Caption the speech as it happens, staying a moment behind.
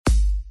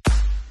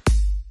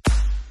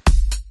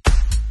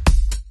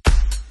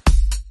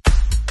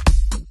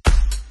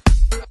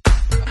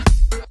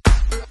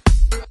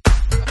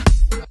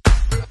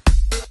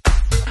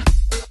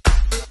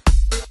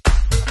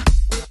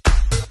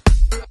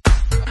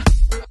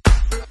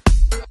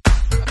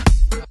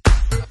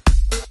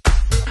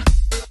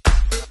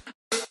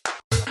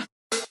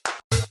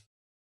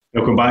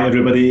back,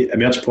 everybody.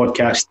 Emerge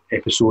Podcast,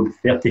 episode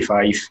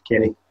 35.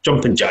 Kenny,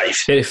 jump and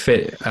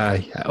jive.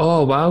 Aye.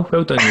 Oh, wow.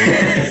 Well done,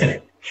 you.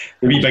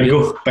 The wee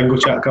bingo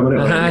chat coming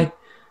out.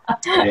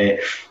 Aye.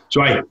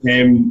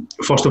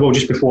 First of all,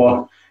 just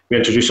before we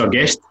introduce our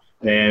guest,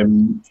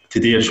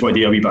 today I just want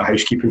to do a wee bit of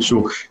housekeeping.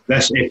 So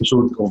this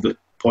episode of the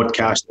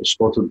podcast is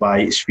sponsored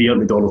by Sphere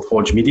McDonald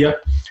Hodge Media,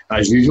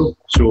 as usual.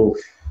 So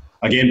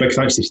again, big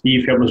thanks to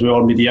Steve helping us with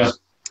our media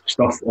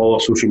stuff, all our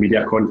social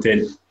media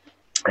content.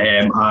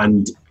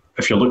 And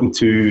if you're looking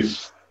to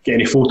get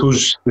any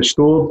photos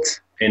restored,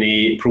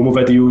 any promo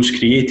videos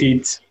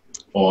created,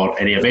 or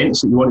any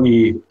events that you want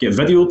to get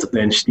videoed,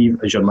 then Steve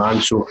is your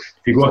man. So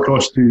if you go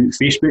across to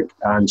Facebook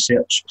and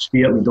search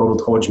Sphere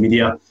McDonald Hodge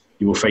Media,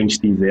 you will find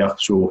Steve there.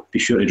 So be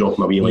sure to drop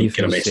him a wee link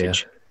and a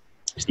message.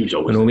 Steve's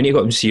always we need to go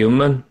up and see him,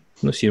 man.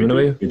 Not see him in a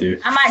while. We do.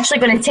 I'm actually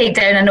going to take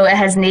down a note of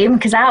his name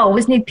because I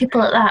always need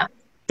people like that.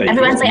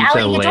 Everyone's like,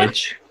 Ali,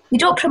 you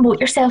don't promote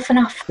yourself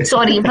enough.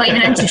 Sorry, you've not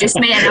even introduced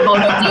me, and I've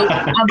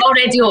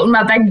already opened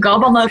my big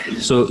gob. I'm like,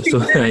 so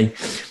aye.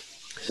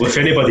 Well, if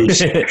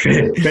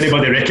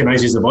anybody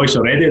recognises the voice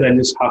already, then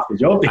it's half the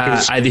job.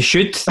 Because they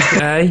should.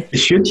 Aye. They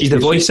should. She's the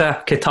voice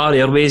of Qatar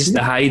Airways,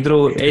 the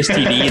Hydro,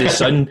 STV, the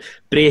Sun,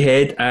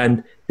 Brayhead,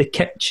 and the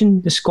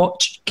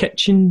Scotch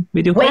Kitchen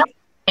video. Well,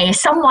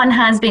 someone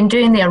has been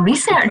doing their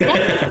research.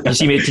 Did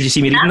you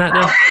see me reading that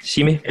there?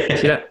 See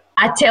that?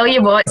 I tell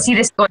you what, see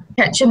the Scotch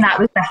Kitchen, that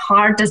was the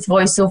hardest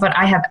voiceover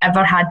I have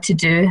ever had to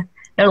do.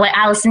 They were like,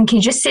 Alison, can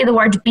you just say the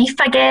word beef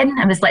again?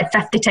 And it was like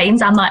 50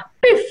 times. I'm like,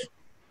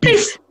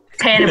 beef.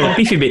 Terrible. Big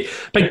beefy bake.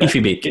 Big beefy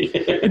bake.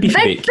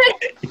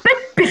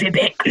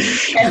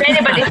 If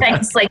anybody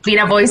thinks like being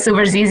a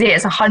voiceover is easy,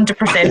 it's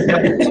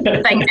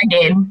 100% think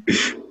again.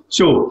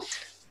 So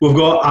we've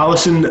got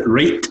Alison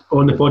Wright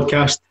on the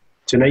podcast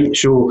tonight.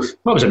 So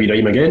that was a wee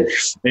rhyme again.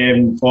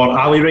 Or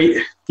Ali Wright.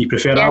 Do you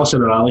prefer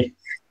Alison or Ali?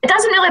 It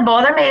doesn't really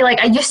bother me. Like,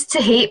 I used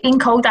to hate being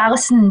called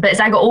Alison, but as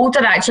I got older,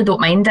 I actually don't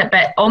mind it.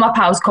 But all my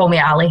pals call me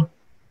Ali.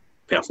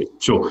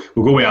 Perfect. So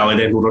we'll go with Ali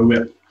then. We'll run with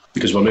it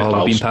because we're not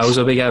pals. We've been pals,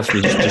 are we, Gav?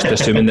 We're just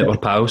assuming that we're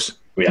pals.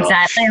 We are.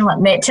 Exactly. Like,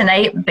 met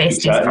tonight,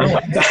 besties for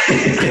one.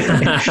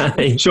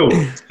 So,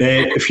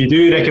 if you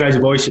do recognise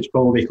the voice, it's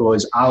probably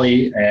because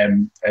Ali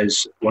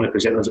is one of the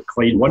presenters at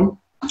Clyde 1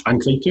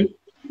 and Clyde 2. Is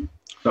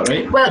that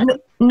right? Well,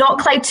 not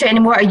Clyde 2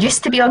 anymore. I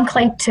used to be on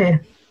Clyde 2.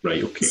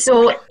 Right, okay.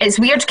 So it's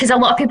weird because a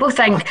lot of people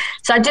think,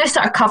 so I do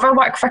sort of cover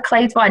work for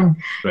Clyde 1.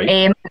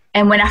 Right.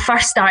 And when I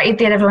first started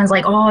there, everyone's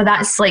like, oh,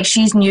 that's like,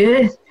 she's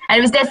new. And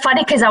it was dead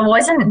funny because I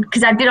wasn't,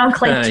 because I'd been on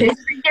Clyde 2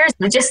 for years,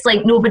 but just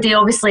like nobody,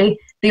 obviously,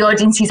 the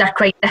audiences are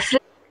quite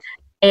different.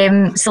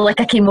 So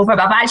like I came over, but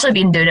I've actually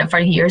been doing it for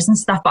years and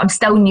stuff, but I'm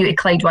still new to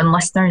Clyde 1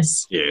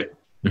 listeners. Yeah.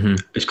 Mm-hmm.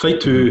 Is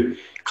Clyde 2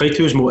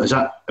 is more,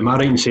 am I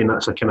right in saying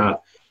that's a kind of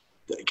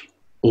like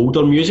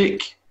older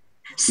music?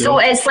 So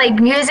it's like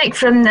music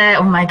from the,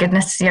 oh my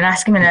goodness, you're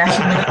asking me now.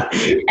 I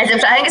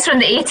think it's from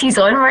the 80s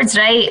onwards,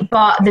 right?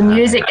 But the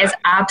music is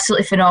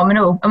absolutely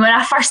phenomenal. And when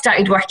I first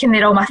started working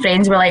there, all my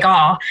friends were like,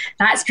 oh,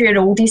 that's for your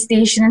oldie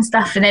station and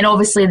stuff. And then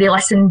obviously they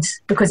listened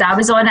because I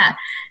was on it.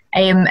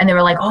 And they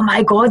were like, oh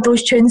my God,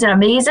 those tunes are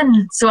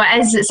amazing. So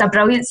it's a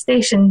brilliant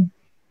station.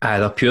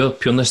 They're pure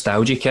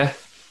nostalgic, eh?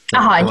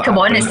 Come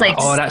on, it's like...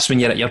 Oh, that's when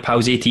you're at your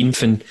pal's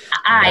 18th and...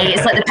 Aye,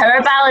 it's like the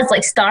power ballads,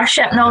 like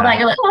Starship and all that.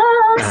 You're like,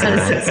 oh, so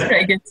it's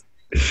very good.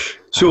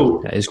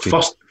 So,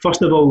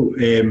 first of all,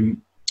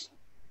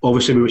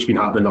 obviously what's been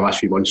happening the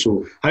last few months,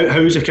 so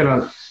how's the kind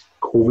of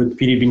COVID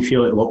period been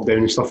feeling, like lockdown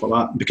and stuff like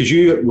that? Because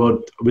you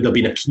would have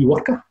been a key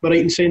worker, am I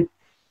right in saying?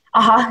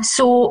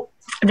 So,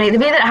 right, the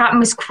way that it happened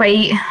was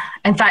quite...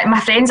 In fact, my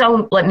friends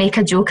all like make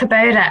a joke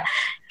about it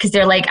because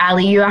they're like,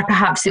 Ali, you are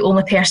perhaps the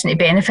only person to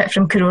benefit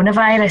from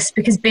coronavirus,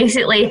 because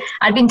basically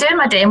I'd been doing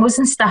my demos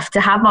and stuff to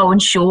have my own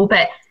show,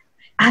 but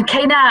I'm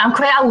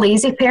quite a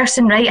lazy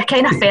person, right? I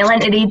kind of fell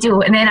into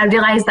radio and then I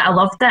realised that I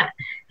loved it.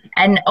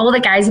 And all the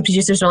guys and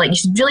producers were like, you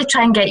should really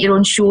try and get your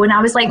own show. And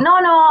I was like, no,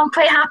 I'm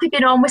quite happy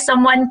being on with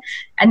someone.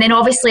 And then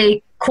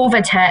obviously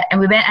COVID hit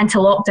and we went into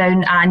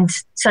lockdown and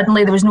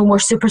suddenly there was no more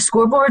Super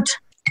Scoreboard.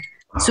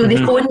 So they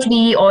phoned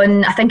me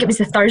on, I think it was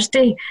the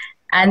Thursday,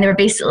 and they were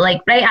basically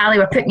like, right, Ali,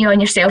 we're putting you on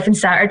yourself on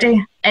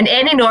Saturday. And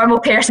any normal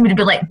person would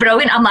be like,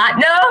 brilliant. I'm like,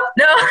 no.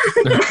 I'm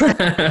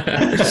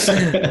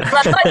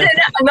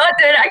not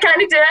doing it. I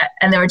can't do it.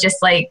 And they were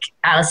just like,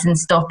 Alison,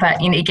 stop it.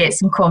 You need to get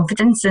some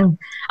confidence. And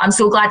I'm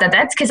so glad I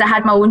did, because I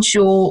had my own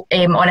show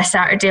on a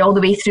Saturday all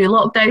the way through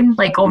lockdown,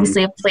 like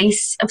obviously a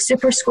place of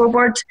Super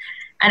Scoreboard.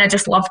 And I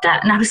just loved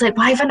it. And I was like,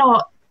 why have I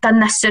not done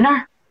this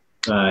sooner?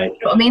 You know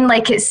what I mean?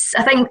 Like,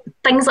 I think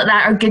things like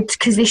that are good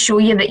because they show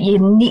you that you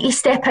need to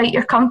step out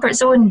your comfort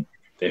zone.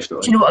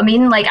 Definitely. Do you know what I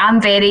mean? Like,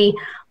 I'm very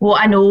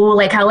what I know,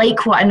 like I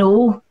like what I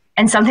know,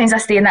 and sometimes I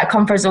stay in that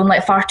comfort zone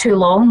like far too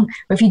long.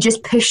 But if you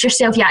just push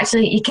yourself,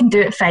 you can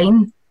do it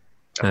fine.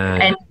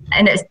 And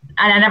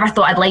I never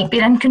thought I'd like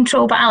being in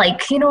control, but I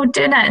like, doing it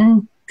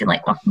and being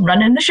like, well, I'm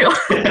running the show.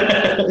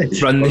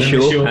 Run the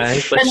show.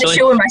 Run the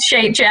show in my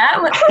shite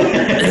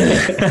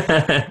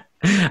chat.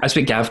 That's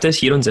what Gav does.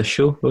 He runs this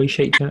show. Oh, he's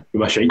shite chat.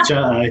 With my shite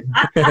chat, aye.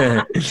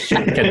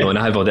 Kidding on,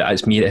 I have all that.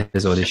 It's me that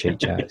has all the shite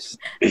chats.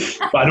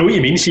 But I know what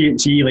you mean.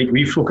 See, like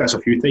we've spoken this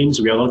a few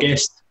times with other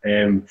guests,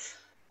 and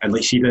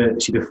like see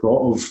the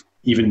thought of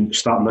even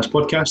starting this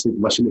podcast, like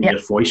listening to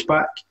your voice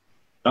back,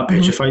 that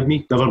petrified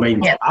me. Never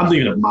mind, I'm not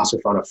even a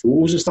massive fan of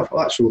photos and stuff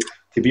like that. So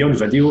to be on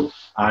video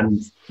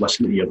and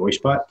listen to your voice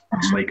back,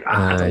 it's like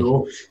I don't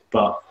know.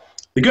 But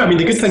the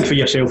good thing for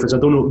yourself is I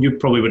don't know. You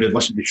probably would have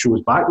listened to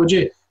shows back, would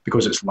you?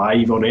 Because it's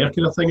live on air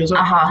kind of thing, is it?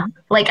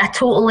 Like that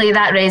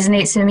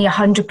resonates with me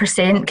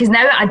 100%. Because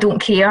now I don't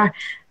care,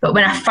 but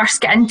when I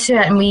first get into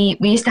it, and we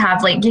used to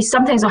have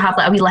sometimes we'll have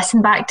like a wee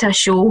listen back to a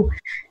show,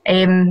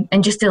 and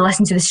just to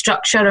listen to the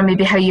structure or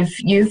maybe how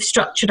you've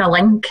structured a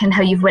link and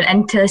how you've went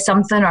into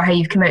something or how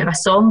you've come out of a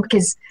song.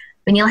 Because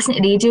when you listen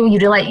to radio, you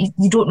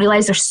don't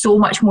realise there's so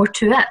much more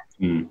to it.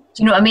 Do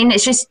you know what I mean?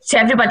 It's just, to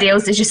everybody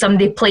else, it's just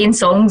somebody playing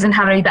songs and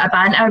having a wee bit of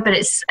banter, but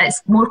it's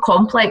more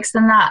complex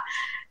than that.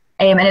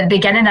 And at the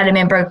beginning, I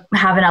remember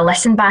having a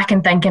listen back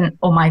and thinking,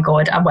 oh my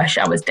God, I wish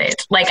I was dead.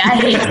 Like, I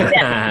hated it.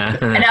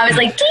 And I was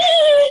like,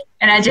 Gee!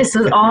 And I just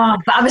was,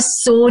 but I was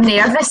so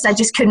nervous, I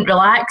just couldn't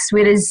relax.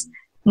 Whereas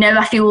now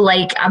I feel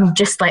like I'm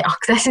just like,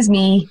 this is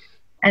me.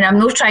 And I'm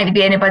not trying to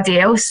be anybody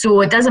else. So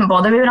it doesn't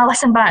bother me when I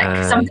listen back.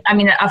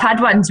 I've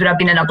had ones where I've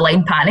been in a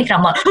blind panic and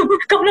I'm like,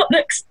 coming up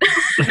next.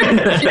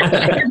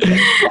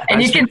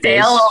 And you can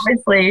tell,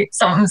 obviously,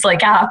 something's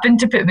like happened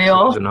to put me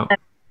off.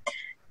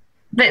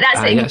 But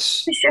that's it.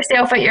 Push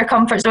yourself out your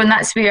comfort zone.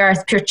 That's where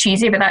it's pure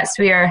cheesy, but that's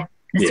where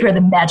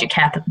the magic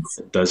happens.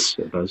 It does.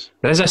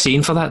 There is a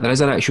saying for that. There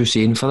is an actual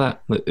saying for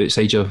that. Like,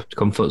 outside your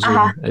comfort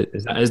zone.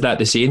 Is that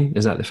the saying?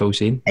 Is that the full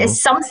saying?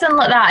 It's something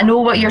like that. I know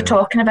what you're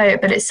talking about,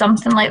 but it's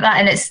something like that,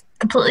 and it's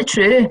completely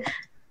true. Do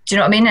you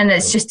know what I mean? And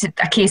it's just a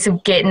case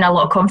of getting a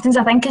lot of confidence.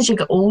 I think as you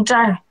get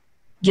older,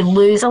 you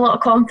lose a lot of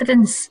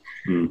confidence.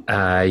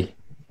 Aye.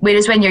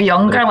 Whereas when you're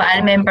younger, like I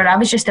remember I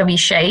was just a wee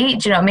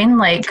shite, do you know what I mean?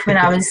 Like when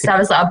I was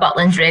like a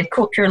Butlin's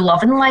Redcoat, pure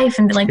loving life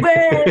and be like, wah.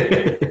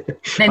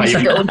 Then as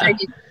you get older,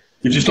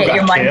 you just get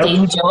your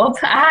mundane job.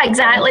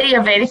 Exactly.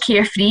 You're very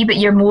carefree, but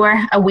you're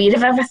more aware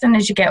of everything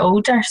as you get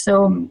older.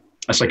 So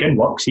it's like in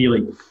work, see,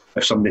 like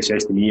if somebody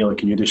says to me, like,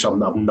 can you do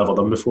something that I've never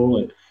done before?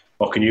 Like,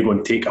 or can you go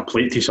and take a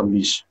plate to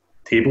somebody's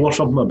table or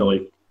something? I'd be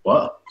like,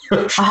 what?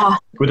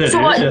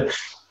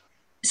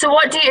 So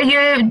what do you,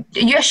 are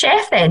you a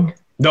chef then?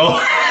 No.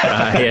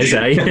 Yes,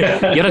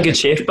 you're a good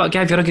chef, but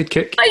Gav, you're a good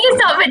cook. I just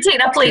thought about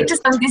taking a plate to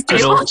somebody's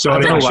table. Sorry, I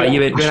don't know why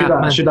you went with that.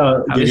 I should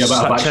have given you a bit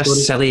of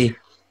backstory. Silly.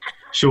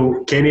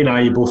 So Kenny and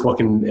I both work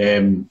in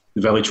the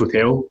Village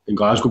Hotel in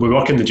Glasgow. We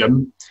work in the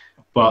gym,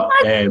 but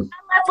I live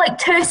like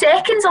 2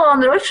 seconds along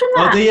the road from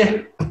that. Oh, do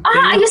you?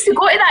 I used to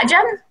go to that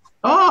gym.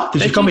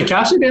 Did you come with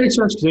Cassie by any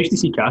chance? Because I used to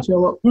see Cassie a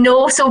lot.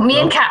 No, so me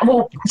and Kat,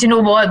 well, do you know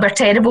what? We're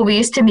terrible. We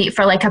used to meet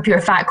for like a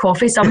pure fat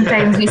coffee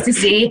sometimes. We used to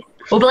say,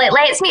 we'll be like,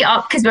 let's meet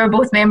up, because we were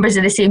both members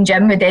of the same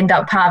gym. We'd end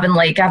up having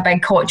like a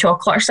big hot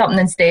chocolate or something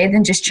instead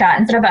and just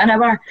chatting for about an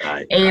hour.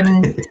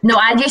 No,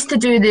 I used to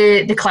do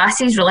the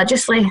classes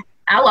religiously.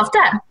 I loved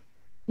it.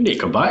 You need to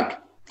come back.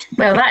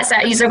 Well, that's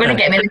it. You're going to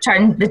get me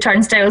the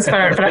turnstiles for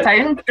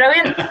 £1.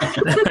 Brilliant.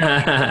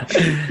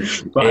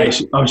 But I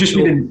was just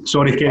meaning,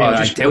 sorry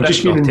Kenny, tell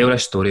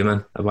this story,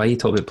 man. Why are you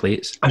talking about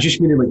plates? I was just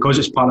meaning, like, because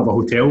it's part of a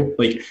hotel,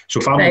 like, so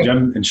if I'm in the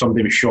gym and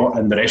somebody was shot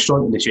in the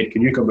restaurant and they said,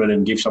 can you come in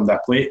and give somebody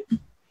a plate?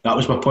 That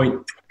was my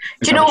point.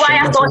 Do you know why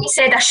I thought you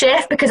said a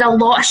chef? Because a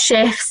lot of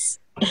chefs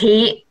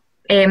hate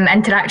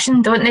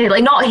interaction, don't they?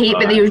 Like, not hate,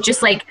 but they're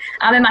just like,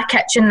 I'm in my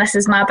kitchen, this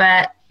is my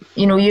bit.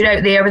 You know, you're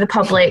out there with the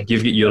public.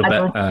 You've got your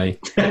bit, aye.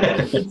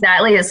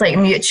 Exactly, it's like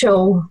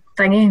mutual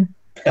thingy.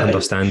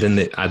 Understanding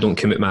that I don't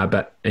come at my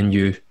bit and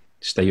you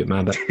stay at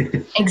my bit.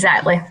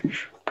 Exactly.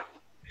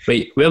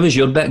 Right, where was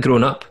your bit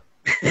growing up?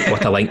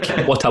 What a link.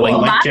 What a link.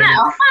 Oh,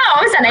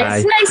 it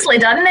was nicely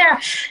done there.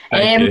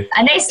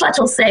 A nice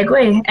little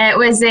segue. It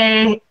was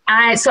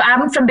so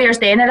I'm from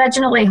Bearsden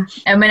originally,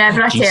 and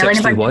whenever I tell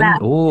anybody that,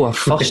 a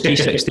first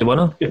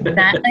G61er.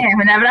 Exactly. And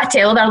whenever I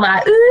tell, they're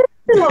like, ooh.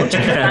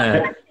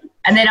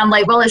 And then I'm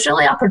like, well, it's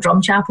really Upper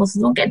Drumchapel,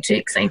 so don't get too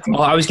excited.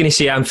 Oh, I was going to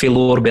say I'm from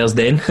Lower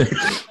Bearsden.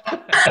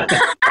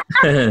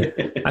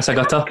 That's a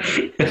gutter.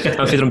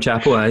 I'm from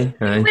Drumchapel, aye.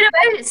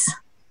 Whereabouts?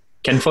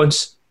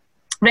 Kinfons.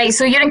 Right,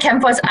 so you're in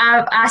Kinfons.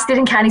 I stayed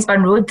in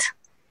Canningsburn Road.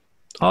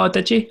 Oh,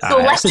 did you? So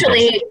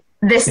literally,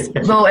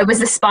 it was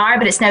the Spar,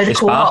 but it's now the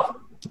Co-op.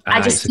 I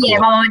just see my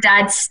mum and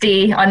dad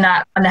stay on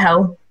the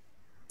hill.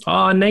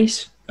 Oh,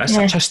 nice. That's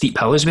such a steep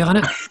hill as well,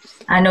 isn't it?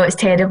 I know, it's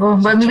terrible.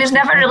 But we've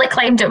never really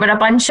climbed it. We're a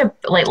bunch of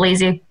like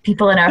lazy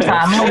people in our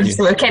family,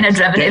 so we're kind of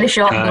driven to the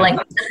shop and like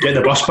get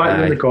the bus back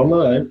in the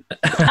corner.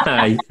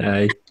 Aye.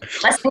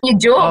 Listen, you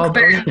joke,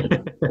 but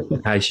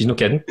aye, she's not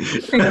kidding.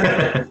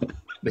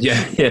 But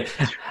yeah.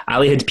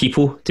 Ali had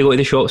people to go to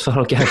the shops for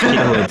her gift. She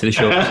went to the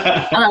shops.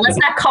 Well,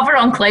 listen, I cover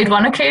on Clyde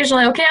One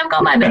occasionally. Okay, I've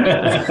got my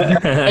minutes.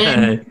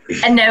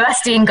 And now I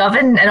stay in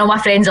Govan, and all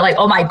my friends are like,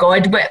 "Oh my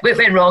God, what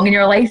went wrong in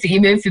your life that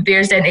you moved from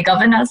Bearsden to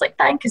Govan?" I was like,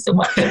 "Thank you so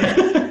much." But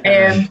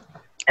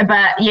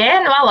yeah,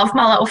 no, I love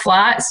my little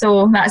flat,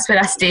 so that's where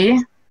I stay.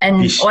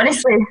 And He's-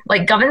 honestly,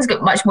 like Govan's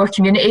got much more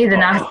community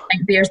than I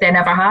think Bearsden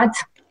ever had.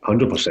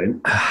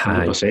 100%.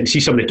 100%. See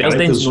some of the Bearsden's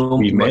characters no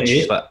we've met.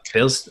 much, but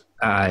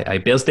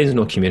Bearsden's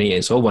no community.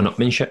 It's all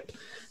one-upmanship.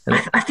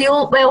 I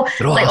feel, well,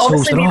 They're all like arseholes.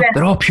 obviously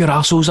They're all pure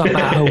arseholes up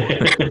that hill.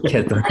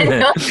 Kidding.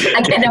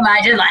 I can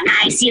imagine, like,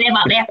 I see them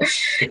up there.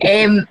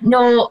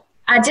 No,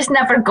 I just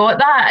never got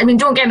that. I mean,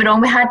 don't get me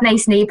wrong, we had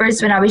nice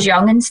neighbours when I was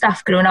young and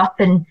stuff growing up,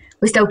 and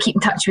we still keep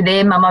in touch with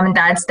them. My mum and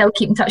dad still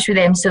keep in touch with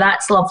them, so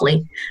that's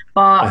lovely.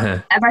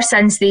 But ever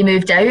since they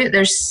moved out,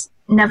 there's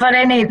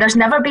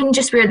never been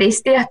just where they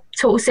stay a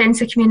total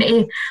sense of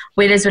community.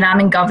 Whereas when I'm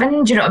in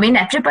Govan, do you know what I mean?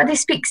 Everybody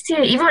speaks to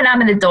you. Even when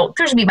I'm in the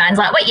doctor's, my man's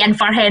like, "What you in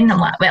for, hen?" I'm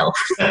like, "Well,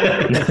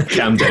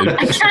 Calm down.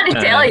 I can't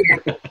tell you."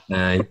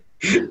 Aye.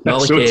 No,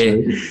 That's so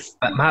true.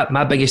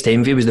 my biggest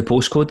envy was the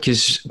postcode,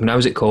 because when I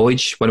was at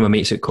college, one of my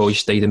mates at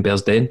college stayed in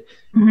Bearsden,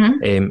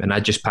 and I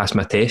just passed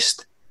my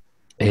test.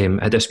 I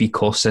had this wee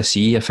Corsa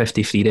C, a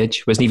 53 reg,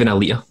 wasn't even a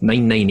litre,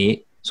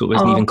 998, so it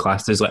wasn't even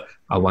classed as like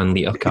a 1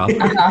 litre car.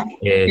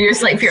 You're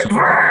just like,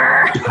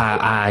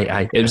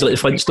 Aye. It was like the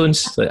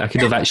Flintstones. Like, I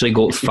could have actually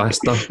got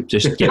faster,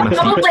 just get my I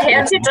probably feet.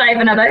 heard you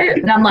driving about,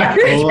 and I'm like,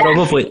 "Who's that?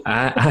 Probably.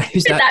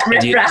 Who's that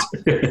That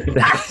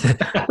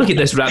idiot? Look at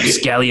this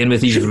rapscallion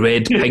with his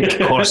red, pink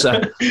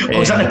Corsa.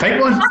 Oh, is that the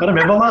pink one? I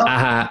remember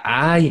that.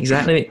 Aye,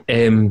 exactly.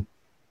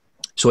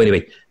 So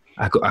anyway,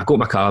 I got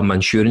my car. My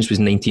insurance was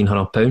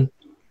 £1,900,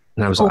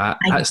 and I was like,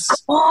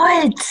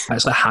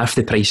 that's like half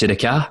the price of the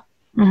car.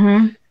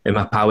 And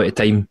my pal at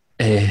the time,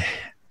 I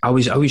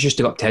always used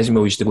to go up to his, and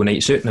we used to go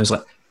nights out, and I was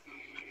like,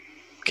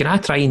 can I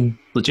try and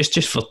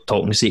just for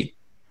talking sake,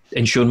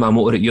 insure my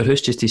motor at your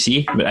house just to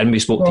see? And we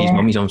spoke to his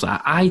mum. His mum was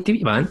like, aye, do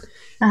it, man.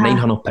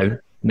 £900.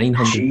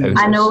 £900.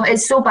 I know,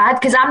 it's so bad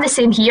because I'm the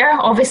same here.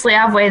 Obviously,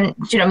 I went,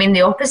 do you know what I mean,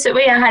 the opposite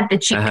way. I had the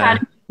cheap car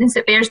insurance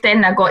at Bearsden,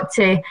 and I got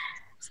to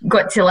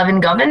live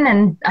in Govan,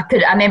 and I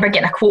remember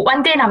getting a quote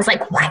one day, and I was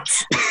like, what?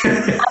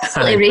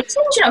 Absolutely raging,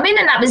 do you know what I mean?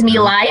 And that was me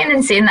lying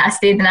and saying that I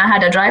stayed and I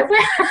had a driveway.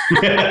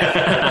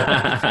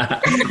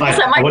 It's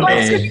like, my God,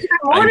 it's even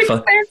more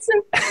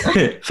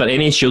expensive. For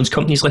any insurance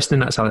companies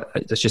listening, that's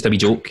just a wee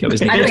joke. It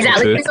was I know,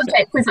 exactly.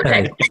 Please don't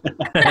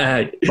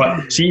check.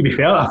 But see, to be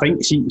fair, I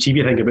think, see if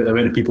you think about the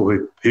amount of people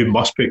who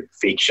must put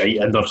fake shite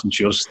in their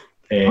insurance.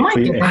 My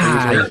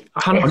goodness.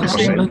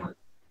 100%.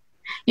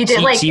 You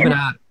did like... See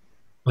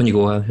when you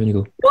go. No,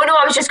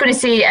 I was just going to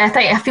say,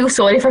 I feel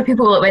sorry for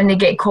people when they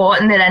get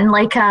caught and they're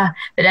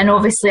in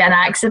obviously an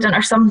accident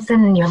or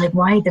something, and you're like,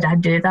 why did I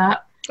do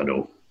that? I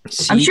know.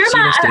 I'm sure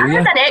I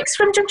had an ex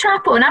from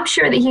Drumchapel, and I'm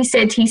sure that he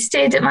said he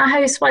stayed at my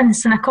house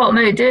once and I caught him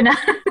out doing it.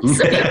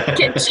 So you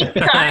get cheap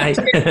cars.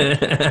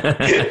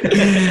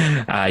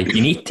 Aye,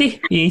 you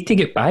need to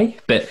get by.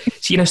 But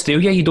see, in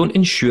Australia, you don't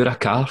insure a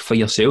car for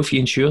yourself,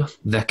 you insure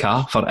the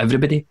car for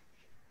everybody.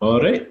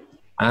 All right.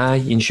 Aye,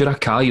 you insure a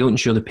car, you don't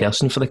insure the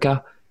person for the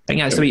car. I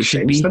think that's the way it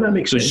should be. So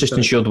it's just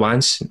insured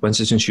once. Once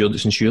it's insured,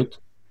 it's insured.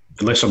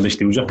 Unless somebody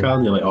steals your car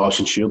and you're like, oh, it's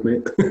insured,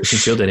 mate. It's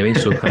insured anyway,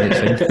 so it's fine.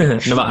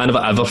 I never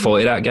ever thought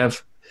of that,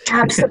 Gav.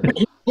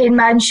 Absolutely paying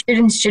my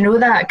insurance, do you know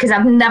that? Because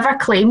I've never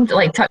claimed,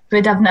 like touch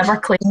wood, I've never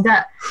claimed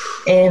it.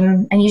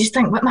 And you just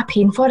think, what am I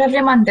paying for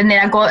every month? And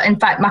then in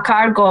fact, my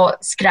car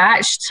got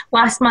scratched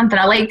last month, and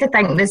I like to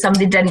think that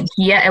somebody didn't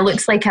hear it. It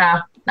looks like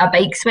a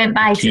bike's went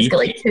by, so it's got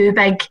like 2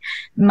 big,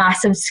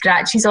 massive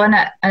scratches on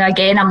it. And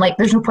again, I'm like,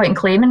 there's no point in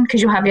claiming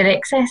because you'll have your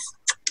excess.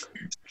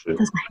 True.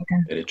 That's my head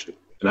in. Very true.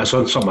 And that's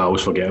something I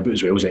always forget about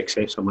as well, is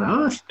excess. I'm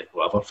like,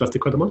 whatever, 50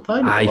 quid a month.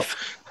 Aye.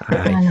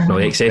 No,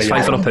 excess,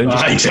 £500.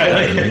 Aye,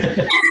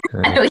 exactly.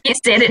 I know you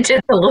said it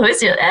to the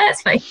lowest, you're like,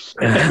 that's fine.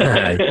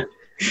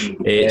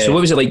 So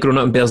what was it like growing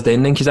up in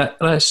Bearsden then?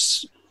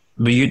 Because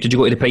did you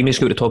go to the primary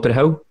school at the top of the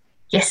hill?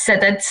 Yes, I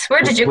did.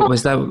 Where did you go? What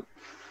was that?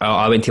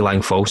 I went to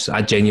Lang Falls.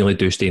 I genuinely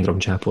do stay in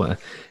Drumchapel.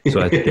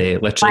 So I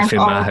literally from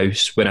my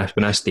house, when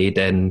I stayed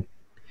in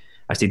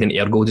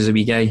Airgold as a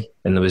wee guy,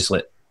 and there was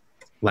like,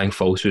 Lang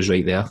Falls was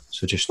right there.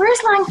 So just where's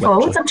Lang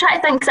Falls? I'm trying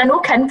to think, because I know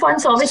Kinfon,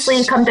 so obviously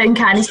you come down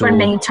Cannisburn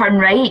and then you turn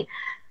right,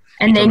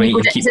 and then you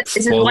go down.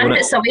 Is it one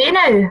that's away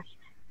now?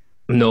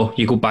 No,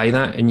 you go by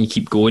that and you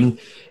keep going,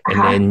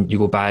 and then you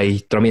go by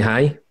Drummy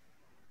High.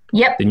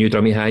 Yep. The new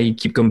Drummy High, you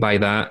keep going by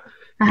that,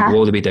 you go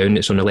all the way down,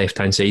 it's on the left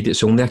hand side.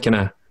 It's only a kind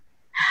of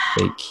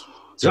like,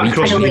 is that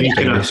across the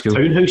kind of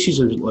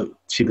townhouses? Like,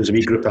 see, there's a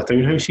wee group of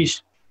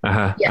townhouses.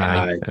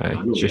 Aye,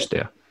 just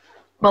there.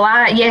 Well,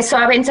 so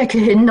I went to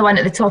Cahoon, the one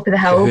at the top of the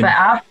hill, but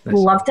I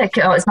loved it.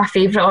 It was my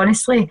favourite,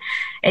 honestly.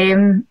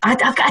 I've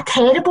got a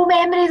terrible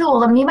memory though.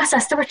 Like, me and my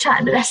sister were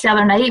chatting about this the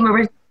other night,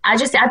 and I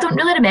don't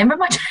really remember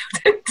much of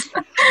it.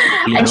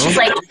 And she's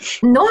like,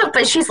 no,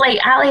 but she's like,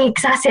 Ali,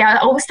 because I say, I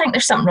always think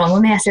there's something wrong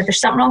with me. I said, there's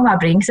something wrong with my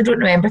brain because I don't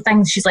remember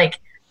things. She's like,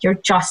 you're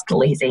just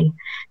lazy.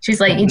 She's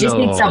like, you just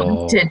need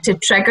something to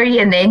trigger you,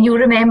 and then you'll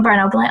remember.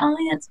 And I'll be like, oh,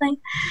 yeah, that's fine.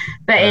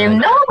 But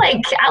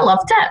I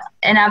loved it.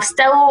 And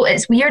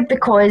it's weird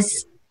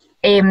because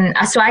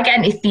so I get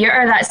into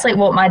theatre. That's like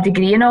what my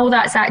degree and all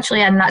that's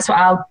actually, and that's what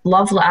I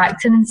love, like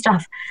acting and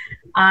stuff.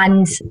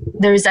 And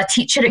there was a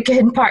teacher at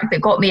Goodham Park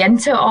that got me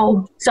into it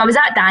all. So I was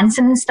at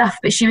dancing and stuff,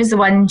 but she was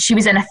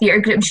in a theatre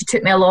group and she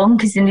took me along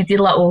because they needed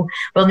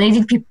they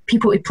needed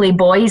people to play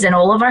boys in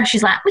Oliver.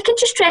 She's like, we can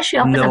just dress you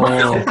up as a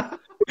boy.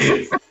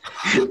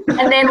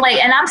 And then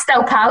and I'm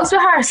still pals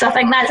with her. So I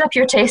think that's a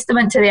pure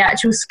testament to the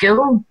actual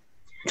school.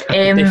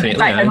 In fact,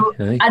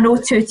 I know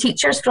 2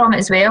 teachers from it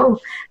as well.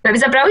 But it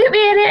was a brilliant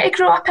area to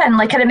grow up in.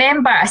 I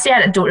remember, I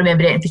don't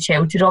remember anything from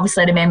childhood.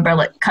 Obviously, I remember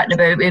cutting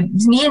about. It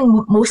was me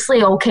and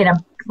mostly all kind of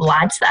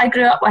lads that I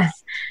grew up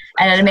with.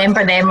 And I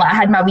remember them. I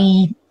had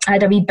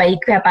a wee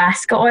bike with a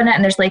basket on it,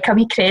 and there's a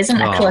wee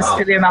crescent across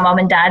where my mum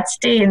and dad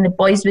stay, and the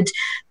boys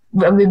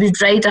we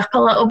would ride up a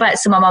little bit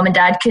so my mum and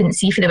dad couldn't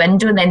see through the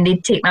window, and then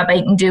they'd take my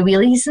bike and do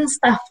wheelies and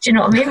stuff. Do you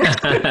know what I mean?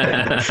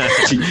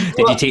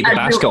 Did you take the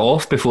basket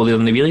off before they were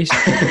on the wheelies?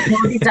 No,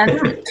 they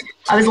didn't.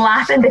 I was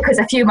laughing because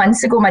a few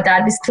months ago my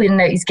dad was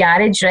cleaning out his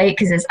garage, right,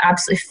 because it's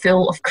absolutely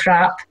full of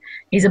crap.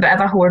 He's a bit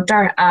of a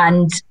hoarder,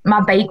 and my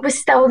bike was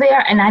still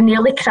there, and I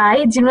nearly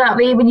cried. You know that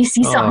way when you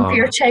see something for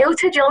your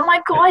childhood, you're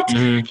like, oh my God.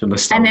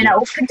 And then I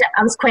opened it.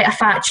 I was quite a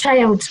fat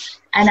child.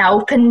 And I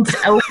opened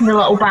the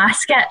little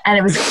basket, and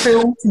it was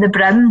full to the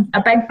brim,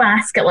 a big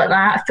basket like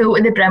that, full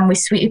to the brim with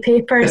sweetie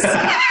papers.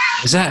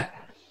 Is that?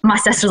 My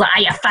sister was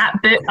like, you fat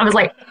boot. I was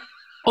like,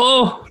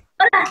 oh.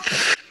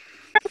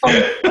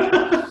 I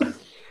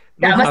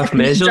must have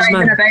been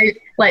driving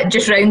about,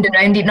 just round and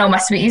round, eating all my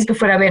sweeties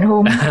before I went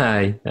home.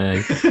 Aye.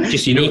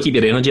 Just, you need to keep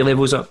your energy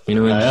levels up, you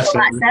know. That's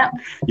it.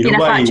 Being a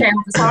fat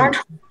child is hard.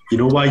 You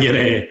know why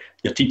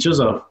your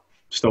teachers are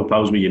still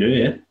pals with you now,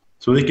 yeah?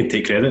 So they can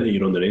take credit that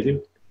you're on the radio.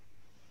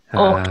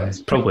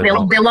 Probably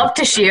they love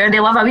to share. They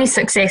love a wee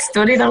success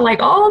story. They're like,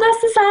 oh,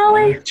 this is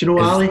Ali. Do you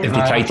know Ali? If they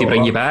tried to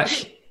bring you back,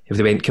 if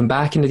they went, come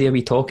back and do a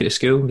wee talk at the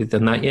school, they've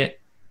done that yet?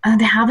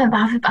 They haven't, but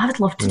I would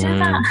love to do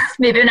that.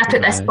 Maybe when I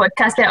put this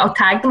podcast out, I'll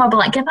tag them. I'll be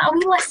like, give it a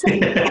wee listen.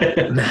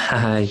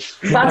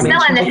 But I'm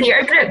still in the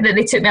theatre group that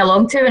they took me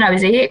along to when I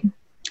was 8.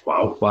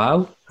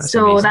 Wow. That's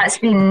so amazing. That's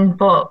been,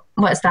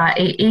 what's that,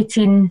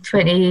 18,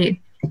 20,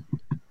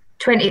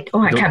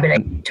 I can't be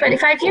right,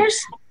 25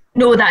 years?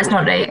 No, that's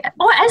not right.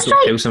 Oh, it is don't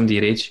right. Tell somebody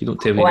your age. You don't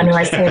tell me. I know,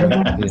 it's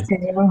terrible. It's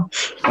terrible.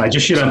 I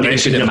just your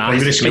address in your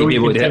primary school.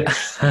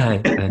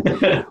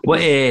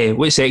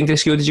 What secondary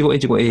school did you go to?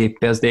 Did you go to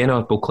Bearsden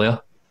or Beauclair?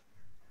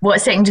 What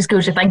secondary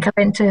school do you think I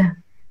went to?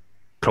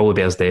 Probably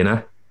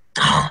Bearsden,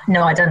 Oh,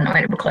 no, I didn't. I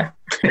went to Beauclair.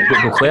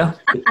 Beauclair?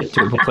 Did you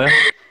go to Beauclair?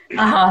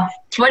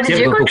 What did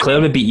you go to?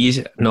 Beauclair would be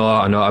easy. No,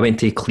 I went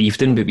to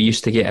Clevedon, but we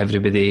used to get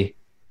everybody.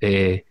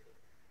 I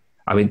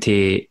went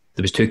to.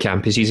 There was 2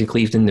 campuses in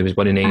Clevedon. There was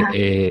one in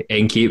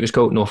NK, it was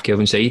called, North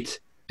Kelvin side,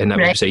 and that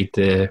was beside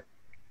the...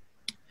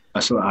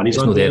 That's not Annie's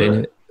it's on not there, there,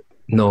 innit?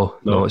 No,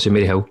 it's in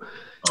Maryhill.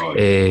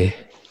 Where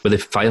the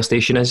fire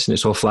station is, and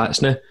it's all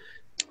flats now.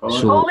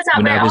 So was that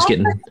when right? I was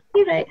getting...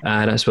 Right.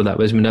 That's where that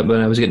was. When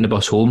I was getting the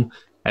bus home,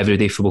 every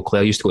day from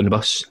Beauclair, I used to go on the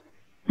bus.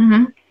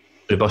 Mm-hmm.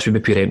 The bus would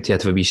be pure empty,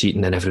 I'd have a wee seat,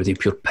 and then every day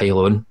pure pile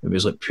on. It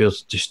was like pure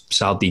just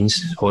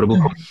sardines,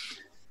 horrible.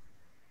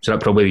 So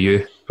that probably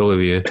you.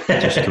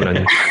 Just coming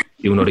in,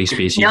 feeling all these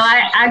spaces. No,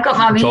 I got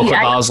my wee...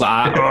 Chocolate bars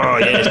like that. Oh,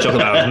 yes,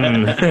 chocolate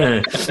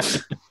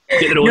bars.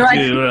 Get the road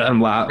I'm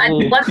like, I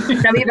loved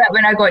it a wee bit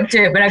when I got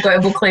to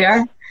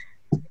Beauclair.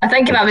 I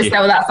think if I was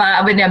still that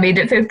fat, I wouldn't have made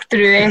it through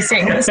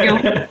secondary school.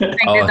 I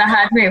think they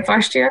had me in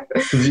first year.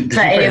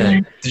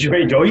 Did you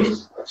enjoy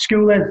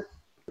school then?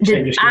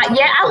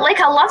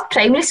 I loved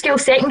primary school.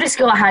 Secondary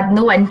school I had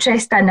no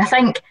interest in. I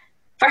think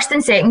first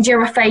and second year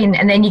were fine,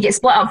 and then you get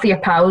split up for your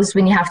pals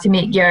when you have to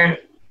make your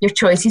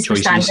choices for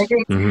standard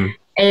grades. Mm-hmm.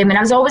 And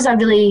I was always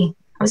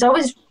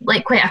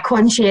like quite a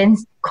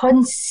conscientious.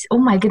 Oh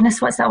my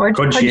goodness, what's that word?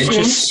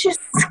 Conscientious.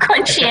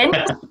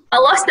 Conscientious. I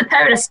lost the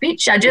power of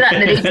speech. I do that in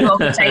the radio all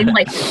the time.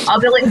 Like I'll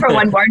be looking for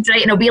one word,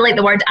 right, and it'll be like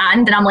the word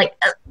and I'm like,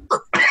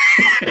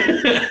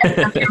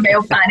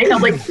 panic.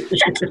 I'm like,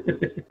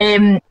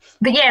 shit.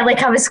 But yeah,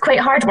 like I was quite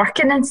hard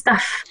working and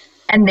stuff.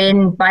 And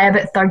then by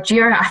about third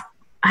year,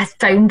 I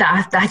found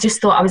that I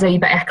just thought I was a wee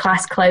bit of a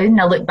class clown.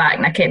 I look back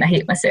and I kind of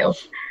hate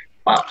myself.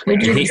 But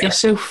you hate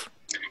yourself?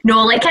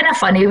 No, like in a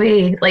funny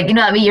way. Like, you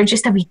know that way, you're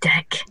just a wee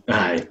dick.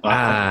 Aye.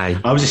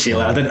 I was just saying,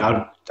 like,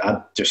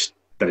 I just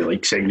didn't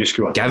like secondary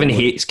school.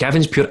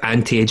 Gavin's pure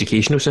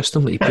anti-educational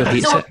system. Like, he pure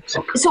hates it.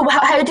 So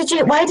why did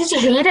you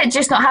hate it?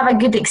 Just not have a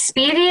good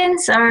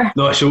experience, or?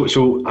 No, so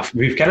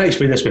we've kind of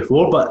explained this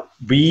before, but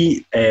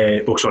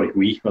I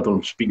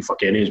don't speak for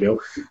Kenny as well.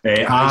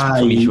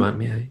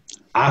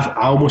 I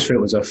almost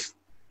felt as if,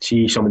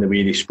 see some of the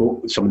way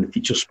some of the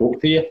teachers spoke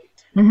to you,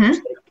 mm-hmm.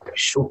 It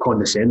was so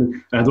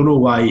condescending. And I don't know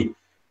why.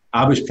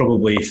 I was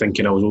probably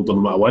thinking I was older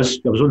than what I was.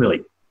 I was only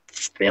like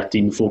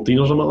 13, 14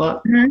 or something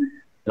like that. Mm-hmm.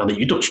 And I'm like,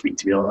 you don't speak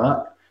to me like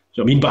that.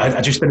 So I mean, but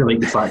I just didn't like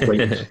the fact,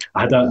 like,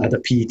 I had a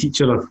PE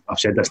teacher, I've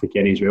said this to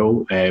Kenny as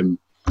well,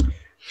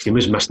 his name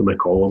was Mr.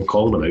 McCall, I'm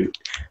calling him out.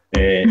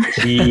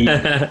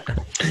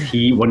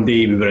 He one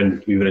day we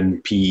were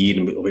in PE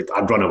and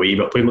I'd run away, we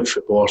were playing like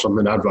football or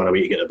something, I'd run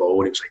away to get the ball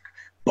and it was like,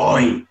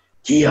 boy,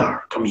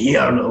 come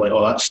here, and like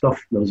all that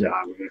stuff. And I was like,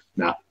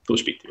 nah, Don't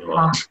speak to me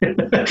like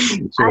that.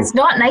 So, it's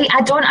not nice.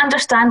 I don't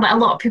understand that a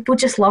lot of people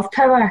just love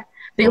power.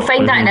 But you'll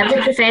find that in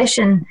every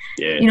profession.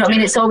 Yeah, you know what I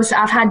mean? It's always,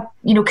 I've had,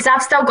 you know, because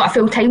I've still got a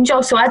full-time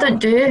job, so I don't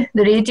do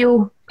the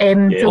radio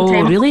full-time.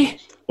 Oh, really?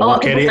 Well,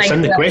 Kerry, it's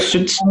in the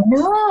questions.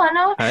 I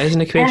know. It is in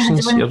the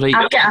questions. You're right.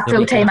 I've got a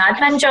full-time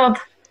admin job.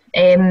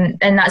 And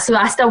that's so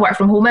I still work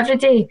from home every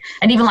day.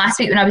 And even last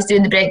week when I was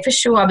doing the breakfast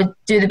show, I would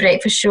do the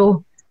breakfast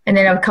show and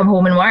then I would come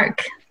home and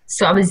work.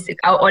 So I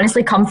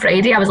honestly, come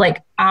Friday, I was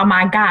like, oh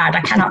my God,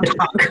 I cannot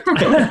talk.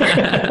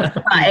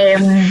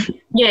 But,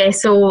 yeah,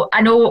 so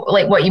I know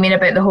like what you mean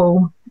about the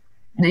whole,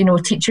 you know,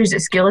 teachers at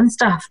school and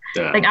stuff.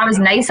 Yeah. Like I was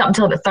nice up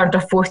until about third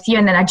or fourth year,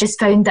 and then I just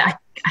found that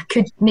I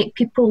could make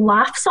people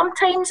laugh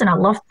sometimes, and I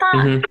loved that.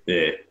 Mm-hmm. Yeah.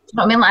 You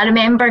know what I mean? Like, I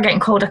remember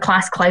getting called a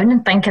class clown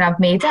and thinking I've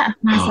made it. And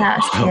I was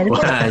like,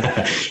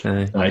 that's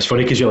terrible. It's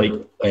funny because you're like,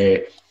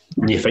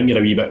 when you think you're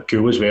a wee bit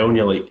cool as well, and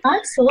you're like,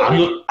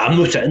 absolutely. I'm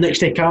not sitting next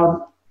to a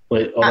car.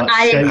 Like,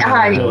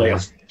 I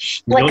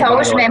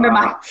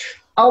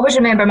always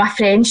remember my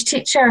French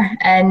teacher,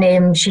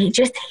 and she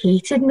just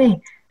hated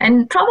me.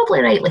 And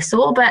probably rightly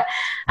so, but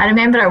I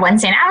remember her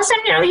once saying, Alison,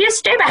 you know, you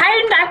stay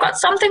behind, I've got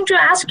something to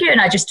ask you. And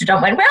I just stood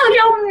up and went, well,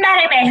 you'll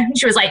marry me. And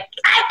she was like,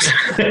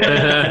 see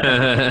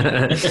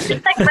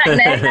if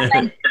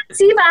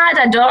I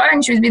had a daughter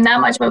and she was being that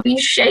much of a wee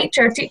shite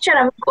to her teacher,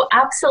 I would go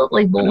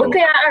absolutely loopy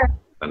at her.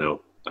 I know.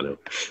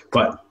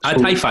 But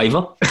I'd high five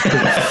her.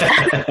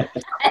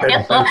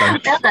 Well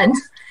done.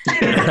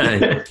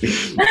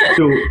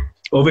 So,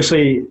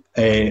 obviously,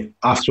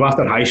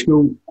 after high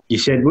school, you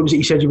said, what was it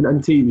you said you went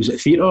into? Was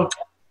it theatre?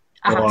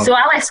 So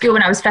I left school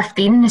when I was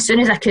 15, as soon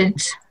as I could.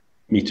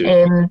 Me too.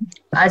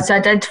 So I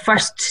did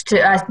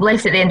I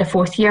left at the end of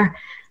fourth year,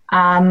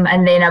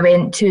 and then I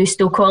went to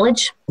Stowe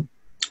College.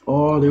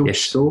 Oh, the old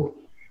Stowe.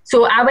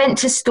 So I went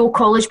to Stowe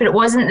College, but it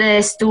wasn't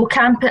the Stowe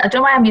campus. I don't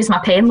know why I'm using my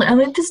pen. Like, I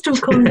went to Stowe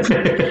College.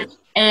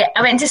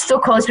 I went to Stowe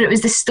College, but it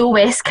was the Stowe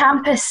West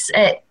campus.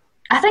 I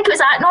think it was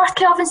at North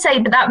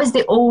Kelvinside, but that was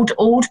the old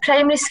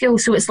primary school.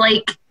 So it's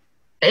like,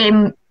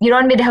 you're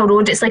on Maryhill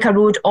Road, it's like a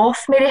road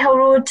off Maryhill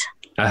Road,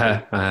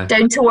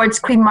 down towards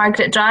Queen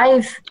Margaret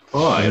Drive.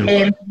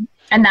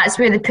 And that's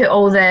where they put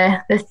all the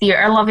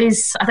theatre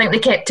lovies. I think they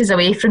kept us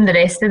away from the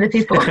rest of the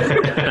people.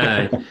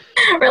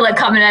 We're like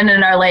coming in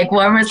and our leg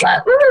warmers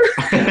like, woo!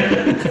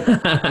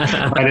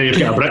 And then you've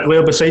got a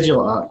bricklayer beside you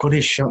like that. God,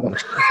 he's shut up.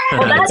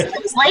 Well, that's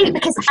what it's like,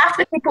 because half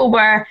the people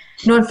were,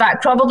 no, in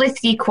fact, probably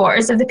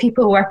 3/4 of the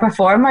people were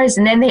performers,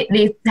 and then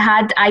they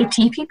had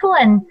IT people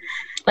in.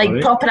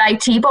 Like proper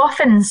IT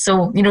boffins,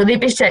 so you know they'd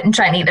be sitting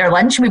trying to eat their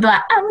lunch, and we'd be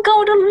like, "I'm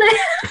going to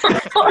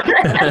live for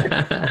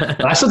it."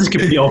 That's just could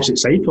be the opposite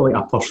side for like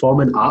a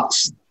performing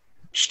arts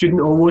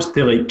student almost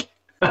to like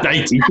an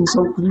IT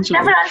consultant.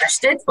 Never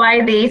understood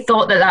why they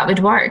thought that would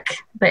work,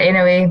 but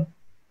anyway,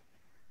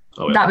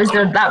 that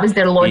was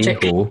their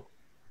logic. You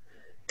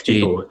get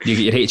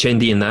your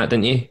HND in that,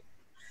 didn't you?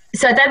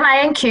 So I did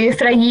my NQ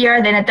for a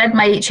year, then I did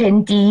my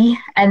HND,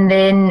 and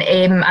then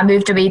I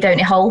moved away down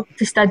to Hull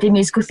to study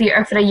musical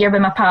theatre for a year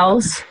with my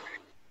pals. So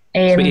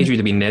what age would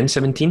have been then?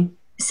 17?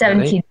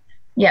 17, right?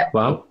 Yep.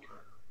 Wow.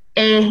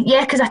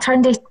 Yeah, because I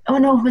turned 8. Oh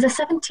no, was I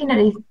 17 or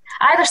 18?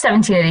 Either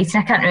 17 or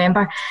 18, I can't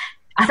remember.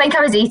 I think I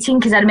was 18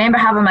 because I remember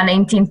having my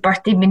 19th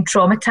birthday being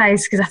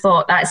traumatised because I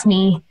thought, that's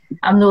me.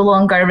 I'm no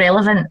longer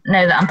relevant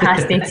now that I'm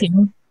past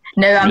 18.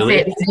 Now I'm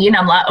 33 and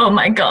I'm like, oh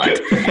my God.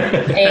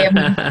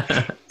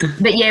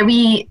 But yeah,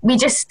 we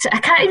just, I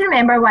can't even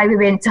remember why we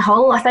went to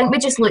Hull. I think we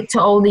just looked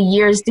at all the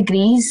year's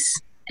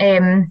degrees.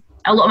 A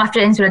lot of my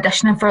friends were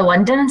auditioning for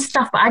London and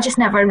stuff, but I just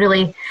never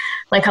really,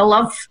 like, I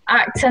love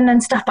acting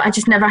and stuff, but I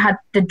just never had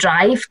the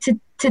drive to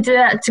do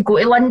it, to go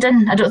to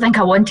London. I don't think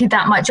I wanted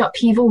that much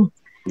upheaval.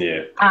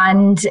 Yeah.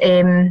 And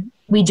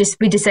we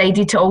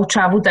decided to all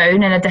travel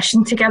down and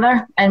audition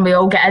together, and we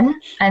all get in,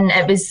 and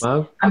it was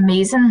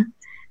amazing.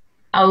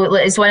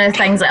 It's one of the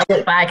things that I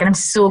look back and I'm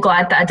so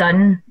glad that I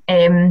done.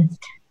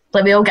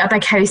 Like we all get a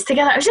big house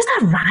together. It was just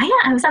a riot.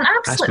 It was an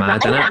absolute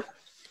riot. Isn't it?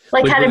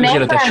 Like I remember. What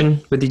was your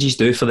audition? What did you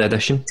do for the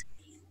audition?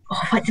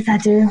 Oh, what did I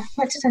do?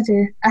 I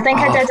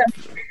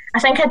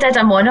think I did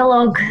a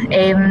monologue.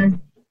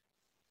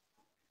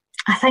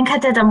 I think I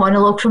did a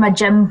monologue from a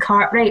Jim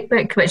Cartwright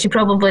book, which you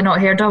probably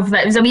not heard of.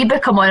 It was a wee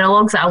book of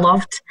monologues that I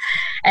loved.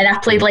 And I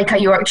played like a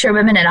Yorkshire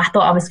woman, and I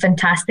thought I was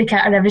fantastic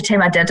at it. Every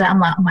time I did it, I'm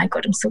like, oh my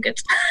God, I'm so good.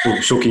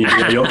 So can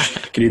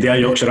you do a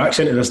Yorkshire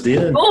accent to this day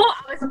then? Oh,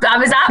 I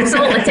was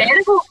absolutely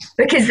terrible,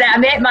 because I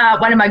met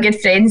one of my good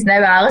friends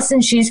now,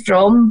 Alison. She's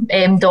from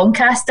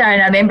Doncaster,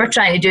 and I remember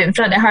trying to do it in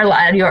front of her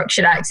like a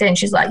Yorkshire accent.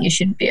 She's like, you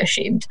shouldn't be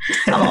ashamed.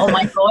 I'm like, oh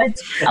my God.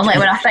 I'm like,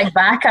 when I think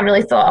back, I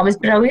really thought I was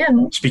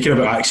brilliant. Speaking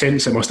about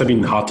accents, it must have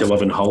been hard to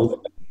live in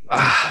Hull.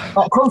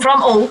 Come from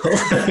Hull.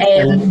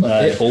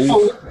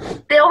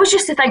 They always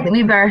used to think that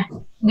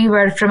we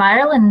were from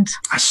Ireland.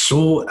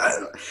 So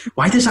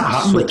why does that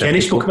happen? Like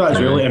Kenny spoke about it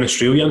as well, like in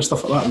Australia and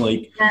stuff like that. I'm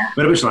like,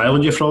 whereabouts in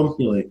Ireland you're from?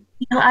 You're like,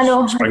 I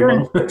know.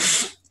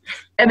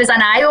 It was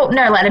an eye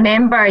opener. Like, I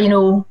remember,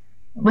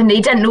 when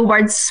they didn't know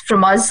words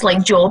from us, like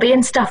jobby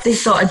and stuff, they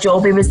thought a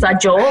jobby was a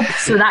job.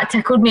 So that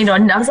tickled me.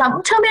 And I was like,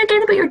 tell me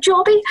again about your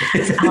jobby.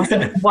 I was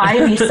like, why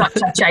are you such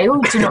a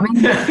child? Do you know what I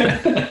mean?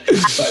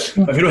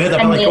 Have you not heard of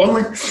Billy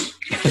Connolly?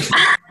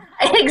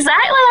 Exactly.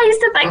 I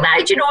used to think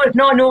that. Do you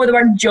not know what the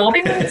word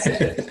jobby means?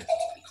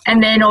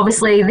 And then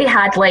obviously they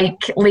had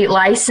like late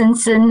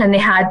licensing, and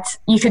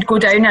you could go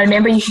down. I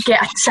remember you could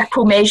get a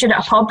triple measure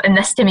at a pub, and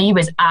this to me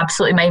was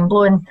absolutely mind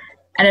blowing.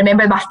 And I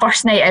remember my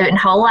first night out in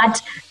Hull, I'd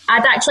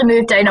actually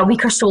moved down a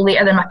week or so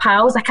later than my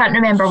pals. I can't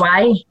remember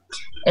why.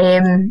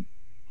 And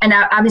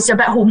I was a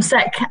bit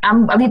homesick.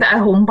 I'm a wee bit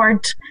of a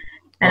homebird.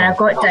 And I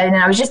got down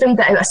and I was just a wee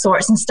bit out of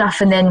sorts and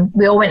stuff. And then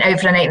we all went out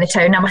for a night in the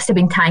town. I must have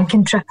been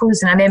tanking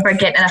triples. And I remember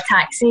getting in a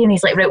taxi and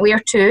he's like, right, where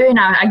to? And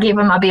I gave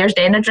him my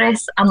Bearsden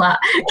address. I'm like,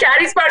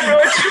 Carysburn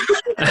Road.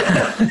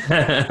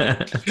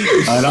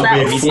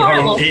 That'll be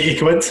 480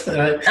 quid.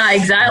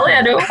 Exactly,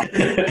 I know.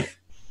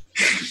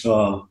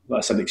 Oh,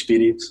 that's an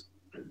experience.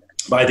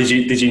 But did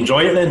you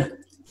enjoy it then?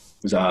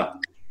 Was that...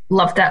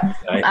 Loved it.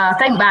 Right. I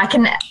think back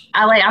and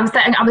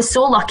I was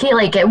so lucky.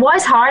 Like, it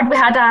was hard. We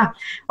had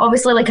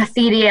obviously like a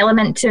theory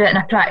element to it and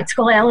a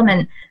practical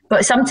element,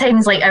 but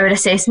sometimes like our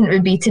assessment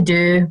would be to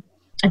do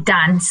a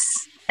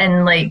dance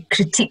and like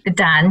critique the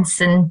dance.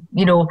 And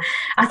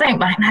I think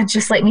back and I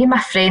just like, me and my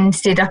friend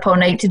stayed up all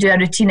night to do a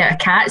routine out of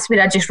Cats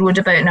where I just rode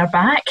about on our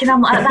back, and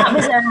I'm like,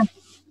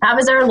 that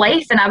was our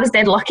life, and I was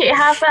dead lucky to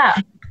have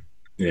that.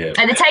 Yeah.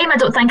 At the time I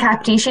don't think I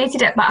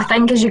appreciated it, but I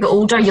think as you get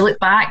older you look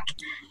back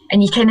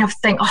and you kind of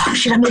think, oh,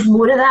 should I made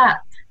more of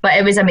that? But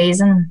it was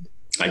amazing.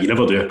 You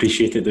never do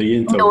appreciate it, do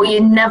you? No, you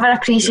never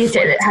appreciate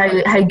it,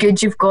 how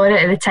good you've got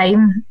it at the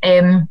time.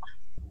 And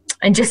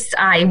just,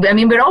 I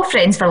mean, we're all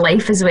friends for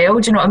life as well,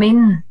 do you know what I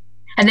mean?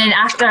 And then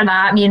after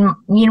that, me and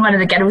one of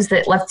the girls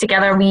that lived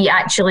together, we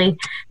actually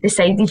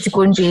decided to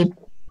go and be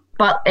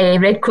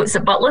redcoats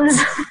at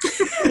Butlins.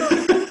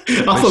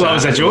 I thought that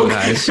was a joke.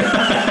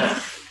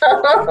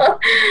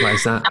 What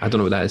is that? I don't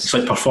know what that is. It's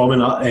like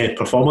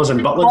performers in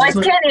Butlins.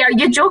 Oh, Kenny, are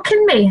you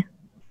joking me?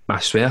 I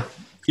swear.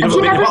 You've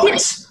never been to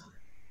Butlins?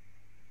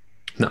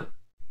 No.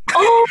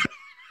 Oh,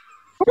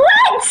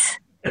 what?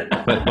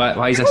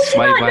 Why is this?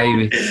 Why are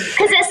we?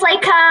 Because it's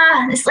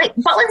like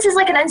Butlins is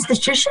like an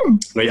institution.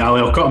 Right,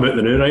 Ali, I'll cut him out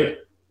the new, right?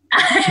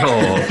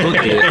 Oh, don't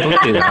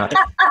do that.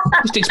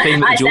 Just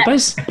explain what the job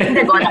is.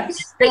 Right,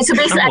 so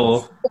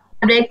basically,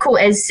 Redcoat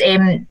is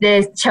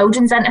the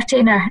children's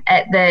entertainer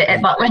at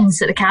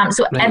Butlins at the camp.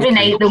 So every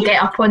night they'll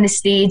get up on the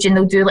stage and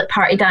they'll do like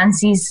party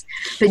dances.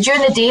 But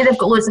during the day they've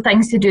got loads of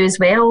things to do as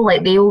well.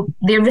 Like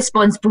they're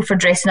responsible for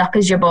dressing up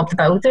as your Bob the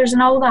Builders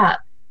and all that.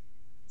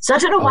 So I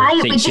don't know why.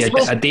 I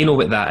don't know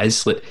what that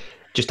is. Like,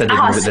 just I didn't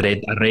know what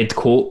a red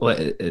coat.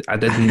 Like, I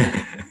didn't.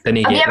 Have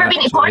you ever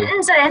been to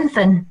Pontins or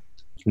anything?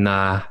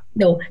 Nah.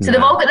 No. So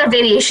they've all got their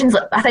variations.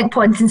 Like, I think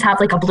Pontins have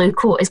like a blue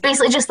coat. It's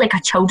basically just like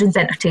a children's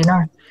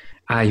entertainer.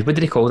 Aye, what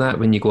do they call that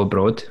when you go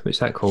abroad? What's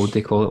that called?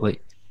 They call it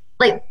like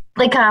a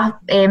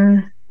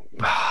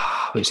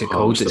what's it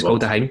called? It's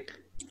called a hang.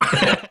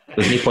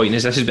 There's no point in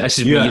this. This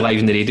is me live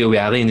in the radio with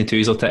Ali and the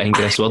twos will take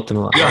this word and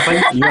I'm like,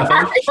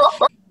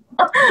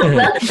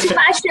 welcome to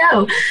my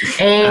show.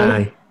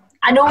 Aye.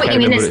 I know what you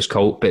mean. What it's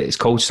called, but it's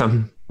called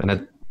something,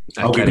 and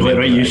I'll Google it.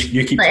 Right,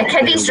 you keep like a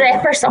kiddies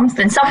rep or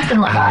something like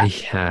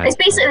that. Aye. It's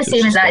basically the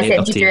same as that,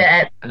 except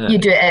you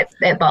do it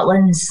at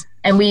Butlins.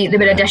 And they were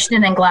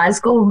auditioning in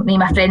Glasgow. Me and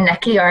my friend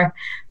Nikki are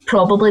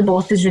probably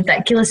both as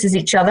ridiculous as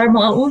each other. I'm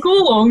like, we'll go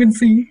along and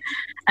see.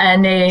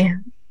 And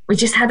we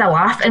just had a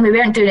laugh, and we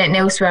weren't doing anything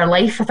else with our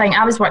life. I think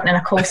I was working in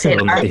a call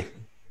centre.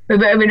 we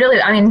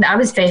really, I mean, I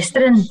was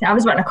festering. I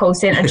was working in a call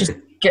centre, just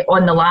get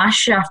on the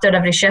lash after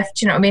every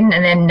shift, you know what I mean?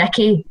 And then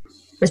Nikki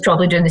was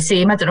probably doing the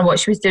same. I don't know what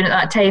she was doing at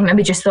that time. And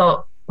we just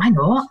thought, why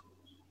not?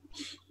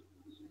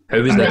 How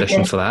was the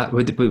audition for that?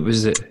 What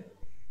was it?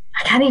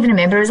 I can't even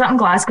remember. It was up in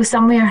Glasgow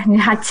somewhere, and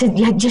you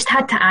just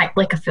had to act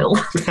like a fool.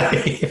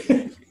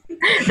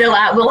 They're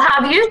like, we'll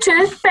have you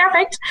too.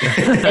 Perfect.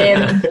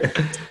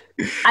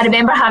 I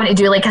remember having to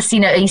do like a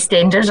scene at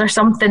EastEnders or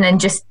something, and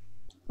just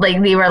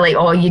like they were like,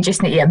 oh, you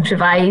just need to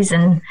improvise,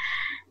 and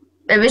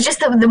it was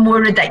just the more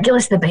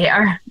ridiculous the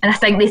better. And I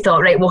think they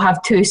thought, right, we'll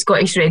have 2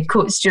 Scottish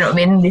Redcoats, do you know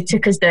what I mean? They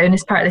took us down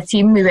as part of the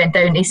team. We went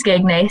down to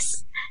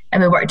Skegness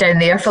and we worked down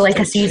there for like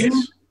a season.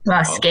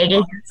 Well,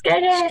 Skeggy.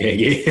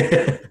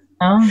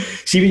 Oh.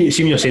 See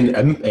when you're saying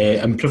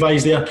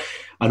improvise there,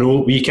 I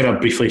know we kind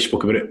of briefly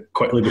spoke about it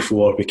quickly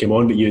before we came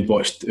on, but you had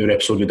watched our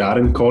episode with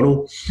Darren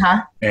Connell,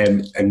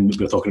 and we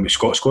were talking about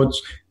Scott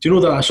Squads. Do you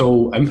know that that's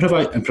all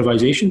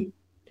improvisation?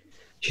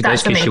 She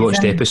does, because she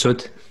watched the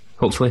episode,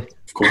 hopefully.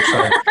 Of course,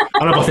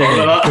 I never thought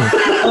about that.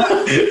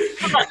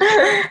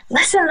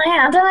 Listen,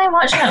 I don't know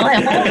watching it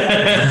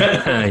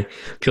like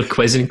pure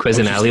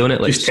quizzing Ali on it.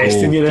 Like, just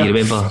testing you there. Do you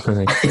remember?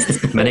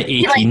 Minute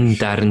 18,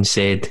 Darren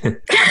said.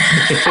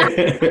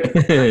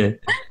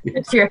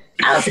 Your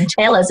Alison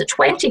Chella's at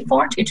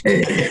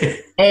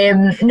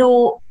 2042.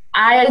 No,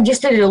 I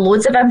used to do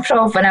loads of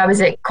improv when I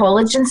was at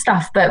college and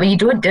stuff, but when you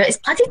don't do it, it's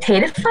bloody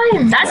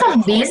terrifying. That's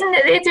amazing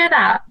that they do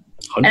that.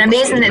 And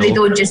amazing that they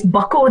don't just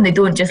buckle and they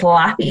don't just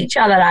laugh at each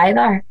other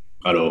either.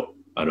 I know.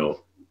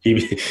 He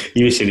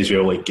was saying as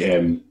well, like,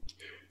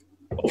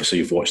 obviously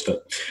you've watched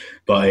it,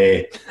 but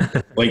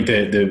like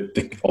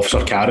the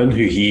Officer Karen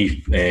who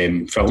he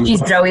films.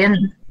 She's brilliant.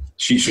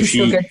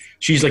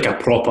 She's like a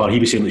proper. He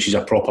was saying that she's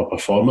a proper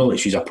performer, like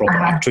she's a proper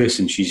actress,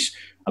 and she's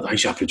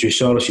a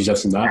producer, or she's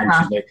this and that, and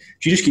she's like,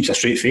 she just keeps a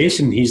straight face,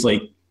 and he's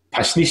like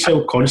pissing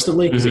himself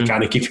constantly because he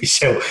can't keep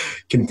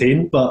himself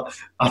contained. But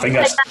I think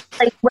that's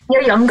like when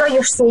you're younger,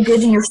 you're so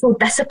good and you're so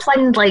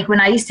disciplined. Like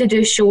when I used to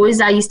do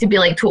shows, I used to be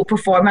like total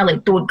performer,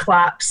 like don't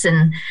claps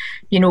and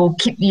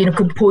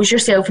compose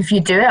yourself if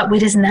you do it.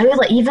 Whereas now,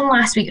 like even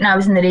last week when I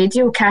was in the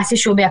radio, Cassie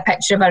showed me a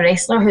picture of a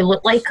wrestler who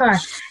looked like her.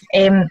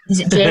 Is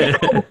it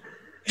Jericho?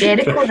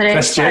 Jericho, the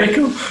wrestler.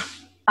 Jericho.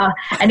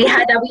 And he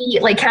had a wee,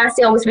 like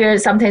Cassie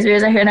sometimes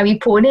wears a hair and a wee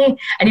pony,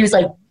 and he was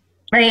like,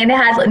 right, and he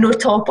had like no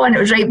top on. It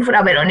was right before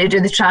I went on to do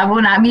the travel,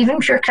 and I'm even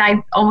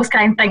almost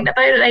crying thinking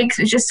about it, like, 'cause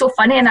it was just so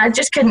funny, and I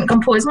just couldn't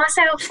compose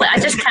myself. Like I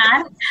just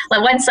can't.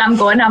 Like once I'm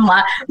gone, I'm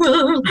like,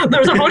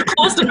 there's a road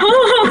closed. Do you know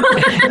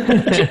what I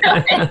mean?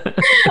 Like,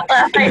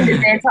 I find it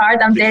dead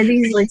hard. I'm dead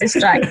easily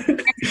distracted,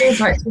 which is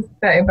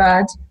pretty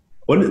bad.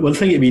 One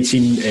thing that we'd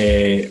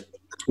seen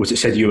was it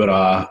said you were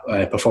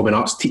a performing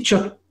arts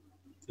teacher.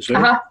 Is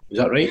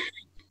that right?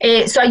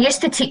 So I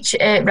used to teach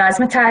at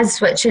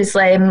Razzmatazz, which is,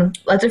 I don't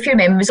know if you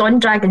remember, it was on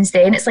Dragon's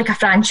Den. It's like a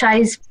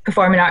franchise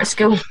performing arts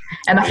school.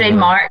 And my friend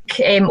Mark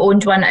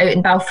owned one out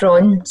in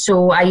Balfron.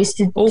 So I used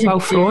to...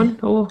 Balfron?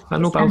 I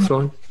know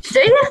Balfron. Do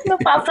you? No,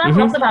 Balfron?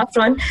 Love the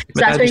Balfron. So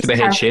my dad used to be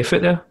head chef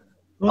out there.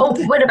 Oh,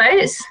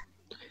 whereabouts?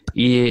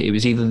 Yeah, it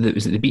was either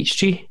the Beech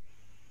Tree?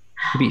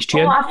 The Beech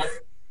Tree Inn?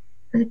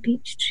 The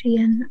Beech Tree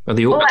Inn. Or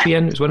the Oak Tree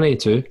Inn, it's one of the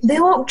two. The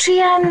Oak Tree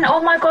Inn,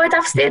 oh my God,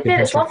 I've stayed there,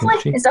 it's lovely.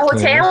 It's a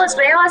hotel as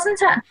well,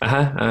 isn't it?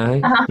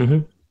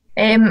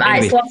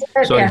 It's lovely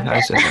out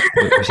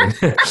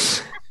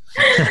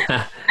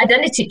there. I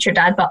didn't teach your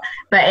dad, but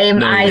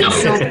my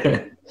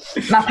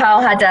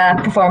pal had a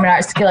performing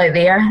arts school out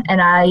there, and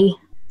I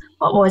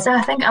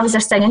think I was a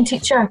singing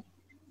teacher.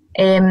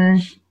 I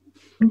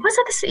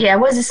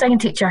was a singing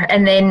teacher,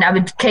 and then I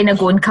would kind of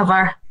go and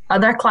cover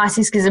other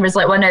classes because there was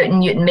like one out in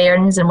Newton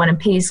Mearns and one in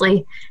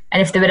Paisley,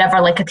 and if they were ever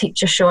like a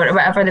teacher short or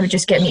whatever, they would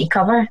just get me to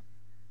cover.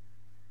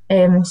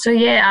 So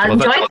yeah, I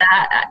enjoyed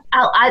that.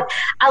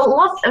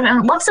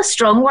 Love's a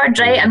strong word,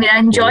 right? I mean, I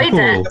enjoyed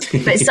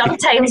it, but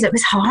sometimes it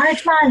was hard,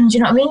 man. Do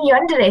you know what I mean? You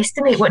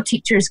underestimate what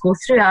teachers go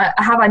through. I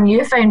had a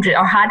newfound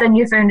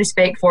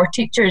respect for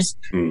teachers.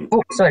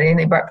 Oh, sorry,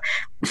 they burp.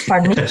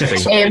 Pardon me. I do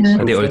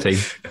it all the time.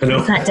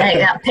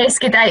 That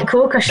pesky Diet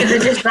Coke, I should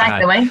have just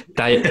drank the wine.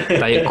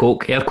 Diet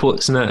Coke, air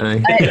quotes in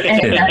it.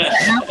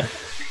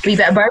 Wee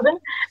bit of bourbon,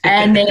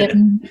 and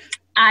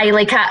I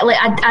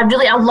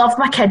love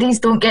my kiddies.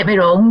 Don't get me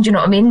wrong. Do you know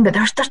what I mean? But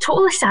they're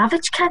totally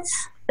savage kids.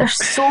 They're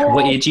so.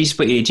 What ages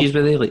were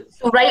they like?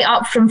 So right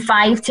up from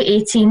 5 to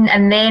 18,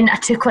 and then I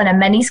took on a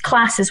minis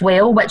class as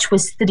well, which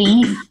was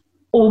 3.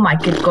 Oh my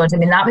good God! I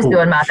mean, that was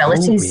beyond my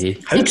abilities.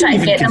 How do you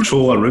even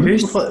control a room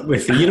with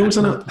 3-year-olds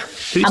in it?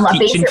 Who's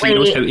teaching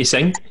 3-year-olds how to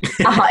sing?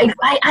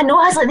 I know.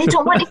 I was like, they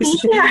don't want to be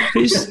here.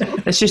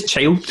 It's just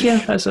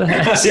childcare. That's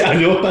it. I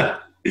know. At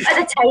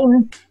the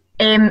time,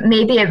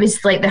 maybe it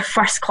was like their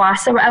first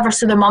class or whatever,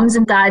 so their mums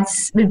and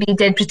dads would be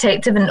dead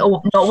protective and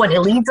not want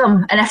to leave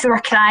them. And if they were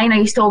crying, I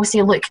used to always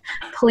say, look,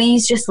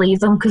 please just leave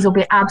them because they'll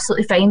be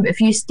absolutely fine, but if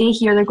you stay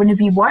here, they're going to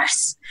be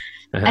worse.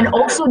 And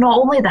also, not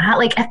only that,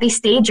 like if they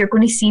stayed, you're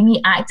going to see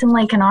me acting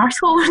like an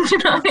arsehole. Do you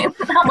know what I mean?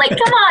 I'm like,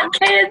 come on,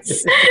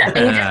 kids. And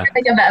you just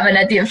like a bit of an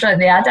idiot in front of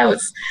the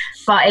adults.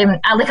 But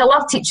I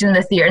love teaching in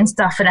the theatre and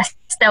stuff, and I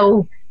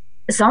still,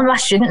 some of my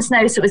students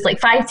now, so it was like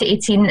 5 to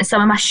 18, and some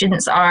of my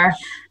students are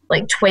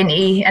like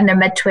 20 in their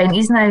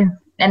mid-20s now,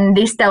 and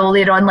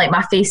they're on like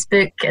my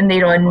Facebook and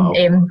they're on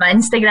my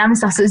Instagram and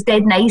stuff, so it's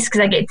dead nice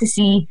because I get to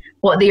see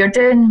what they're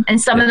doing,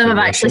 and some of them have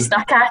actually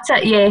stuck at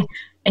it.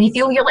 And you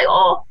feel, you're like,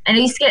 oh, and I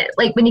used to get,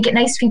 like, when you get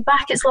nice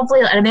feedback, it's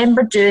lovely. Like, I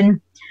remember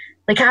doing,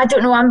 like, I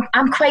don't know,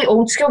 I'm quite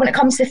old school when it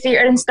comes to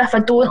theatre and stuff.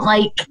 I don't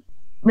like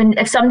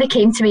if somebody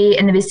came to me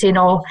and they were saying,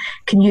 oh,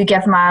 can you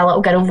give my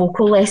little girl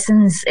vocal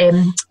lessons?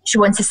 She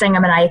wants to sing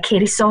a Mariah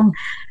Carey song.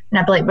 And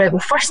I'd be like, right, well,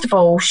 first of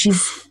all,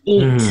 she's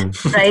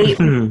 8, right?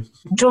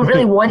 Don't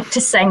really want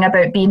to sing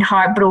about being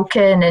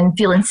heartbroken and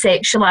feeling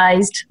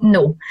sexualised.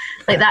 No,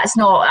 like that's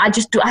not, I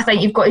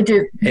think you've got to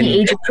do be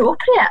age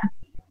appropriate.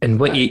 And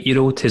what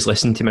 8-year-old has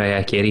listened to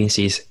Mariah Carey and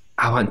says,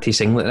 I want to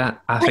sing like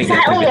that? I think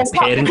that would be a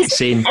parent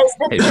saying, it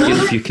would be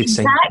good if you could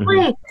sing.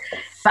 Exactly.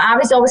 But I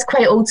was always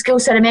quite old school,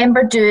 so I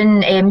remember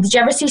doing, did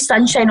you ever see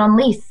Sunshine on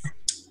Leith?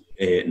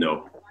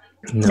 No.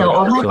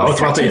 No, I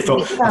thought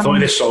of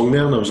this song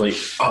there and I was like,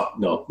 oh,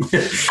 no. No,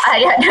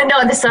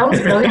 the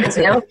song's brilliant as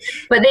well.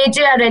 But they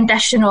do a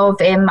rendition of,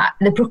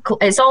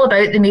 it's all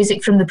about the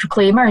music from the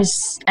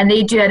Proclaimers, and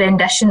they do a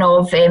rendition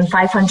of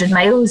 500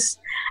 Miles.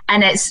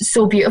 and it's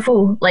so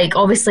beautiful. Like,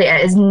 obviously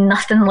it is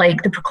nothing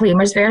like the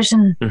Proclaimers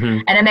version.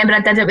 And I remember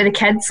I did it with the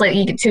kids. Like,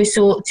 you get two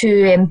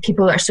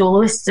people that are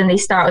soloists, and they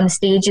start on the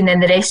stage and then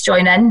the rest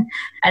join in. And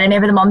I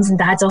remember the mums and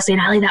dads all saying,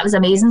 Ali, that was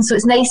amazing. So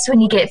it's nice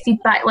when you get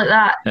feedback like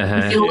that.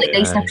 You feel like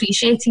nice and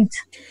appreciated.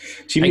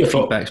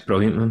 Feedback's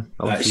brilliant, man.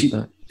 I love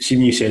feedback. See,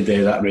 when you said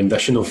that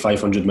rendition of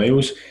 500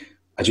 Miles,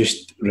 I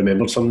just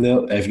remembered something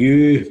there. Have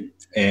you,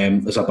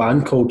 there's a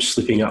band called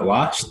Sleeping at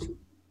Last.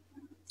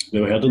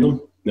 Never heard of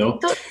them? No? I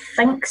don't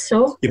think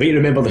so. You might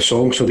remember the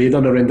song. So they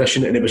done a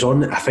rendition, and it was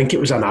on, I think it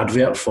was an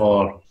advert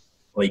for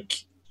like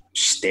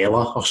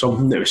Stella or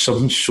something. It was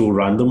something so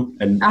random,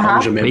 and I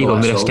always remember. Where are you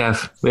going with this,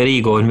 Gav? Where are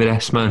you going with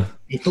this, man?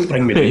 Hey, don't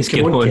bring me down.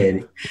 Come on,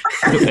 Kenny.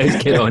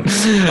 Let's get on.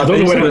 I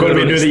don't know when I'm going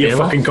to be doing that. You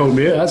fucking called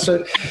me out. That's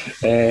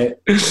it.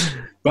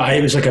 But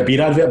it was like a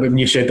beer advert. But when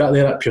you said that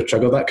there, that pure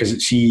triggered that, because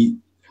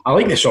I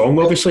like the song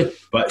obviously,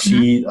 but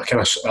I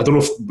don't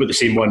know if but the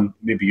same one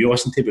maybe you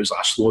listened to, but it was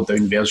like a slowed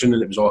down version,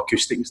 and it was all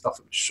acoustic and stuff.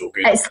 It was so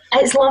good.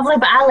 It's lovely,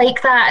 but I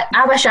like that.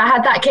 I wish I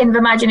had that kind of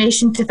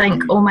imagination to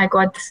think, oh my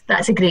god,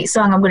 that's a great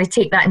song, I'm going to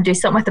take that and do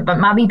something with it, but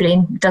my wee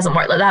brain doesn't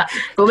work like that.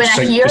 But when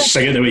I hear, just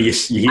sing it the way you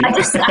hear it.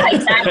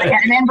 Exactly. I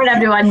remember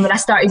everyone, when I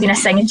started being a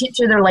singing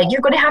teacher, they're like,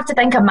 you're going to have to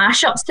think of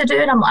mashups to do,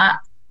 and I'm like,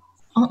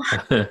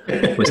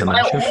 what's a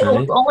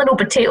mashup? All in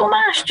potato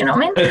mash, do you know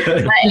what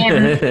I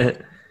mean?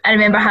 But, I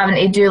remember having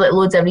to do like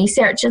loads of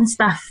research and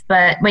stuff,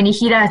 but when you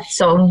hear a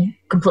song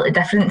completely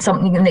different,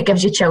 something that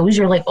gives you chills,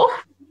 you're like,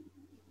 oh.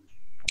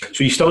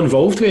 So you're still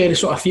involved with any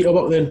sort of theatre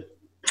work then?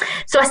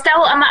 So I'm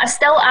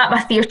still at my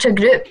theatre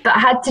group, but I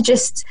had to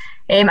just,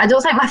 I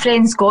don't think my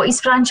friend's got his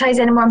franchise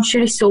anymore. I'm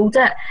sure he sold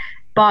it,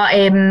 but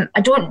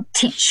I don't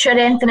teach or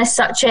anything as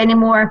such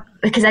anymore,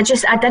 because I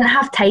didn't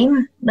have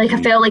time. Like,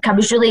 I felt like I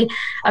was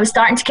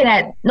starting to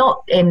kind of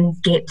not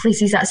get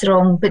places, that's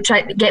wrong, but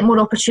try to get more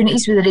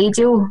opportunities with the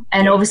radio.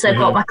 And obviously I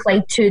got my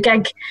Clyde 2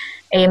 gig,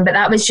 but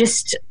that was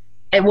just,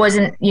 it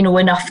wasn't,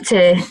 enough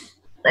to,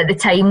 at the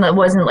time, it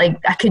wasn't like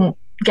I couldn't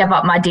give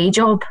up my day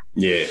job.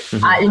 Yeah.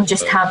 I didn't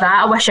just have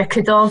that. I wish I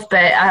could have,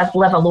 but I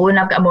live alone,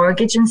 I've got a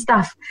mortgage and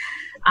stuff.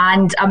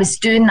 And I was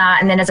doing that,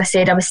 and then, as I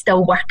said, I was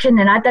still working,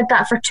 and I did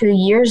that for 2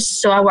 years.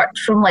 So I worked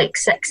from like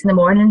 6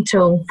 a.m.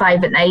 till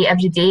 5 p.m.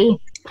 every day,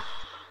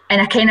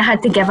 and I kind of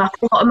had to give up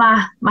a lot of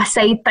my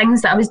side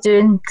things that I was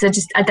doing,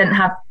 because I didn't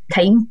have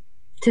time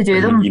to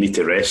do them. You need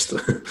to rest.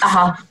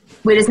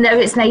 Whereas now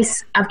it's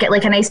nice, I've got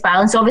like a nice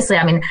balance. Obviously,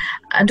 I mean,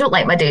 I don't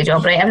like my day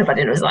job, right?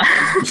 Everybody knows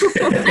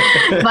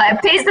that. But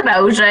it pays the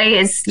bills, right?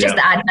 It's just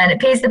admin, it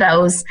pays the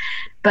bills.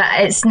 But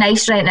it's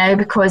nice right now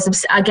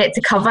because I get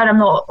to cover. I'm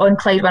not on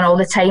Clyde 1 all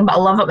the time, but I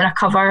love it when I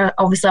cover.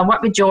 Obviously, I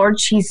work with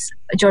George. He's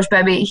George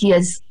Bibby. He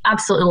is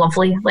absolutely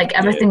lovely. Like,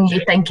 everything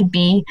you think he'd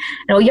be.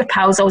 And all your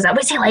pals always like,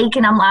 what's he like?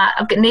 And I'm like,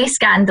 I've got no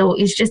scandal.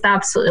 He's just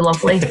absolutely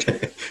lovely.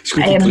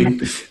 Squeaky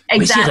clean.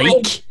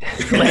 Exactly.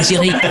 What's he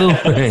like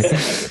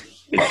though?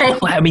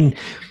 I mean,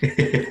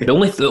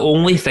 the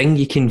only thing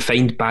you can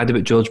find bad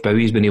about George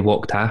Bowie is when he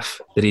walked half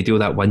the radio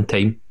that one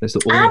time. That's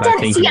the only bad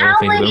thing.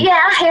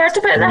 I heard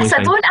about this.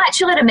 I don't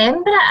actually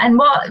remember it. And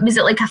what was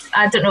it, like a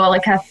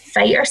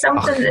fight or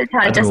something?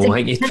 I don't know.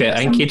 I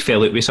think he'd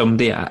fell out with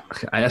somebody.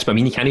 That's what I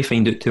mean. You can't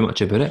find out too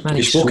much about it, man.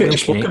 He spoke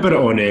about it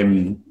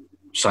on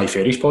Cy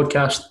Ferry's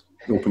podcast,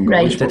 Open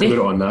Goal. He spoke about it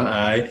on that.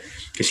 Aye,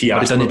 because he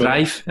asked on the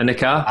drive in the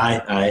car.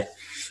 Aye.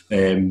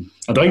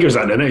 I don't think it was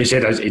that in it. He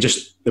said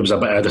there was a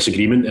bit of a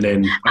disagreement, and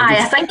then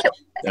I think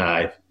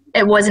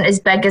it wasn't as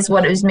big as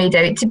what it was made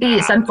out to be.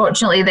 It's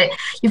unfortunately that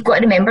you've got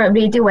to remember,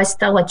 radio is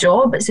still a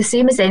job. It's the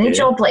same as any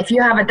job. Like, if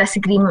you have a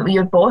disagreement with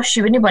your boss,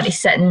 you wouldn't want to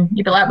sit and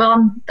you'd be like,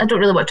 well, I don't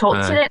really want to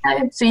talk to you right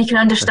now. So you can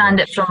understand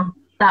it from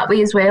that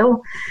way as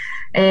well.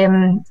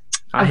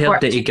 I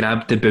heard that he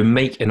grabbed the boom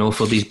mic and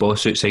offered his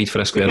boss outside for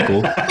a square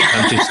go.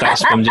 I'm just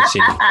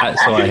saying.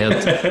 That's all I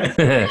heard.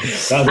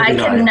 I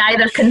can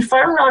neither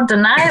confirm nor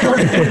deny.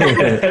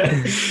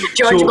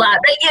 George Black,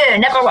 right, you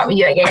never work with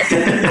you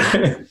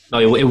again. No,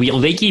 he'll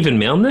like even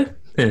more now.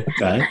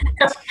 But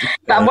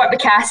I've worked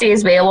with Cassie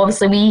as well.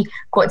 Obviously, we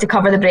got to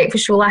cover the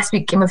breakfast show last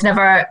week, and we've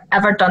never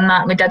ever done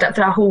that. We did it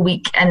for a whole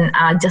week, and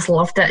I just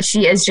loved it.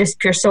 She is just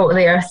pure salt of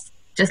the earth,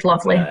 just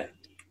lovely.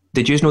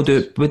 Did you not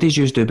do? What did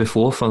you do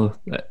before for?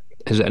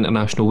 Is it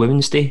International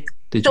Women's Day?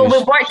 We've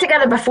worked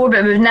together before,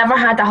 but we've never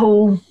had a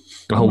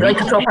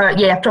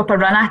proper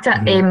run at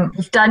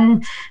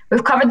it.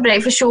 We've covered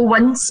Breakfast Show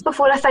once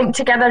before, I think,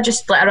 together,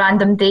 just like a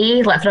random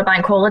day, like for a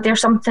bank holiday or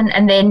something,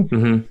 and then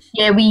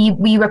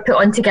we were put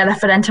on together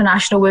for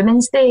International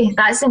Women's Day.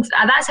 That's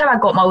how I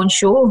got my own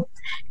show,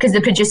 because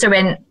the producer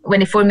when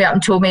he phoned me up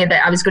and told me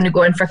that I was going to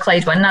go in for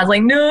Clyde 1, and I was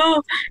like,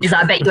 no. He's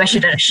like, I bet you wish you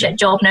did a shit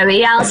job now,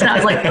 Alison. And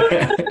I was like,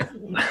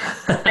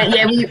 but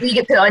we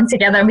get put on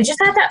together, and we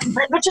just had that.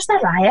 We're just a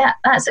riot.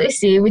 That's what we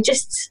say. But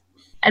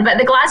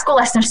the Glasgow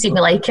listeners seem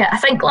to like it. I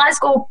think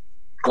Glasgow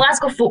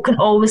folk can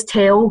always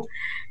tell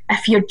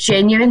if you're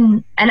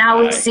genuine. And I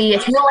always say,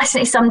 if you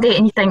listen to somebody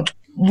and you think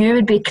you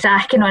would be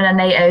cracking on a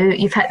night out,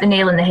 you've hit the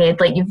nail on the head.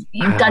 Like,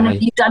 you've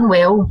done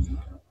well,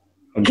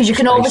 because you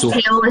can always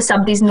tell if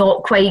somebody's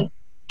not quite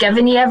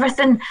giving you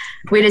everything.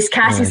 Whereas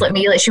Cassie's like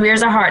me, like she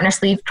wears her heart on her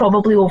sleeve,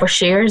 probably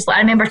overshares. Like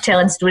I remember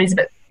telling stories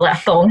about like a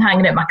thong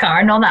hanging out my car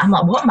and all that. I'm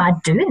like, what am I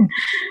doing?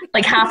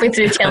 Like halfway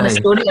through telling the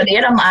story on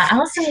air, I'm like,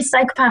 Alison, you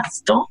psychopath,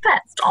 stop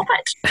it.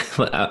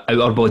 Like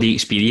outer body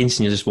experience,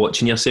 and you're just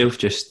watching yourself,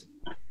 just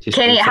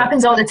Kenny, it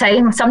happens all the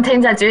time.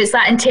 Sometimes I do. It's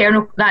that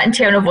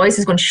internal voice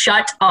is going,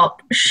 shut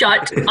up.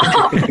 But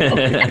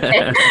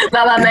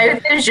my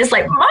mouth is just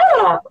like,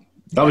 oh.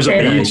 That was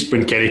at me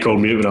when Kenny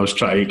called me when I was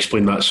trying to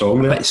explain that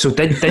song there. But, so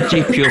did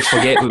you pure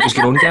forget what was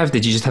going on, Gav?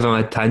 Did you just have a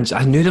mad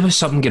tangent? I knew there was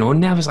something going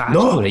on there. I was like,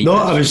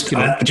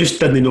 I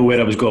just didn't know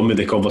where I was going with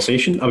the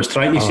conversation. I was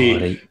trying to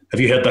say, have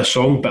you heard this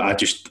song? But I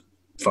just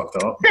fucked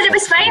it up. But it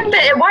was fine.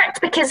 But it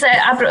worked because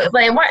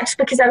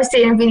I was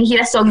saying when you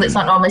hear a song that's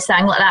not normally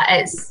sang like that,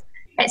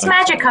 it's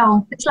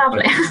magical. It's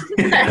lovely.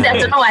 I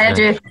don't know why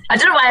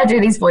I do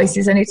these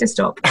voices. I need to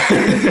stop.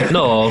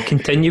 No,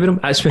 continue with them.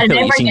 That's when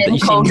you seen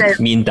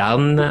me and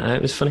Darren.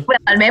 It was funny. Well,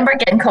 I remember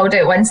getting called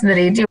out once on the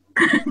radio.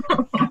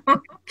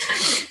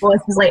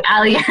 Boss was like,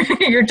 Ali,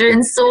 you're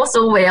doing so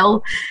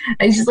well.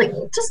 And she's like,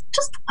 just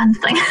one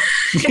thing.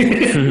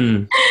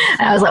 And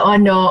I was like, oh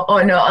no.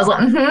 I was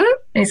like, And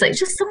he's like,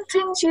 just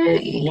sometimes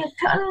you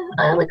put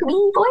on like a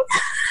wee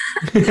voice.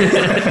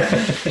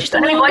 Just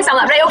a wee voice. I'm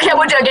like, right, okay, I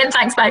won't do it again.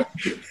 Thanks, bye.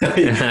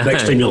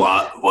 Next time you're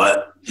like,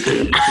 what?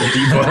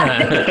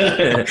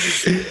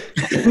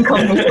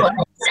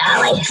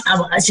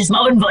 It's just my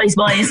own voice,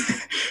 boys.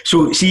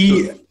 So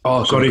see,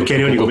 sorry,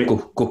 Kenny, go.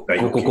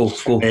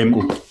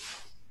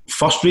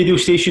 First radio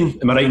station,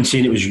 am I right in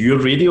saying it was your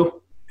radio?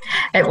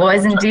 It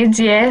was indeed,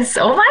 yes.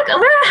 Oh my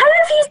God, how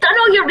have you done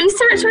all your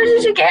research? Where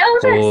did you get all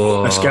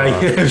this? This guy,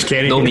 it was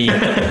Kenny. No me.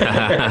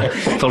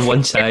 For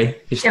once, I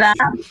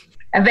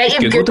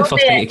bet you've Googled the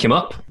first thing that came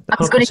up. I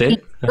was going to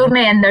Google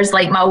me, and there's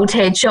like my old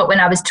headshot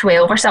when I was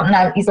 12 or something.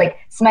 He's like,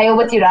 smile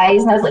with your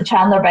eyes, and I was like,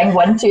 Chandler Bing,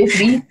 1, 2,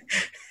 3. You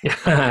know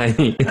what I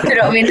mean?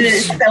 And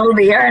it's still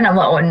there, and I'm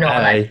like, oh no,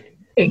 that's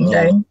taken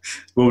down.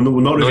 Well, no,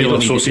 we're not revealing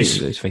our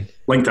sources. It's fine.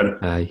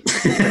 LinkedIn. Aye.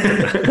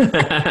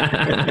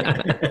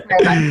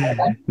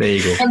 There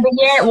you go. But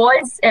yeah,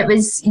 it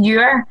was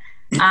your,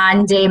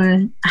 and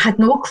I had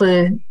no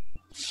clue.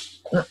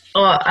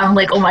 Oh, I'm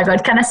like, oh my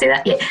God, can I say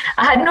that? Yeah,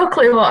 I had no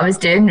clue what I was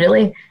doing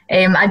really.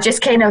 I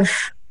just kind of,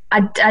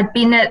 I'd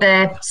been at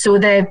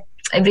the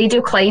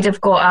Radio Clyde have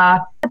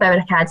got a Bauer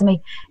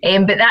Academy,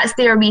 but that's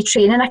their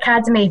retraining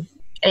academy.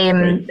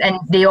 And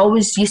they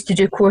always used to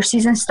do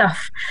courses and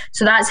stuff,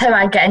 so that's how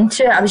I get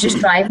into it. I was just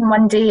driving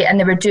one day and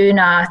they were doing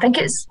I think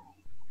it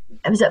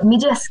was a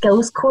media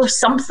skills course,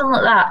 something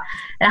like that,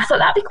 and I thought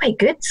that'd be quite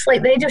good.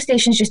 Like the radio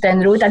station's just down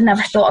the road. I'd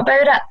never thought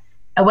about it.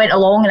 I went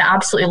along and I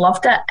absolutely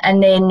loved it.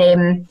 And then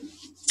we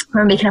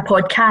were making a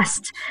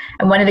podcast,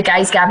 and one of the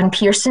guys, Gavin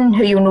Pearson,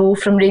 who you'll know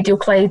from Radio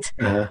Clyde,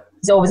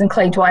 he's always in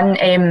Clyde One,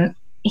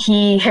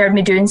 he heard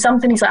me doing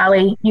something. He's like,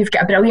 Ali, you've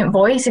got a brilliant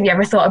voice. Have you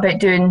ever thought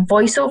about doing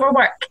voiceover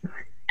work?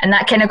 And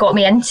that kind of got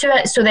me into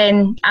it. So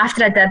then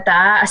after I did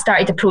that, I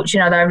started approaching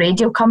other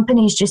radio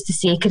companies just to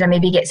say, could I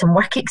maybe get some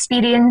work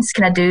experience?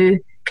 Can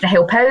I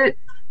help out?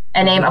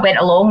 And I went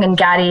along, and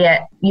Gary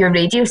at Your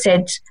Radio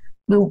said,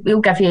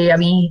 we'll give you a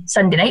wee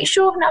Sunday night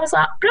show. And I was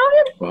like,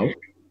 brilliant. Wow.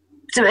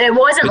 So it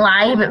wasn't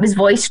live, it was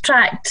voice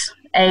tracked.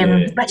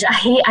 Which I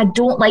hate. I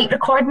don't like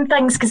recording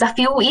things because I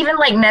feel, even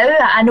like now,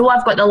 I know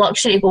I've got the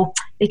luxury to go,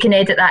 they can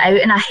edit that out,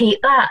 and I hate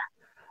that.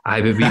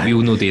 Aye, but we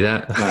will not do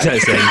that.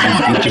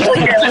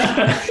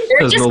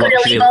 You're just going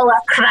to leave all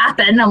that crap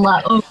in. I'm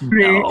like, oh,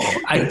 great.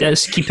 No,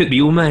 just keep it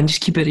real, man. Just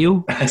keep it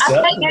real. I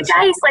think you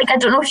guys, like, I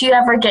don't know if you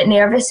ever get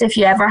nervous if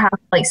you ever have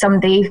like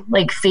somebody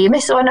like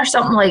famous on or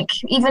something. Like,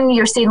 even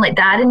you're saying like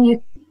Darren,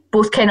 you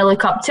both kind of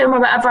look up to him or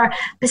whatever.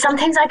 But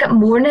sometimes I get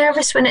more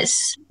nervous when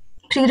it's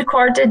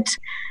pre-recorded.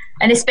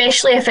 And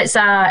especially if it's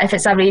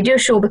a radio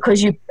show,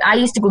 because I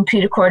used to go and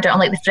pre-record it on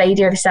like the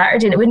Friday or the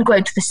Saturday, and it wouldn't go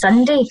out to the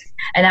Sunday,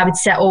 and I would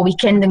sit all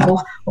weekend and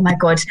go, oh my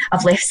God,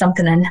 I've left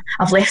something in.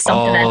 Like,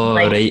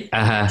 right.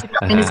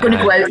 And it's going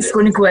to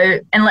go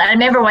out. And like, I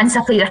remember once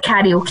I played a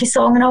karaoke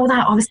song and all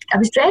that. I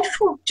was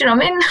dreadful. Do you know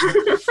what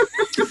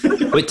I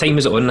mean? What time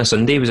was it on a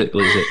Sunday? Was it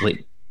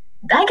like?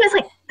 I think it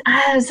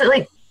was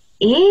like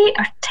 8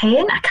 or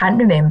 10. I can't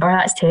remember.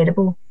 That's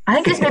terrible. I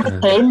think it was maybe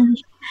 10.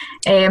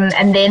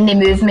 And then they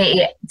moved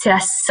me to a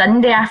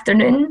Sunday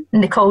afternoon,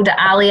 and they called it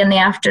Ali in the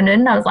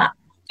afternoon. I was like,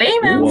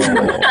 famous.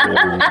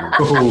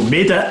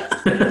 Made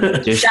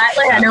it.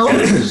 Exactly, I know.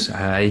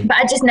 But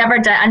I just never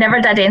did. I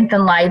never did anything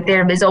live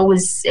there. It was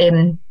always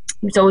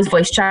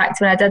voice tracked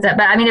when I did it.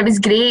 But I mean, it was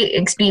a great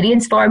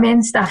experience for me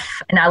and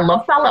stuff. And I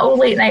love my little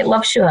late night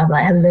love show. I'm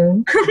like,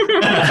 hello.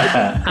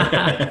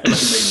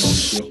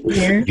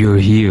 You're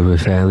here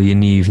with Ali in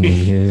the evening.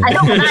 Yeah. I know.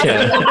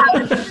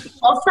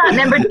 I love that.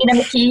 Remember Dana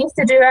McKee used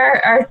to do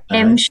our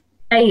show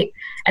night,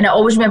 and I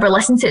always remember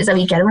listening to it as a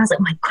wee girl, and I was like,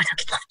 oh my God, I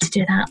could love to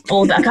do that.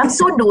 Oh, I'm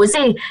so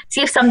nosy.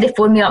 See if somebody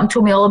phoned me up and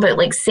told me all about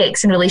like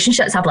sex and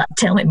relationships, I'd be like,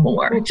 tell me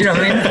more. Do you know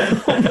what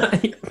I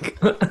mean?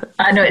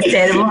 I know, it's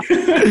terrible.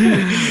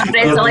 My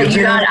friends are like,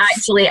 you are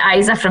actually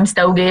Isa from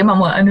Still Game. I'm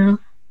like, I know.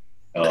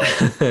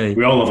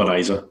 We all love an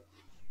Isa.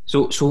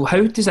 So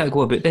how does that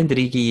go about then? Do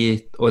they give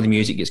you all the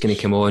music that's going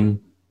to come on,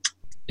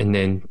 and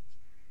then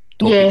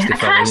I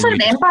can't actually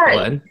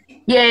remember.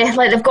 Yeah,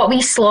 like they've got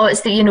wee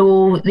slots that you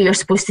know that you're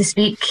supposed to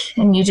speak,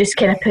 and you just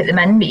kind of put them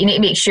in, but you need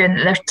to make sure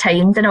that they're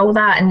timed and all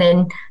that. And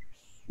then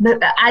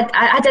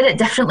I did it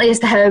differently as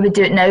to how I would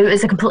do it now.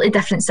 It's a completely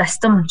different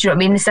system. Do you know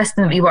what I mean? The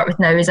system that we work with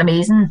now is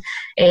amazing,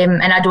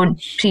 and I don't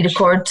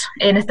pre-record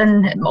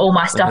anything. All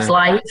my stuff's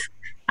live.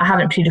 I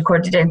haven't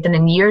pre-recorded anything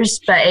in years,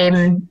 but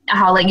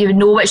how like you would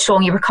know which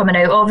song you were coming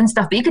out of and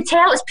stuff, but you could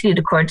tell it's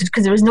pre-recorded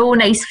because there was no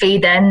nice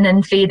fade in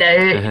and fade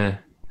out.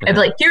 I'd be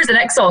like, here's the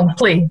next song,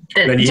 play.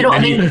 Do you know what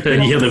I mean?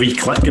 Then you hear the wee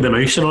click of the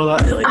mouse and all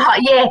that. Like,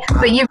 yeah,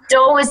 but you'd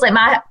always like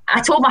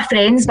I told my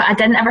friends, but I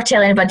didn't ever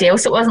tell anybody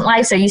else it wasn't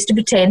live, so I used to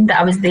pretend that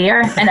I was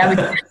there, and I would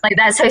like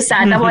that's how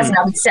sad I was, and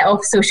I would set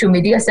off social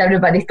media so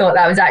everybody thought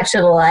that I was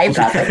actually live.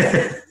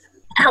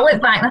 I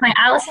look back and I think,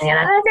 Alison, you're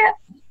an idiot.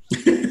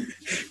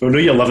 Well, now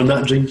you're living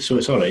that dream, so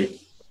it's all right.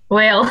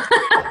 Well,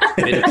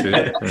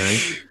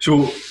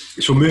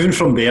 so moving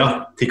from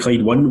there to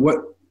Clyde One, what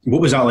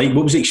was that like?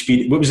 What was the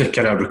experience? What was the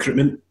kind of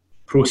recruitment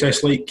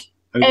process like?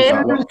 How did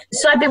that work?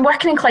 So I've been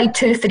working in Clyde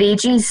 2 for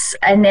ages,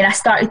 and then I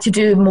started to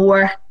do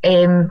more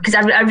because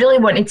I really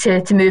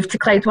wanted to move to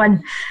Clyde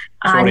 1.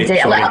 Sorry.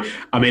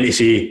 I meant to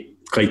say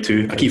Clyde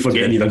 2. I keep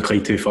forgetting you done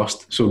Clyde 2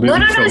 first. So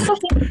moving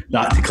from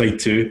that to Clyde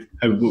 2,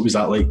 what was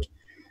that like?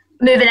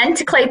 Moving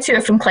into Clyde 2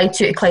 or from Clyde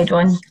 2 to Clyde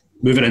 1?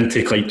 Moving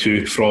into Clyde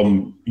 2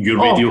 from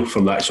your radio,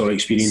 from that sort of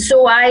experience.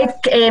 So I'd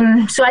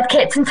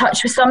kept in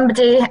touch with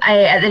somebody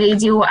at the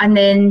radio, and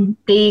then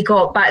they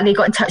got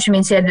in touch with me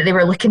and said that they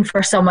were looking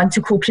for someone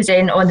to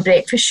co-present on the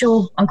breakfast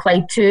show on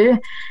Clyde 2.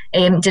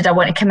 Did I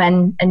want to come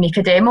in and make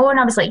a demo? And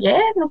I was like, yeah,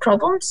 no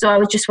problem. So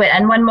I just went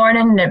in one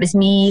morning, and it was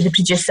me, the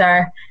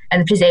producer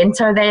and the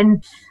presenter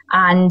then,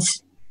 and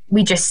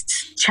we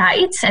just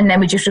chatted, and then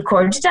we just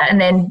recorded it,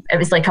 and then it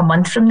was like a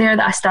month from there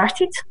that I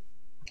started.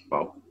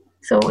 Wow.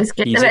 So it was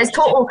good. It was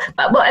total,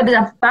 but it was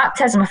a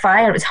baptism of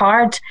fire. It was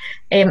hard.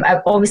 I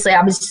was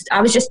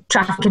just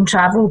traffic and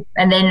travel,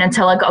 and then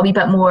until I got a wee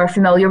bit more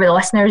familiar with the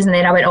listeners, and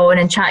then I went on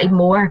and chatted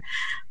more.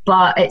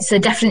 But it's a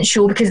different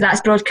show because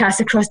that's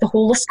broadcast across the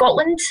whole of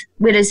Scotland.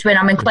 Whereas when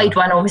I'm in Clyde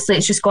 1, obviously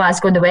it's just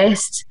Glasgow and the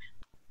West.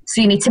 So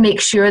you need to make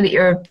sure that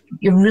you're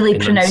really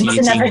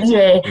pronouncing everything.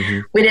 Yeah. Mm-hmm.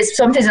 Whereas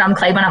sometimes when I'm in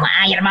Clyde 1, I'm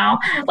like, you're a mouth.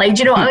 Like, do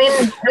you know what I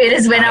mean?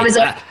 Whereas when I was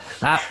up.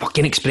 That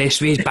fucking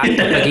expressway is backed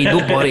up again.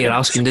 Don't bother your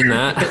asking doing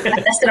that.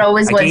 My sister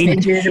always wants me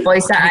to do the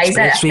voice that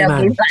Isaac. It's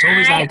always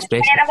that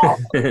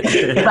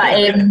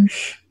expressway.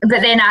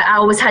 But then I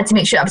always had to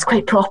make sure I was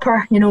quite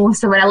proper, you know.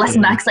 So when I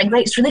listen back, it's like,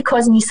 right, it's really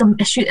causing you some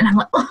issue, and I'm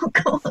like, oh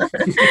god.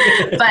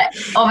 But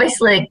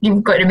obviously,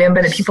 you've got to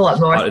remember that people up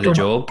north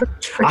don't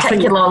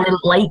particularly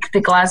like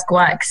the Glasgow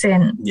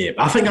accent. Yeah,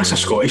 I think that's a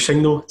Scottish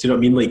thing, though. Do you know what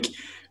I mean? Like,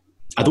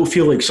 I don't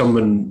feel like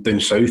someone down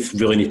south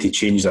really need to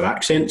change their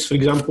accents, for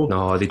example.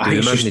 No, they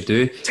do, man, they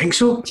do. Think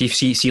so?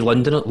 See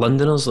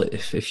Londoners, like,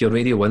 if you're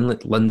Radio 1,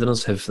 like,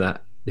 Londoners have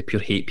that, they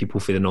pure hate people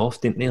for the north,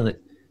 don't they? Like,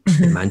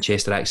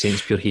 Manchester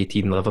accent's pure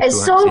hated in Liverpool.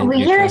 It's so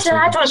weird, and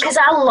I don't, because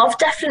I love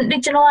different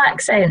regional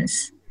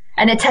accents.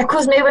 And it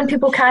tickles me when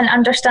people can't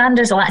understand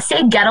us. Like,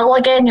 say girl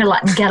again, you're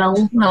like, girl.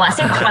 And they're like,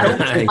 say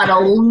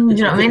quirrell. Do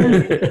you know what I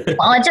mean?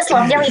 Well, I just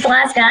love your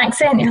Glasgow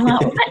accent. You're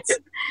like, what?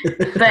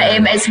 But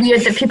it's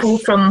weird that people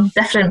from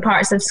different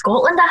parts of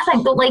Scotland, I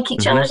think, don't like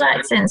each other's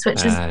accents,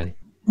 which is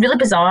really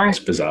bizarre. It's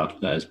bizarre.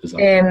 That is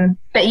bizarre.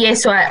 But yeah,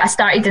 so I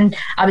started, and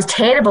I was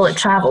terrible at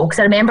travel, because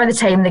I remember the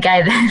time the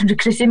guy that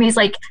recruited me is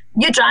like,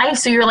 you drive,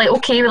 so you're like,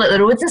 okay with like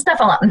the roads and stuff.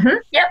 I'm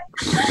like, yep.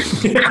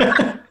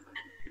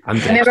 I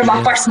remember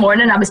my first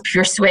morning, I was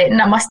pure sweating.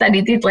 I must have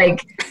needed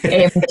like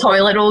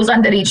toilet rolls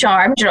under each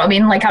arm. Do you know what I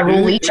mean? Like a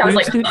roll each. I was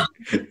like,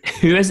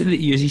 who is it that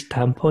uses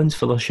tampons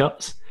for their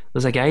shirts?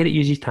 There's a guy that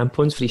uses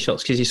tampons for his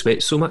shirts because he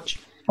sweats so much.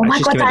 Oh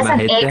my god, that's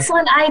an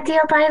excellent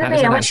idea, by the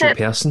way. I wish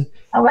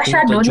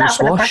I'd known that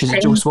for the first time. Is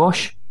it Joe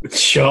Swash?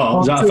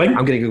 Sure, is that a thing?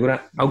 I'm going to Google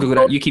that. I'll Google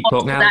that. You keep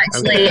talking. He's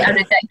actually a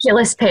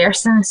ridiculous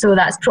person, so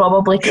that's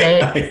probably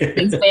correct.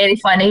 He's very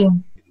funny.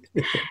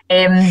 But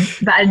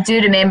I do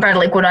remember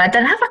like going on, I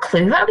didn't have a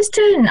clue what I was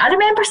doing. I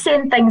remember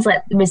saying things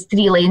like there was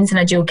 3 lanes and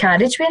a dual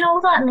carriageway and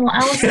all that, and I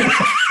was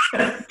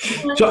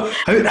like, so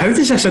how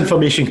does this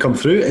information come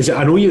through? Is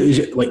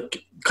it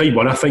like Clyde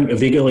 1, I think, if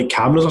they get like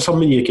cameras or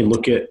something you can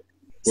look at?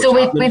 So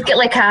we've got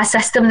like a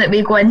system that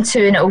we go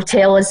into, and it'll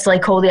tell us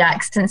like all the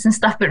accidents and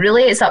stuff, but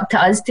really it's up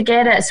to us to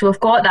get it. So we've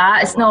got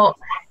that. It's not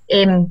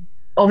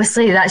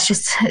obviously that's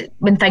just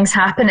when things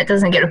happen, it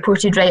doesn't get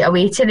reported right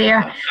away to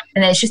there,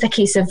 and it's just a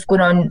case of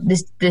going on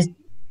the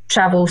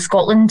Travel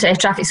Scotland,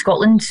 Traffic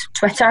Scotland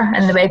Twitter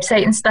and the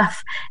website and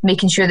stuff,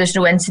 making sure there's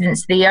no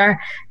incidents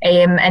there,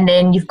 and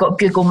then you've got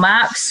Google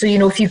Maps, so you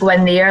know if you go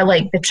in there,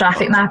 like the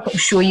traffic map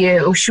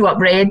will show up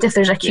red if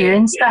there's a queue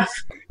and stuff,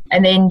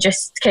 and then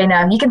just kind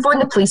of you can phone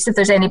the police if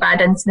there's any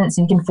bad incidents,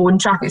 and you can phone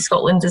Traffic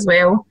Scotland as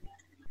well,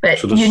 but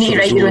so you need to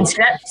write your own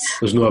script.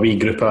 There's no wee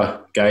group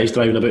of guys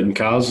driving about in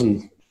cars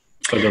and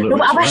no,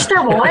 but I wish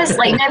there was.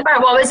 Like, remember,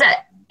 what was it?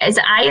 Is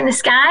it Eye in the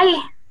Sky?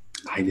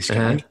 Eye in the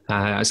Sky.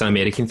 It's an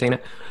American thing.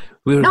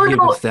 We were here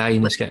with the eye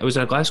in the sky. Was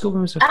it a Glasgow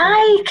one?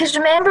 Aye, because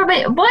remember,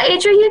 what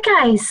age are you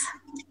guys?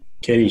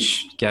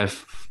 Kenny's.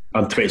 Gav.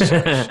 I'm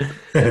 26.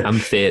 I'm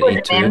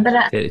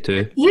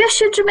 32. You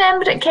should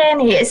remember it,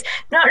 Kenny. It's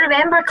not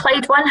remember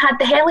Clyde One had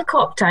the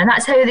helicopter, and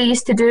that's how they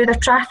used to do their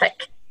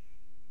traffic.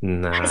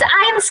 Nah. Is it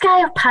eye in the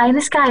sky or pie in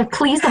the sky?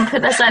 Please don't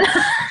put this in.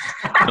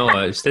 No,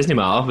 it doesn't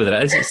matter whether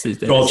it is.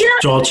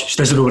 George, she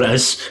doesn't know what it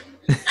is.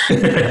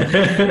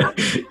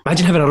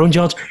 Imagine having our own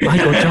George. My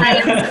God, George.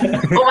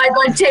 Oh my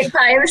God, take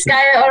pie in the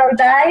sky or I'll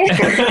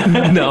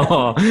die.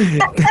 No.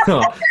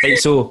 Right,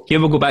 so here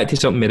we'll go back to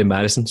something more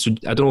embarrassing. So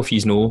I don't know if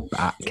you know,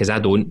 because I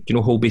don't. Do you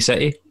know Holby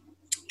City?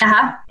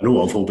 Uh-huh. I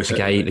know of Holby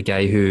City.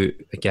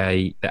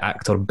 The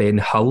actor Ben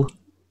Hull.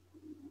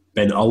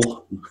 Ben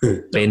Hull.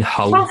 Ben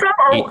Hull.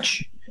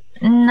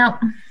 No.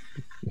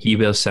 He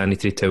wears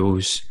sanitary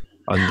towels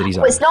under his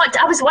arm. It's not.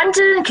 I was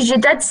wondering because you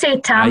did say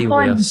tampons. I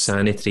wear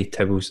sanitary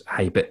towels.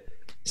 Aye, but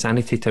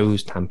sanitary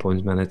towels,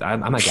 tampons, man.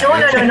 I'm a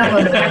guy.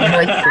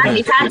 No.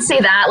 You can't say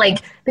that,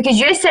 like, because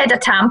you said a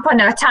tampon.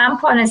 Now a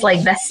tampon is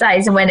like this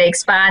size, and when it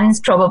expands,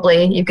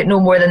 probably you get no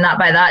more than that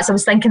by that. So I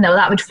was thinking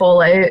that would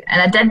fall out,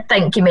 and I did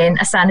think you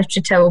meant a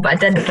sanitary towel, but I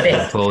didn't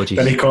correct. Apologies.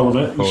 Didn't call him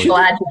it.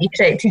 Glad that you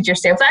corrected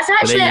yourself. That's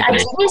actually a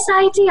genius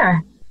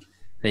idea.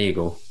 There you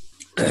go.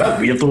 Is that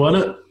weird though,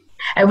 isn't it?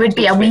 It would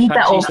be a wee bit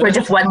awkward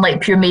if one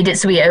like pure made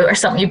its way out or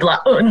something. You'd be like,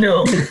 oh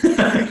no.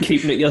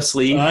 Keeping it your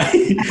sleeve.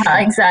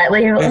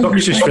 Exactly. I thought you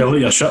just fell out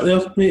your shirt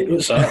there, mate.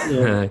 What's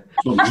that?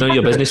 None of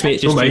your business,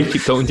 mate. Just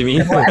keep talking to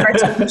me. Whatever.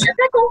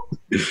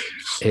 It's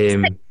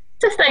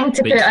a thing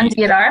to put under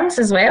your arms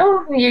as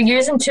well. You're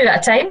using 2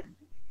 at a time.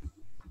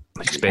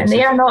 Expensive. And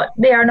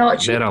they are not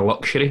cheap. They're a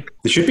luxury.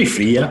 They should be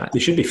free, yeah. They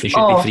should be free. They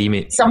should be free,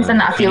 mate. Something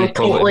that I feel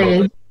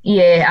totally...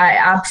 Yeah, I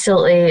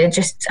absolutely I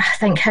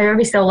think how are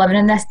we still living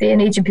in this day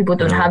and age and people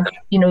don't have,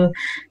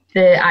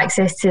 the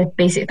access to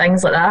basic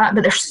things like that,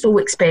 but they're so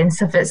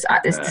expensive, it's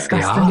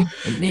disgusting.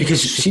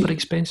 Because it's super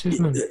expensive,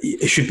 man.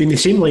 It should be in the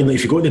same line, like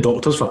if you go to the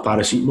doctors for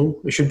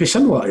paracetamol, it should be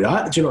similar to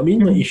that, do you know what I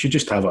mean? Like you should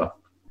just have a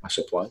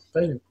supply.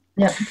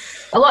 Yeah.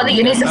 A lot of the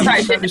unis have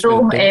started doing it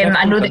though.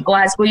 I know that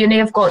Glasgow Uni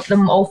have got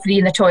them all free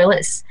in the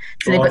toilets.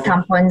 So they've got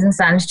tampons and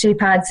sanitary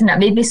pads, and that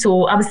made me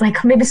so, I was like,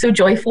 so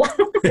joyful.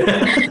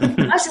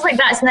 I was just like,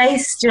 that's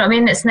nice. Do you know what I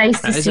mean? It's nice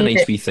to see. That is a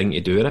nice wee thing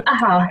to do, isn't it?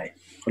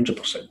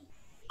 100%.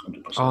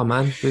 Oh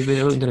man, we're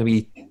going to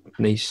be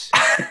nice.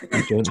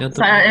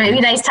 A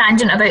nice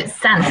tangent about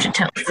sanitary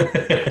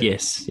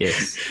towels. Yes.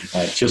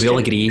 We all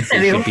agree. It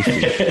should be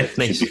free.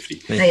 Nice.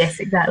 Yes,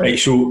 exactly. Right,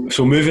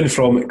 so moving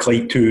from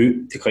Clyde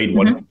 2 to Clyde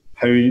 1,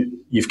 how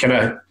you've kind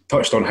of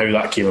touched on how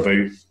that came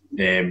about,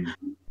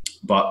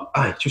 but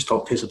just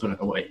talk to us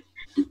about it.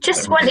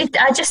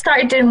 I just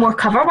started doing more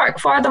cover work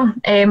for them.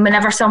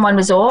 Whenever someone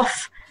was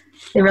off,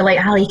 they were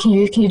like, Ali, can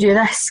you do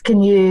this? Do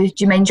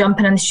you mind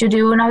jumping in the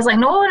studio? And I was like,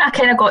 no, and I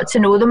kind of got to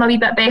know them a wee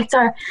bit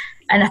better.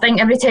 And I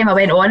think every time I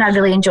went on, I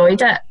really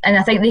enjoyed it. And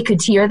I think they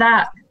could hear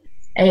that.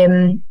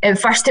 At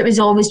first, it was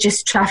always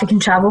just traffic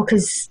and travel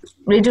because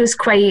radio is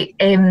quite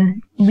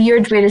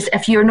weird. Whereas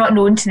if you're not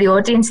known to the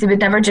audience, they would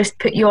never just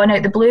put you on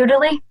out the blue,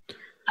 really,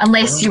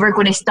 unless you were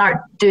going to start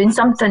doing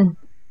something.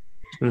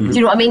 Mm-hmm. Do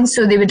you know what I mean?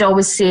 So they would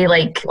always say,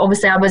 like,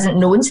 obviously I wasn't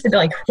known, so they'd be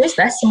like, who's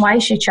this and why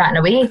is she chatting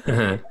away?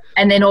 Uh-huh.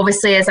 And then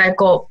obviously as I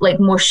got like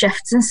more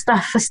shifts and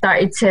stuff, I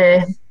started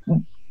to,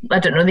 I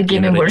don't know, they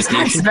gave me more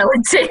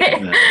responsibility.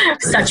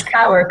 Such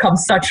power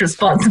comes such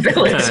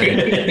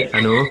responsibility. I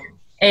know.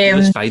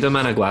 The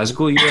Spider-Man of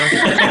Glasgow, you are.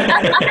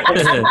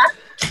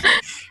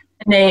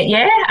 And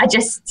I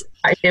just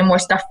started doing more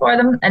stuff for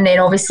them. And then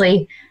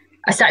obviously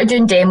I started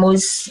doing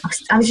demos.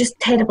 I was just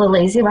terribly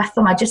lazy with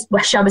them. I just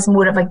wish I was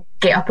more of a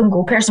get up and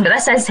go person. But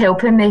this is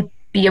helping me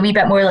be a wee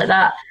bit more like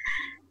that.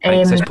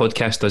 This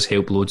podcast does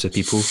help loads of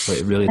people.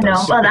 It really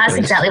does. Well, that's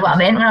exactly what I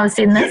meant when I was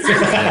saying this.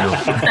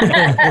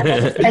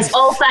 It's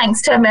all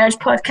thanks to Emerge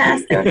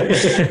podcast.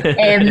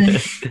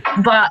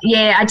 But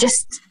yeah,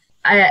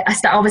 I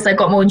obviously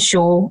got my own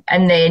show,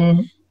 and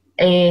then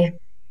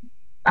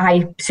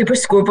Super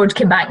Scoreboard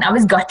came back, and I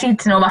was gutted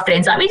to know my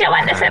friends like, we don't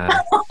want the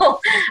football.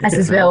 I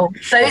said, well,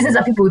 thousands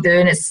of people do,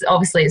 and it's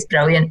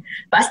brilliant.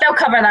 But I still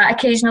cover that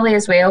occasionally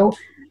as well.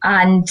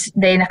 And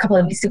then a couple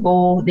of weeks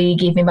ago, they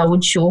gave me my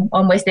own show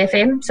on West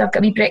FM. So I've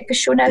got a wee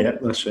breakfast show now. Yeah,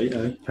 that's right.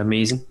 Aye.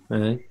 Amazing.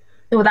 Aye.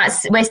 So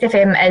that's West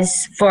FM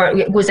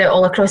it goes out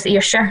all across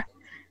Ayrshire.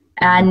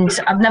 And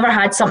I've never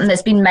had something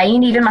that's been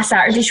mine. Even my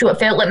Saturday show, it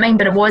felt like mine,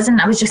 but it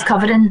wasn't. I was just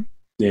covering.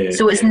 Yeah.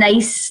 So it's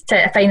nice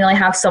to finally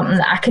have something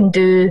that I can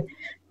do.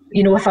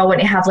 You know, if I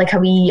want to have like a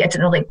wee, I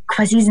don't know, like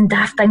quizzes and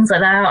daft things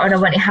like that, or I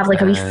want to have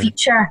like a wee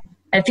feature.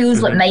 It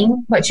feels like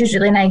mine, which is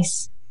really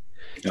nice.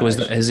 So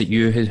is it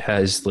you who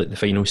has like the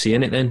final say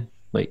in it then?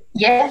 Like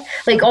yeah,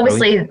 like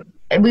obviously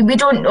we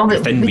don't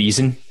within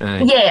reason.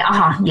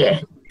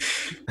 Yeah.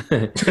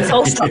 It's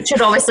all structured,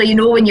 obviously. You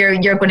know when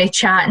you're going to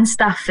chat and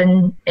stuff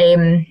and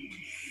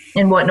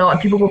whatnot.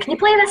 And people go, "Can you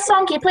play this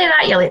song? Can you play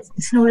that?" You're like,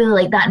 it's not really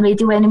like that in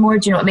radio anymore.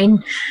 Do you know what I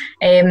mean?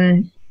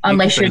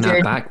 Unless you're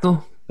doing that back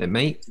though. It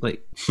might.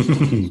 Like,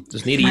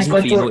 there's no reason for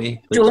you not to.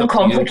 Don't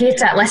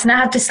complicate it. Listen, I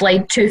had to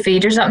slide 2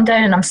 faders up and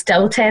down, and I'm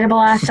still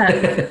terrible at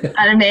it.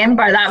 I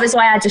remember that was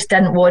why I just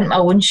didn't want my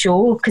own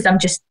show, because I'm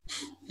just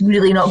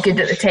really not good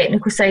at the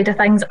technical side of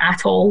things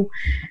at all.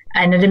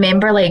 And I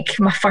remember, like,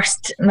 my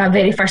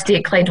very first day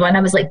at Clyde One,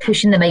 I was like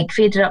pushing the mic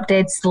fader up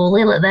dead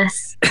slowly like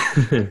this.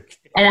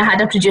 And I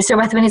had a producer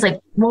with me, and he's like,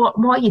 what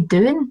are you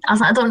doing? I was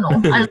like, I don't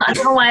know. I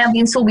don't know why I'm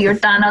being so weird,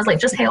 Dan. I was like,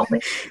 just help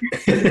me.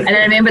 And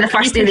I remember the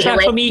first day that he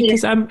left for me,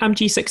 because I'm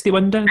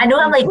G61 Dan. I know,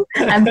 I'm like,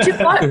 I'm too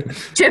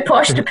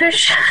posh to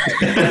push.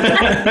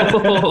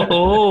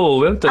 Oh,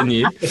 well done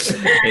you.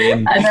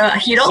 I know,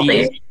 you're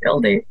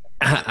all day.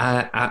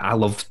 I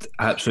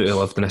absolutely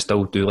loved, and I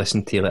still do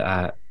listen to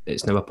it.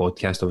 It's now a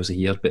podcast, obviously,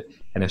 here, but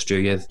in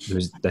Australia, there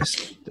was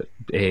this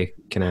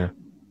kind of,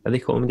 are they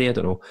comedy? I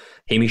don't know.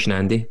 Hamish and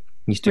Andy.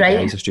 These 2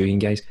 guys, Australian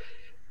guys,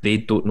 they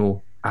don't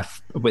know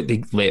what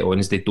they let on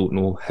is they don't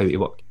know how to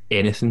work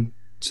anything.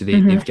 So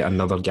they've got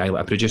another guy,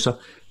 like a producer.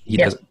 He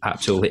does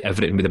absolutely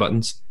everything with the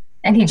buttons.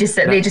 And they just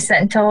sit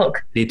and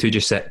talk. They two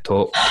just sit,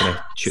 talk, kind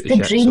of shoot the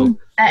shit. Dream. So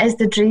it is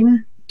the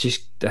dream. You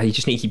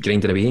just need to keep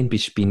grinding away and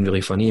being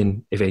really funny,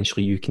 and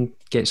eventually you can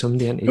get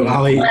somebody into it.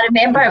 I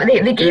remember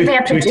they gave me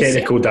a producer. 2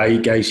 technical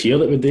guys here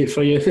that would do it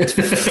for you.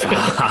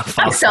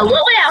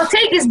 Absolutely, I'll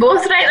take us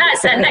both. Right,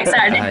 that's it. Next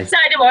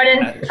Saturday morning,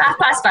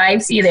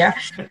 5:30. See you there.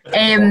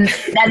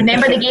 I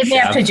remember they gave me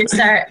a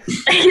producer.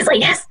 He's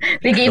like, yes.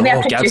 They gave me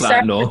a producer.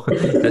 That, no,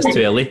 that's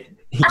too early.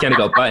 He can't have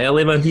got back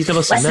early, man. He's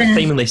never seen that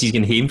time unless he's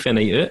going home for a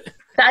night out.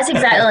 That's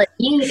exactly like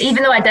me.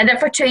 Even though I did it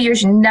for 2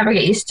 years, you never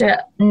get used to it.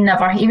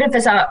 Never. Even if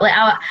it's I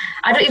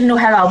don't even know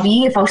how I'll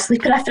be if I'll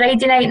sleep on a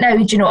Friday night now.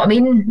 Do you know what I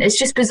mean? It's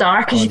just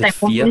bizarre because you think,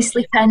 well, I'll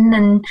sleep in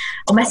and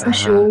I'll miss my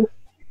show.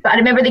 But I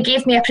remember they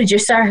gave me a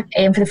producer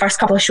for the first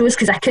couple of shows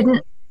because I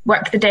couldn't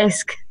work the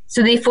desk.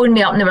 So they phoned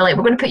me up and they were like,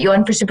 we're going to put you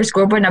on for Super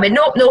Scoreboard. And I went,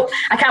 nope,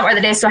 I can't work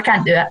the desk, so I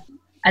can't do it.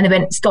 And they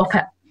went, stop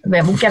it.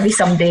 We'll give you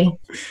somebody.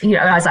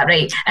 I was like,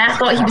 right. And I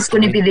thought he was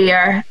going to be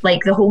there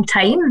like the whole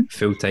time.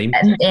 Full time.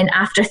 And then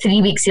after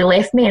 3 weeks he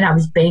left me and I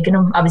was begging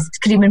him. I was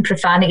screaming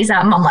profanities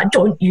at him. I'm like,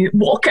 don't you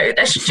walk out of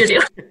this studio.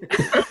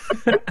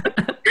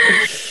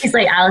 He's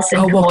like, Alison,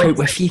 I'll walk out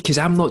with you because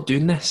I'm not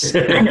doing this.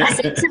 And I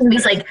said to him,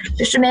 he's like,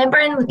 just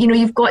remembering,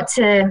 you've got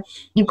to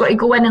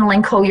go in and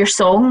link all your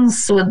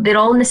songs. So they're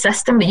all in the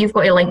system, but you've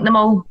got to link them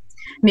all.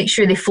 Make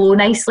sure they flow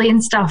nicely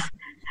and stuff.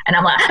 And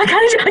I'm like, I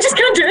just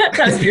can't do it.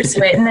 Because you're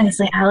sweating. And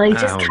he's like, Ali,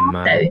 just calm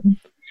down.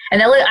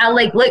 And I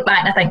look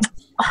back and I think,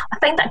 I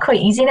find that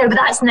quite easy now, but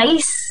that's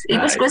nice.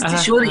 It just goes to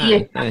show that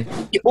you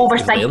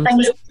overthink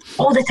things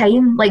all the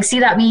time. Like,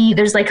 see that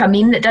there's like a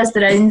meme that does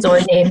the rounds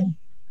on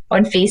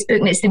Facebook,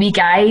 and it's the wee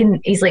guy,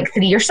 and he's like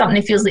 3 or something.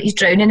 He feels like he's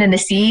drowning in the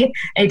sea,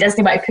 and he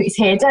doesn't want to put his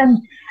head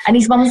in. And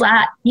his mum's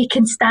like, you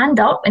can stand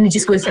up, and he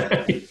just goes, oh,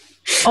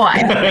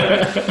 and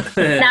I was like,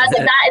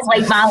 that is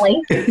like my life.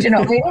 Do you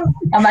know what I mean?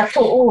 I'm a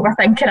total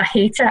overthinker. I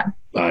hate it.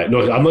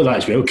 No, I'm like that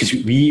as well, because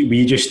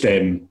we just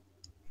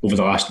over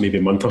the last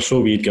maybe month or so,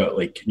 we'd got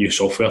like new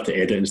software to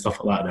edit and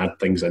stuff like that, and add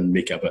things in,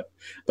 make it a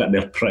bit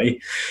more pretty.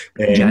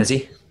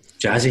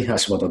 Jazzy,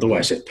 that's what I don't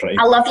want to say, pretty.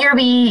 I love your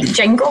wee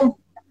jingle.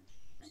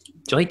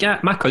 Do you like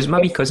that? My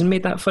wee cousin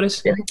made that for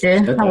us. Really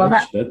do. I love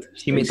it.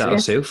 She made that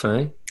herself,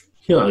 aye.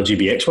 You know that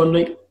GBX one,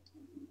 right?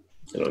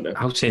 I don't know.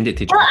 I'll send it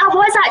to you. Well,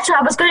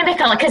 I was going to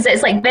make it because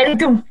it's like very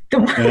doom.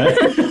 I'm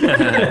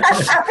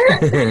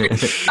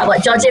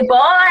like, Georgie boy,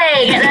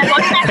 get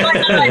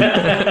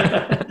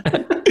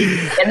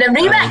the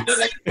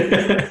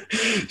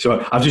remix.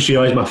 So I've just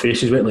realised my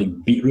face has went like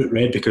beetroot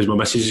red because my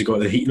missus has got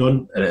the heating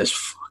on and it is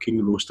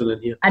fucking roasting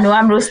in here. I know,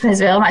 I'm roasting as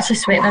well. I'm actually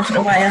sweating. I don't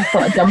know why I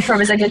thought a jumper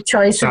was a good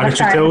choice.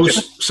 Sanitary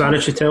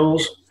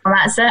towels. Well,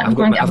 that's it. I'm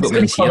going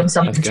to call them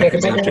something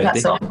terrible.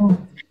 That's all.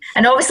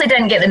 And obviously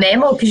didn't get the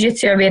memo because you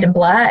two are wearing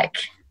black.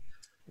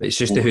 It's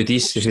just the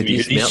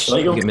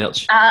hoodies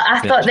merch. I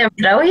thought they were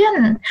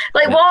brilliant.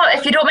 Like, what,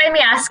 if you don't mind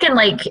me asking,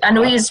 like, I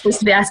know you're supposed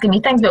to be asking me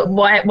things, but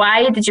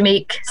why did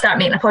you start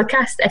making a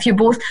podcast? You're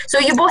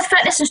both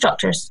fitness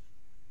instructors?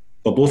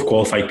 We're both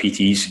qualified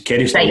PTs.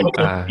 Kenny's still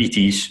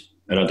PTs,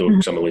 and I don't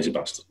because I'm a lazy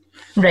bastard.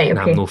 Right,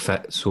 okay. I'm no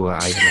fit, so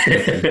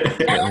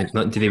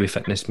nothing to do with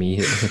fitness,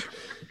 me.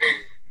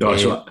 No,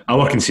 so I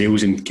work in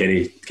sales and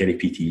Kenny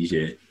PTs,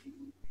 yeah.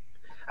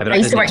 I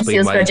used to work in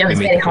sales for a gym, it's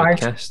very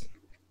hard.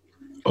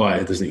 Oh,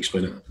 it doesn't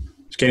explain it.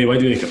 So Kenny, why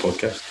do you make a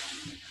podcast?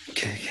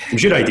 It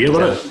was your idea,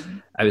 wasn't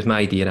it? It was my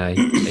idea,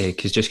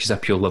 because I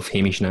pure love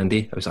Hamish and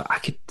Andy. I was like, I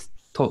could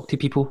talk to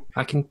people.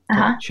 I can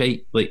talk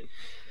shite. Like,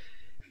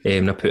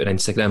 and I put it on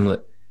Instagram,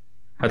 like,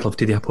 I'd love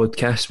to do a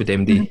podcast with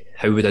them.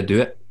 How would I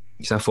do it?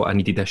 Because I thought I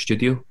needed a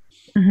studio.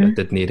 I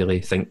didn't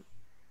really think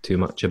too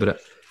much about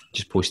it.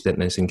 Just posted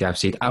it and Gav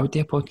said, I would do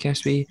a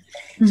podcast with you.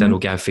 Because I know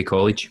Gav for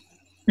college.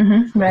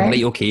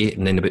 Right, okay.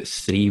 And then about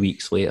 3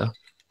 weeks later,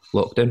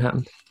 lockdown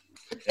happened.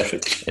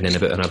 Perfect. And then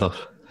about another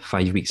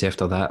 5 weeks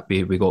after that,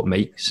 we got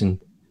mics and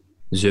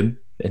Zoom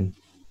and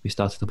we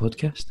started the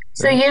podcast.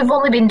 So you've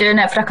only been doing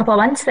it for a couple of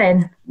months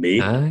then? May.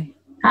 Aye.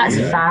 That's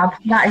fab.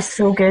 That is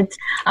so good.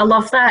 I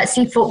love that.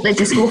 See folk that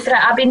just go for it.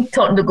 I've been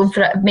talking about going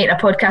for it, making a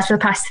podcast for the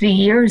past 3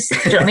 years.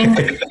 Do you know what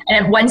I mean?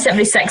 And once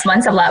every 6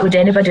 months, I'm like, would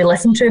anybody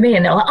listen to me?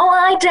 And they're like, oh,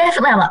 I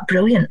definitely. I'm like,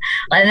 brilliant.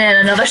 And then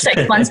another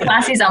 6 months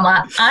passes, I'm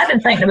like, I've been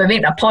thinking about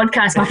making a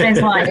podcast. My friends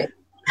are like,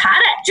 had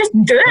it, just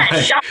do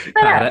it. Shut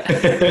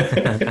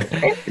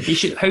it. You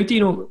should. How do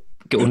you know?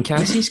 Get on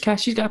Cassie's.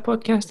 Cassie's got a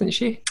podcast, didn't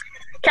she?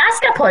 Cass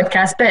got a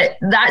podcast, but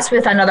that's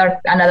with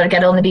another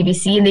girl on the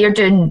BBC, and they're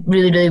doing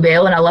really, really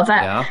well, and I love it.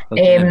 Yeah,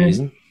 that's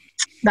amazing.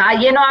 But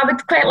I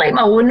would quite like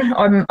my own.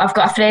 Or I've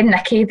got a friend,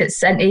 Nikki,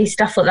 that's into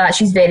stuff like that.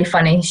 She's very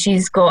funny.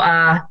 She's got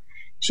a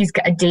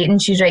dating.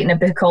 She's writing a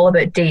book all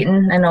about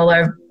dating and all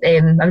her.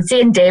 I would say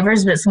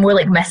endeavours, but it's more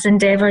like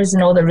misendeavours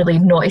and all the really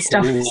naughty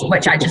stuff,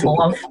 which I just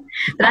love.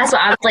 But that's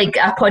what I would like,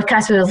 a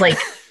podcast where there's like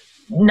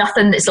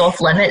nothing that's off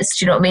limits.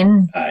 Do you know what I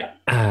mean?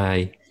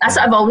 Aye. That's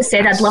what I've always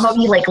said. I'd love a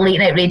wee like late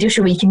night radio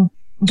show where you can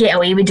get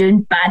away with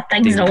doing bad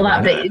things and all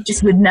that, but it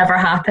just would never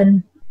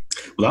happen.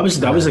 Well,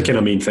 that was the kind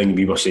of main thing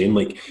we were saying.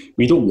 Like,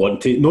 we don't want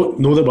to.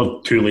 Know that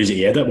we're too lazy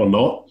to edit. We're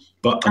not.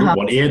 But I don't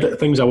want to edit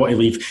things. I want to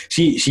leave.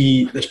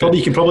 See. It's probably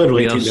you can probably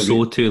relate to. We are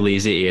so too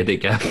lazy to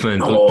edit, Gavin.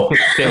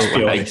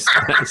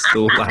 That's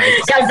so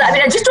lies. Guys,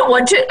 I just don't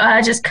want to.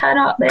 I just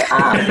cannot. But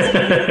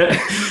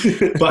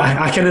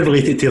I kind of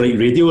relate it to like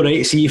radio,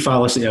 right? See, if I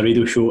listen to a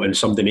radio show and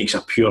somebody makes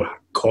a pure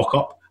cock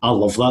up, I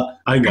love that.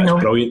 I think that's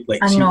brilliant. Like,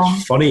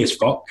 it's funny as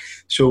fuck.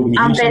 So when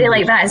I'm very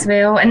like that as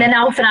well. And then I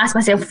often ask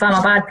myself if I'm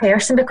a bad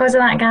person because of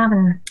that,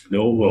 Gavin.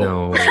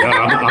 No. Yeah,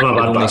 I'm a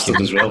bad bastard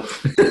as well.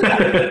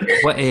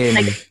 What?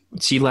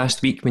 See,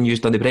 last week when you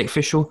done the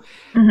breakfast show,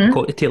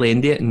 got the tail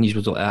end of it, and you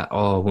was like,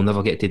 "Oh, we'll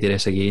never get to do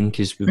this again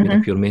because we've made a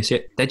pure mess of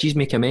it." Did you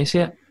make a mess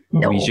of it?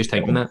 No. Or were you just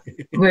thinking that?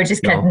 We were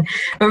just kidding.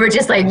 But we're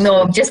just like,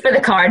 no, just for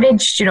the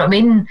carnage. Do you know what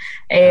I mean?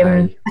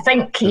 I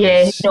think,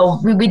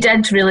 we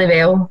did really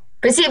well.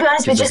 But see, to be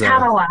honest, we just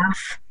have a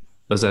laugh.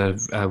 There's a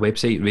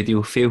website,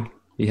 Radio Fail.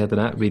 You heard of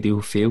that?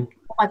 Radio Fail.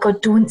 Oh my God,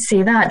 don't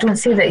say that. Don't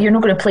say that. You're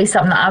not going to play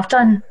something that I've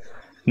done.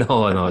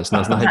 No, it's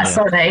not. That's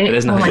all right. It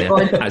is not. Oh my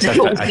God. I was like,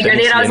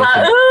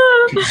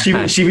 oh.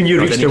 See, when you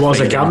reached towards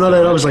the camera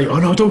there, I was like, oh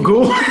no, don't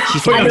go. I'm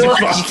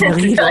like,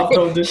 okay,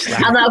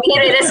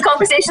 right, this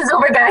conversation's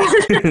over, guys.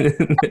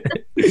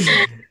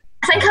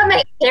 I think I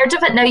might have heard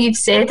of it now you've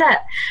said it.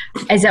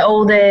 Is it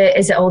all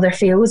their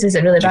fails? Is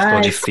it really just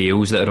bad? Just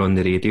fails that are on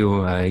the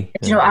radio, aye.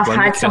 Do you know, I've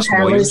had some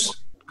hurlers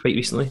quite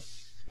recently.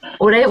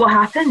 Alright, what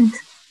happened?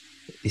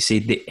 They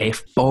said the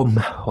F-bomb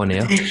on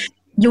air.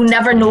 You'll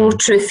never know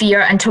true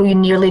fear until you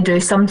nearly do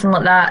something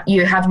like that.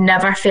 You have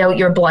never felt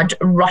your blood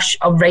rush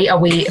right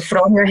away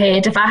from your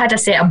head. If I had a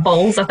set of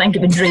balls, I think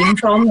it would drain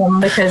from them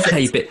because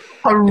it's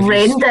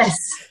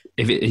horrendous.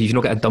 If you've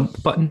not got a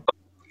dump button?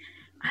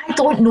 I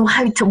don't know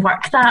how to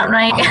work that,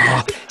 right?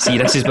 See,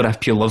 this is where I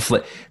pure love.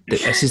 Like,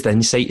 this is the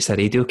insights of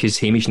radio because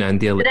Hamish and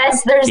Andy.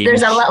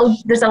 There's a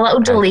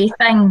little delay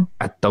thing.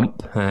 A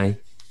dump, aye.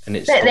 And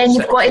it's but then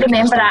you've got to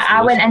remember that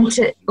I went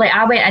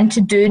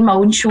into doing my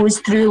own shows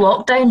through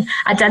lockdown.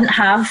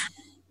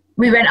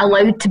 We weren't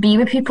allowed to be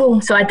with people,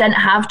 so I didn't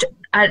have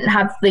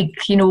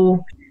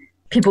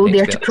people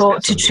there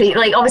to treat.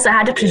 Like, obviously I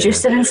had a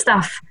producer and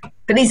stuff.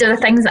 But these are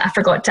the things that I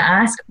forgot to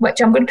ask,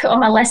 which I'm going to put on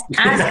my list.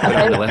 Ask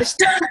about.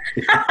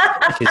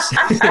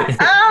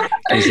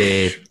 Because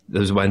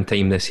there was one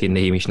time this here in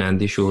the Hamish and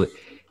Andy show,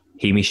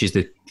 Hamish is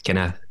the kind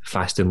of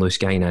fast and loose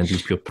guy and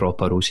Andy's pure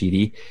proper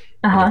OCD.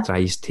 And he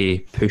tries to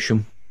push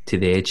him to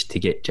the edge to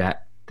get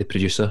Jack, the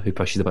producer who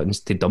pushes the buttons,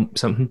 to dump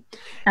something.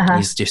 And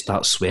he just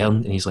starts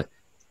swearing and he's like,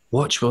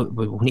 watch,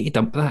 we'll need to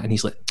dump that. And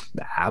he's like,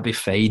 I'll be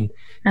fine.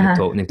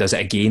 And he does it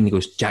again. He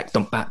goes, Jack,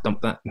 dump that. And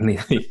but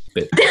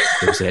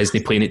isn't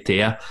he playing it to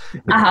her?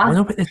 I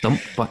wonder what the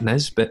dump button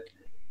is, but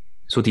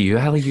so do you,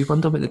 Ali? You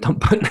wonder what the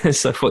dump button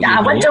is? I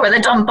wonder what the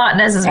dump button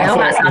is as well.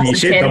 When you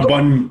say dump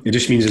button, it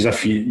just means as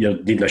if you're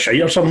needing a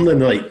shite or something, and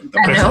like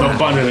press the dump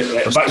button and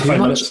like back 5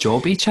 minutes.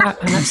 Jobby chat,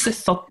 and that's the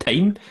third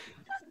time.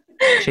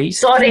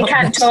 Sorry,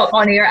 can't talk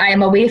on here. I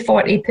am away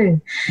 42.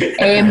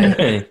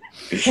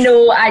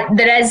 No,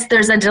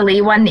 there's a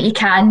delay one that you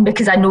can,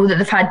 because I know that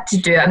they've had to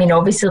do it. I mean,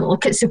 obviously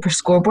look at Super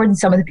Scoreboard and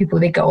some of the people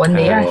they got on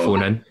there.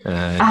 Phone in.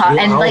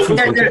 And like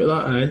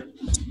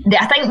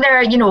I think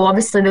they're,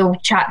 obviously they'll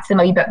chat to them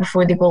a wee bit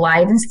before they go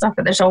live and stuff,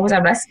 but there's always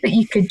a risk that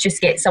you could just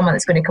get someone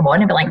that's going to come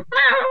on and be like,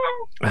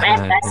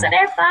 F this and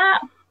F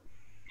that.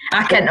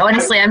 I can't,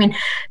 honestly, I mean,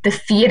 the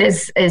fear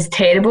is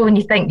terrible when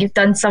you think you've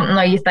done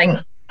something,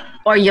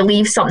 or you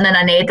leave something in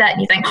an edit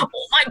and you think,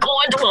 oh my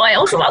God, what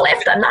else have I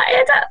left in that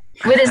edit?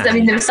 Whereas, I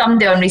mean, there was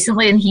somebody on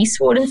recently and he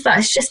swore and stuff.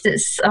 It's just,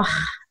 it's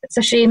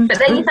a shame. But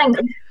then you think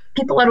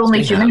people are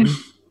only human.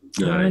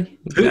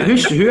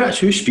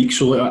 Who speaks?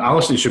 So I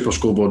listen to Super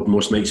Scoreboard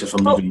most nights if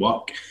I'm leaving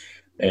work.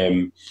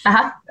 And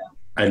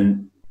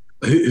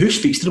who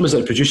speaks to them? Is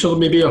it a producer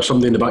maybe, or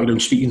somebody in the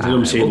background speaking to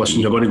them, saying, listen,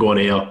 you're going to go on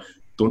air,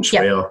 don't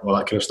swear, all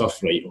that kind of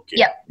stuff, right? Okay.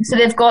 Yep. So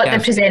they've got the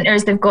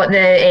presenters, they've got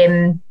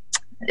the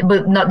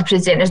well, not the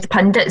presenters, the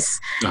pundits,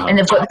 and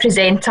they've got the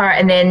presenter,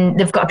 and then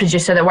they've got a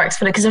producer that works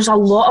for it, because there's a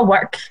lot of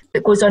work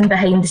that goes on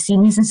behind the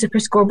scenes in Super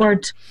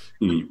Scoreboard.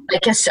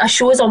 Like a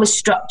show is always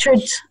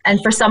structured,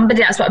 and for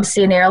somebody, that's what I was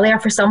saying earlier,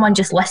 for someone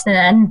just listening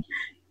in,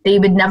 they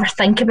would never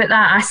think about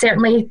that. I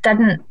certainly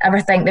didn't ever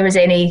think there was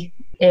any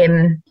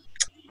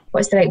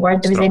what's the right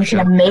word? There was any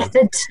kind of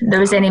method. There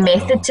was any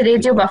method to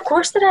radio, but of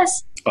course there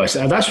is. Oh,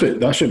 that's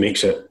what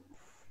makes it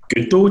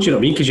good, though. Do you know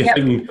what I mean? Because you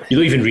don't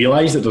even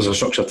realise that there's a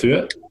structure to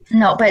it.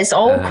 No, but it's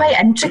all quite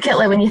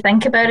intricately when you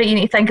think about it. You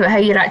need to think about how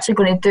you're actually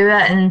going to do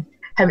it and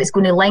how it's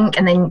going to link,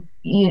 and then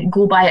you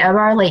go by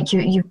hour. Like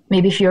you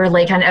maybe if you're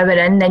like an hour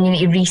in, then you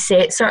need to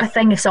reset, sort of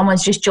thing. If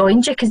someone's just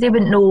joined you, because they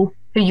wouldn't know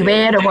who you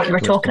were or what you were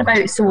talking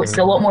about, so it's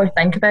a lot more to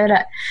think about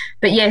it.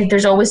 But yeah,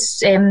 there's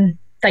always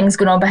things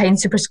going on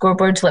behind Super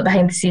Scoreboard, like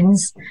behind the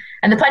scenes,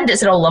 and the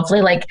pundits are all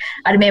lovely. Like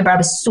I remember I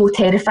was so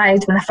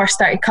terrified when I first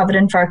started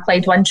covering for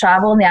Clyde One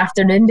Travel in the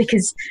afternoon,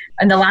 because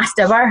in the last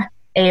hour,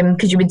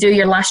 because you would do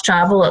your last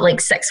travel at like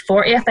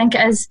 6:40, I think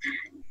it is,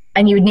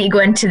 and you would need to go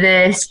into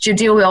the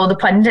studio with all the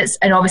pundits,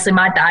 and obviously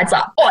my dad's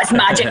like, oh, it's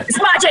magic, it's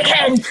magic,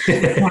 hen.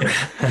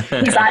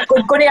 He's like,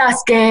 we're going to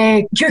ask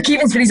Hugh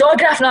Keevins for his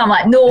autograph, and I'm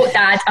like, no,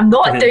 Dad, I'm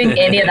not doing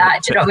any of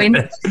that. Do you know what I mean?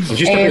 I was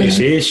just about to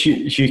say,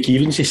 Hugh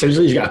Keevins, he sounds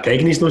like he's got a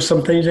peg in his nose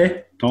sometimes,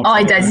 eh? Oh,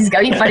 he does, he's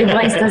got a funny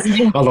voice, doesn't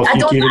he? I love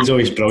Hugh Keevins,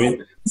 always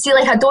brilliant. See,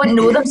 like, I don't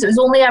know them, so it was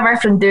only ever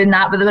from doing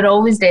that, but they were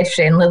always dead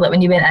friendly, like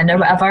when you went in or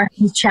whatever,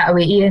 you chat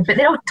away to you. But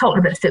they're all talking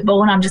about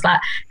football, and I'm just like,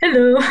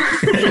 hello.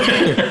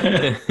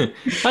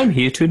 I'm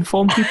here to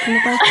inform people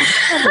about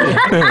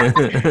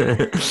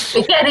it.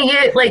 But yeah,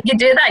 you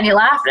do that and you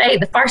laugh, right?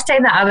 The first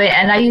time that I went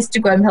in, I used to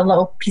go in with a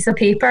little piece of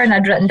paper and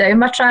I'd written down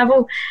my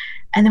travel.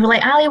 And they were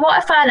like, Ali,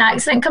 what if an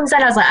accident comes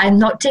in? I was like, I'm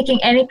not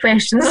taking any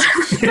questions.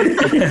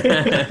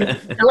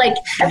 Like,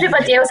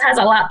 everybody else has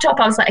a laptop.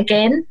 I was like,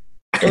 again?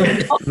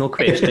 No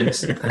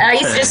questions. I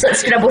used to just like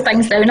scribble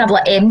things down. I'd be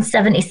like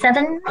M77. Do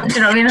you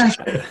know what I mean?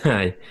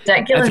 Aye.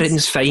 Ridiculous.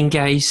 Everything's fine,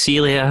 guys. See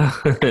you later.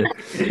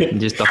 And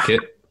just duck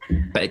out.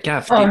 But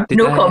Gav,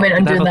 no comment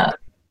on doing that.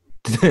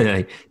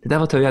 Did I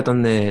ever tell you I'd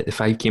done the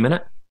 5k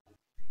minute?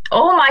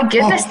 Oh my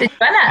goodness, did you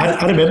win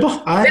it? I remember.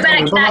 Wait a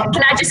minute,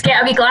 can I just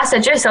get a wee glass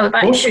of juice? I'll be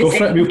back. Go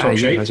for it, we'll talk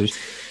shite.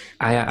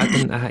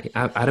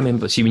 I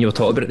remember, see when you were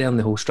talking about it there and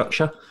the whole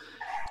structure,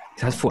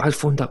 I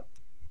phoned up.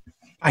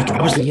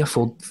 I was here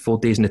 4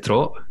 days in the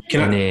trot.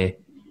 On you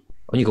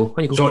go.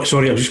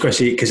 Sorry, I was just going to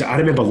say, because I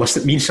remember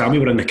listening, me and Sammy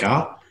were in the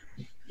car.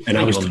 And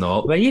I was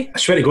not, were you? I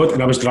swear to God,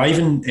 and I was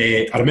driving,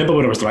 I remember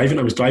when I was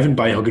driving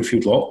by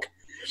Hugginfield Lock,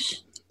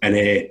 and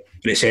it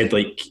said,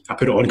 like, I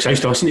put it on, because I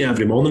used to listen to it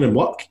every morning in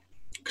work,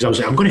 because I was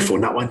like, I'm going to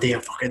phone that one day,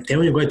 I'm fucking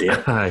telling you, I'm going to do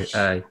it.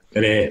 Aye.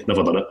 And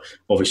never done it,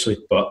 obviously,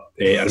 but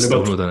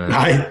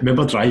I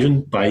remember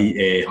driving by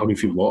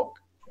Hugginfield Lock,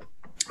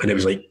 and it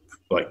was like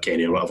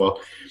Kenny or whatever,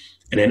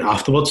 and then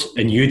afterwards,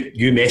 and you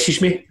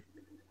messaged me,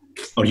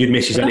 or you'd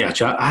messaged into a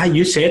chat,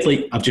 you said,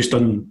 like, I've just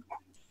done,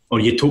 or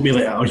you told me,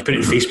 like, or you put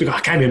it on Facebook, I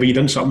can't remember, you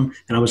done something,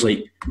 and I was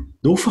like,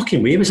 no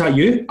fucking way, was that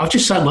you? I've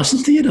just sat and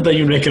listened to you and I didn't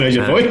even recognise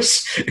your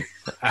voice.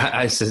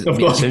 It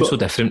sounds so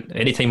different.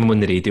 Anytime I'm on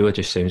the radio, it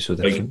just sounds so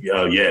different.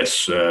 Like,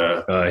 yes.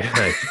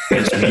 Aye.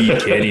 It's me,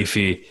 Kenny,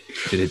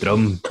 for the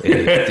drum.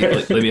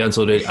 Let me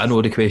answer I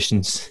know the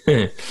questions.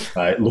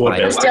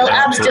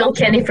 I'm still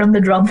Kenny from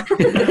the drum.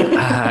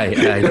 I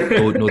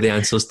don't know the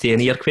answers to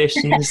any of your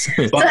questions.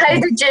 So how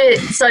did you,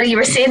 sorry, you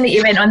were saying that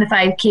you went on the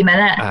 5k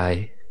minute.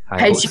 Aye.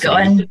 How'd you get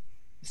on?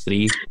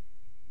 3.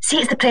 See,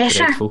 it's the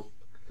pressure.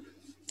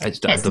 It's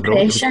the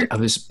pressure. It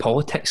was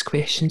politics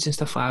questions and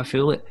stuff like that. I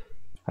feel like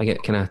I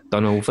get kind of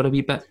done over a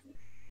wee bit.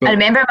 I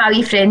remember my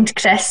wee friend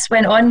Chris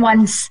went on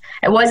once.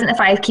 It wasn't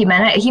the 5k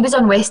minute. He was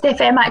on West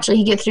FM actually.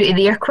 He got through to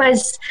their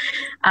quiz,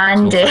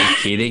 and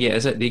 5k they get,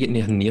 is it? They get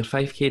near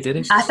 5k, did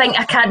they?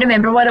 I can't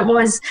remember what it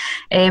was.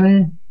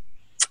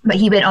 But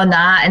he went on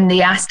that, and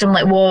they asked him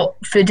like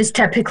what food is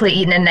typically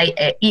eaten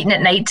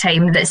at night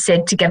time that's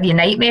said to give you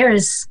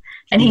nightmares,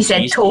 and he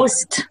said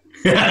toast.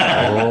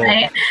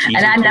 Right?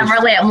 And I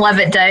never let him live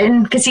it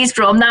down because he's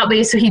from that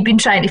way, so he'd been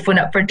trying to phone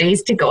up for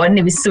days to go on.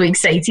 He was so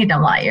excited.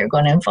 I'm like, you're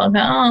going in fuck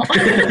up. What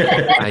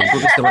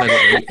was the one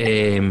I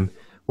got?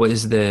 What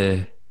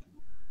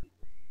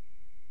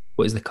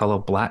is the colour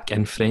black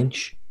in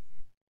French?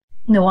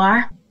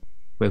 Noir.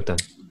 Well done,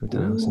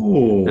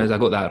 Alison. I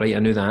got that right. I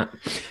knew that.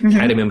 Mm-hmm.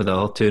 I remember the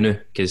other two now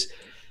because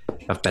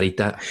I've buried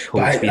that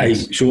whole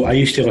experience. So I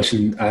used to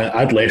listen.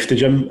 I'd left the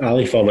gym,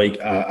 Ali, for like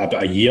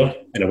about a year,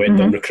 and I went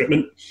on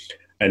recruitment.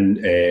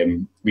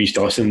 And we used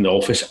to listen in the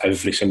office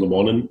every single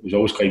morning. It was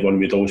always quite one.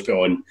 We'd always put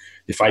on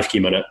the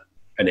 5k minute,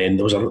 and then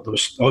there was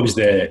always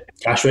the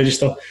cash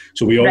register.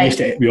 So we always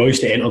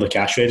used to enter the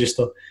cash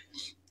register,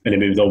 and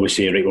then we would always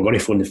say, right, we're going to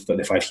phone the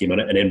 5k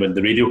minute. And then when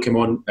the radio came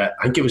on, I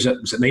think it was at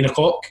 9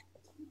 o'clock.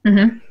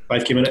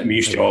 5k minute, and we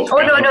used to all.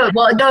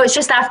 No, it's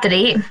just after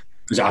 8. It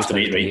was after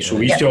 8, right? So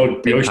we used to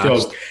all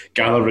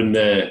gather in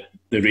the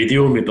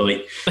radio, and we'd be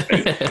like,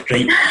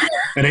 right.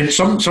 And then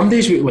some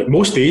days,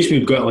 most days,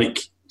 we've got like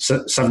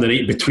 7 or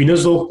 8 between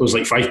us though. There was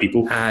like 5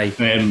 people. Aye.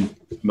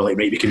 We're like,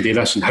 right, we can do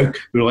this, and how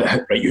we were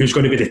like, right, who's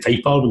going to be the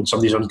typer when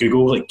somebody's on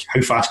Google? Like,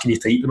 how fast can you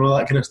type and all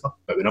that kind of stuff?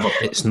 But we never.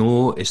 It's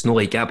no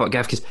like that, but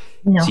Gav, because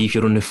see if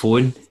you're on the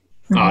phone.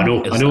 I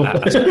know.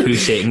 It's a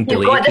 2-second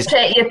delay.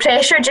 Your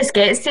pressure just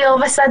gets to you all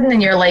of a sudden,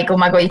 and you're like, oh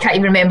my god, you can't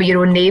even remember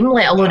your own name,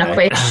 let alone a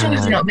question.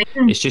 You know what I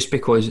mean? It's just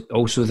because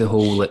also the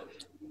whole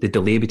the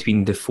delay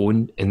between the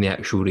phone and the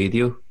actual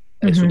radio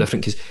is so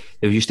different, because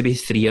there used to be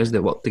 3 of us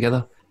that worked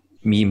together,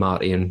 me,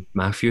 Marty and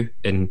Matthew,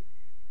 and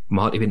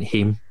Marty went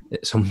home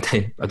at some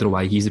time. I don't know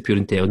why, he's the pure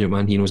intelligent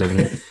man, he knows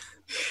everything.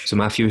 So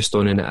Matthew was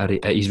standing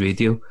at his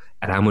radio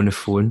and I'm on the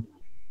phone,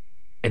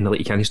 and they're like,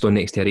 you can't stand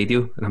next to a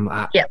radio, and I'm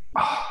like,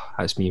 oh,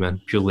 that's me, man,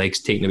 pure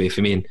legs taken away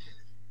from me, and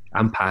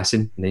I'm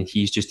passing, and then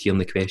he's just hearing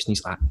the question.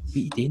 He's like, what are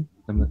you doing?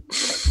 I'm like,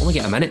 only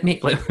get a minute,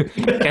 mate. Like,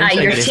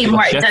 your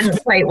teamwork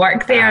didn't quite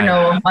work there.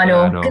 No, I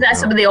know. Because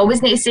that's what they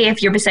always need to say,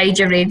 if you're beside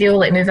your radio,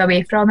 like, move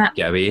away from it.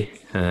 Get away.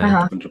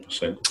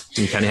 100%.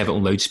 You can't have it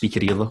on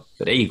loudspeaker either.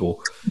 But there you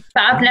go.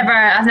 But I've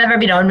never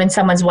been on when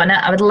someone's won it.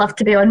 I would love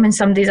to be on when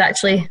somebody's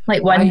actually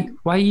like won.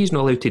 Why are you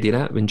not allowed to do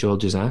that when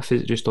George is off?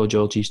 Is it just all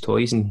Georgie's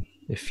toys, and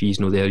if he's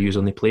not there, you're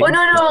only playing?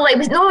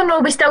 Oh no,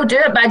 we still do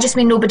it, but I just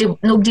mean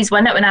nobody's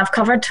won it when I've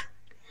covered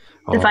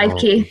the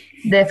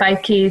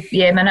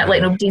 5k minute,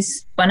 like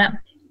nobody's won it.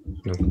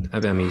 No,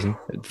 that'd be amazing.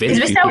 Because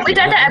we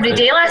did it every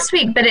day last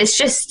week, but it's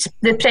just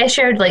the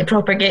pressure like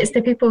proper gets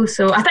to people.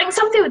 So I think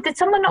did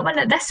someone not win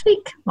it this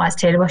week? Well, that's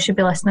terrible. I should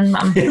be listening.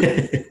 But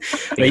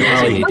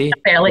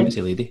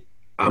lady.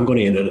 I'm going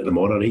to enter it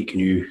tomorrow, right? Can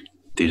you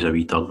do a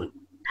wee turn?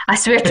 I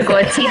swear to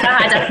God, see if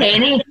I had a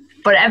penny.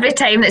 But every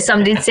time that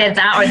somebody said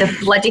that, or the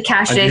bloody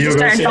cash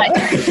register, in fact,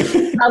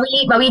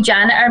 my wee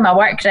janitor, my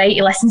work, right,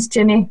 he listens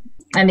to me,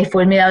 and he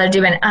phoned me the other day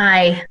and went,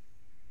 I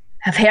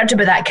have heard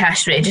about that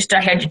cash register,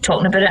 I heard you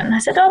talking about it. And I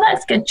said, oh,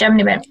 that's good, Jim.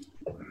 And he went,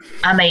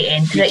 I might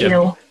enter it, you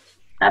know.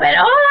 I went,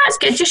 oh, that's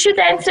good, you should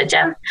enter it,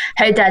 Jim.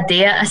 How did I do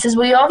it? I says,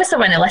 well, you obviously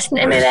want to listen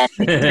to me then.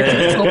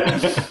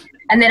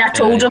 And then I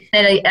told him,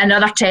 then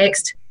another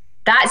text,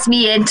 that's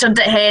me entered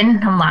it,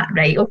 hen. I'm like,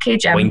 right, okay,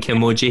 Jim. Wink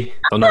emoji.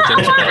 They're not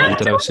Jim's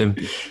I assume.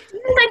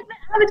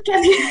 I would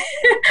give you,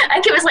 I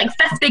think it was like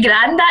 50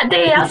 grand that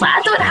day. I was like,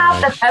 I don't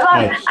have the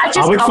power.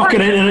 I would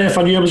fucking enter it if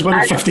I knew I was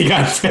winning 50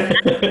 grand.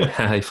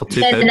 Aye, for £2.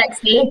 Then the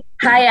next day,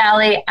 hi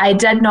Ali, I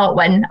did not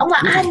win. I'm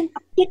like,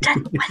 you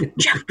didn't win,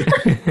 Jim.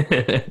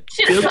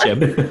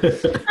 Jim.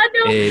 I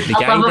know.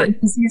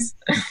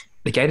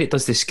 The guy that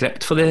does the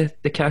script for the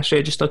cash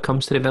register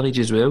comes to the village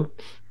as well.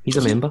 He's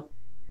a member.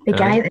 The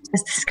guy that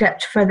does the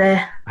script for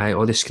the... Aye,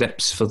 all the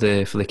scripts for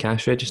the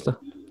cash register.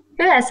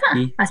 Who is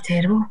that? That's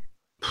terrible.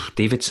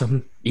 David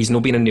something. He's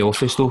not been in the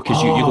office though,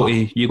 because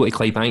you go to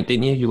Clydebank,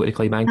 didn't you? You go to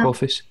Clydebank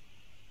office.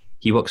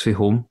 He works from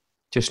home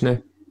just now.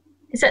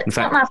 Is it? In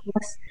fact,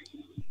 marvelous.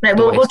 Right,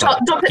 we'll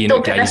talk. Don't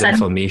put this in.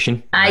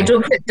 Information. Aye,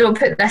 don't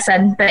put this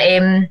in. But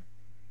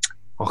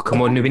oh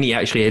come on! No, we need to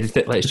actually edit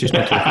it. Let's just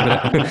not talk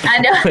about it. I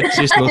know. Let's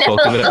just not talk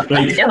about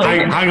it.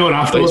 Right, hang on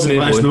afterwards and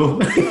let us know.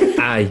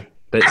 Aye,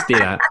 let's do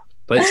that.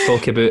 Let's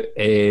talk about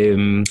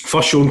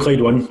first show in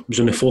Clyde one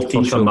was on the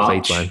 14th of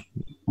March.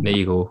 There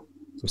you go.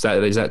 Is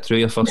that true?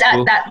 Your first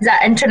show?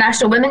 That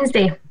International Women's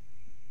Day.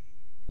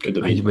 Could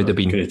have been. Would have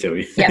been. Couldn't tell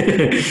you. Yeah,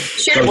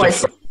 sure it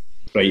was.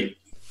 Right.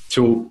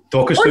 So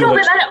talk us through. No,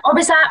 wait a minute. Or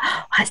was that?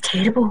 Oh, that's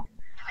terrible.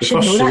 The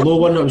first solo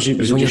one. That was just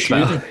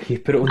you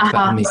put it on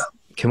Twitter, mate.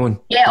 Come on.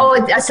 Yeah. Oh,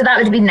 so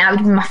that would be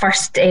my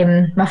first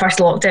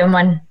lockdown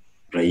one.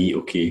 Right.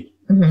 Okay.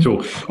 Mm-hmm. So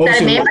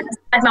obviously, I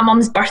had my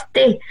mum's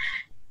birthday,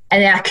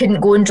 and then I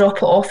couldn't go and drop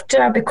it off to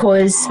her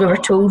because we were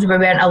told we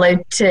weren't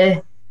allowed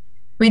to.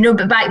 We know,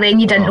 but back then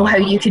you didn't know how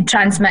you could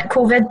transmit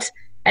COVID.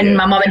 And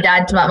my mum and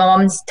dad, my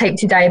mum's type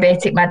 2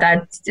 diabetic, my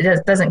dad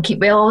doesn't keep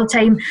well all the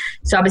time.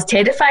 So I was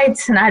terrified,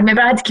 and I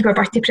remember I had to keep her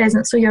birthday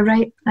present, so you're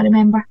right, I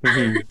remember.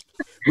 Mm-hmm.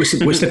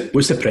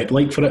 What's the prep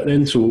like for it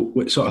then? So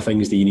what sort of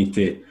things do you need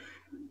to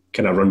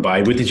kind of run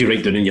by? What did you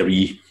write down in your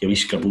wee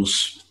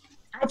scribbles?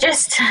 I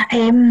just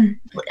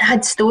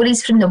had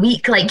stories from the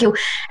week. Like,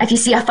 if you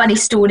see a funny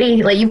story,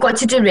 like, you've got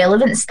to do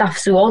relevant stuff.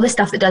 So all the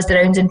stuff that does the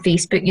rounds on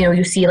Facebook,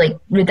 you'll see like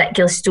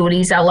ridiculous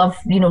stories. I love,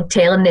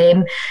 telling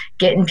them,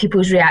 getting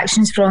people's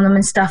reactions from them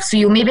and stuff. So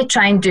you'll maybe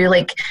try and do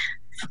like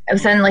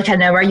within like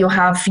an hour, you'll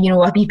have,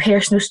 a wee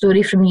personal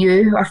story from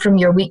you or from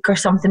your week or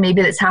something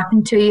maybe that's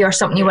happened to you or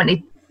something you want to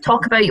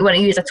talk about. You want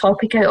to use a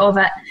topic out of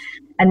it,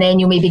 and then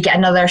you'll maybe get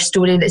another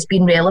story that's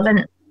been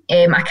relevant.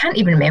 I can't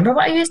even remember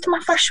what I used in my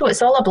first show.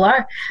 It's all a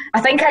blur.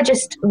 I think I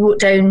just wrote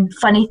down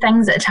funny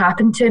things that had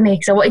happened to me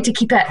because I wanted to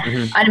keep it.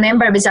 Mm-hmm. I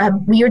remember it was a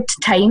weird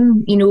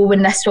time,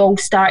 when this all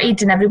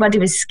started and everybody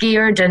was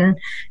scared and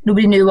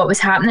nobody knew what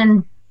was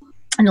happening.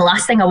 And the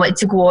last thing I wanted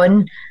to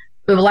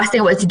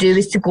do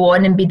was to go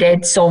on and be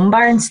dead somber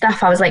and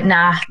stuff. I was like,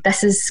 nah,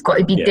 this has got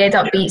to be dead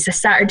upbeat. It's a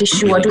Saturday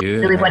show. I don't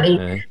really want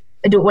to.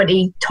 I don't want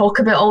to talk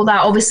about all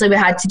that. Obviously, we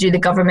had to do the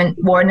government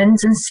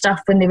warnings and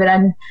stuff when they were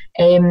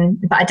in,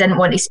 but I didn't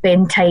want to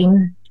spend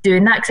time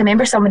doing that because I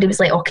remember somebody was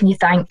like, oh, can you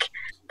thank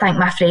thank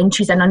my friend,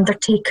 she's an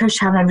undertaker,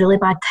 she's having a really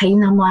bad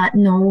time. And I'm like,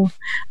 no,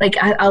 like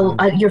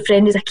your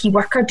friend is a key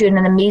worker doing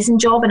an amazing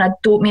job, and I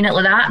don't mean it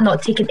like that, I'm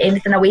not taking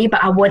anything away,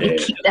 but I want to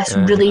keep this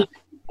really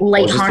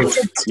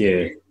light-hearted.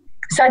 Yeah.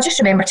 So I just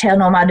remember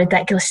telling all my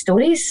ridiculous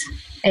stories.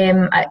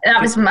 I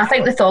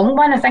think the thong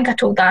one, I think I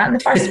told that in the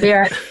first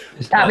where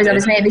I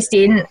was meant to be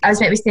staying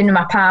with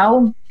my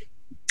pal,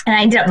 and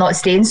I ended up not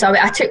staying, so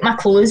I took my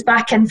clothes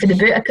back in for the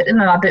boot. I put them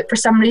in my boot for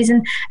some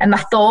reason, and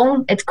my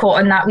thong had caught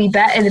on that wee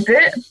bit of the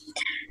boot,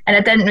 and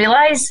I didn't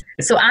realise.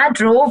 So I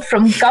drove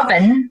from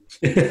Govan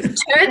to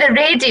the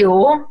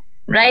radio,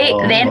 right?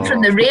 Then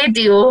from the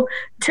radio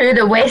to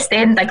the West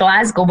End of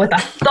Glasgow with a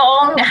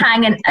thong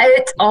hanging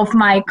out of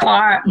my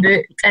car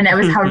boot, and it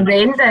was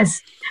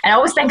horrendous. And I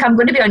always think I'm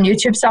going to be on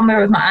YouTube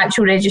somewhere with my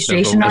actual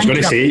registration. I was going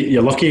to say,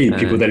 you're lucky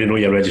people didn't know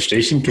your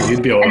registration, because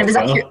you'd be all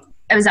right.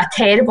 It was a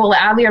terrible,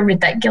 like, I wear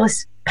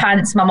ridiculous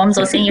pants. My mum's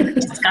all saying you're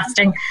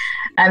disgusting.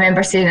 I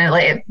remember saying it,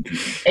 like,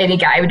 any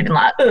guy would have been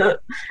like, ugh.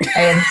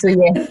 So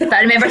yeah, but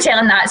I remember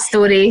telling that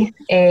story.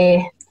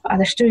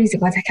 Other stories,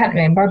 God, I can't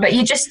remember. But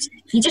you just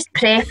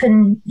prep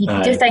and you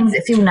do things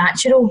that feel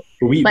natural.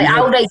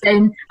 I'll write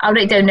down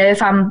now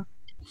if I'm,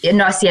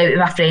 I see out with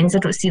my friends, I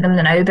don't see them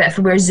now, but if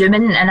we're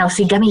Zooming and I'll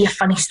say, give me your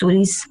funny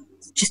stories.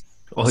 Just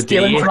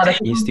stealing from other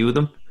people. You steal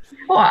them?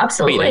 Oh,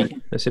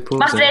 absolutely. I suppose.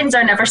 My friends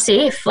are never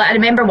safe. Like, I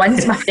remember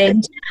once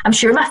I'm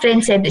sure my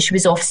friend said that she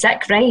was off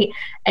sick, right?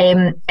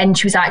 And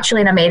she was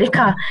actually in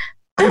America.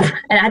 And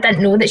I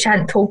didn't know that she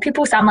hadn't told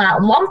people. So I'm like,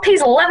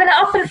 Lumpy's living it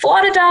up in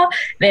Florida.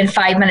 Then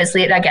 5 minutes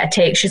later, I get a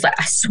text. She's like,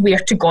 I swear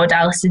to God,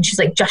 Alison. She's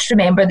like, just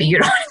remember that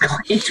you're on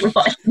Clyde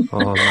One.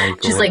 Oh my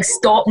God. She's like,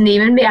 stop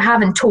naming me. I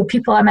haven't told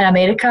people I'm in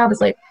America. I was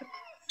like,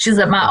 she's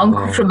like, my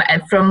uncle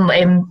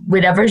from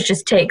wherever's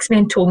just texted me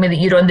and told me that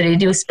you're on the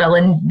radio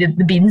spilling the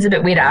beans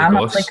about where I am.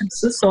 I was like, I'm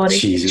so sorry.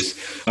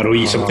 Jesus. I know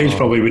you sometimes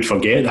probably would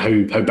forget how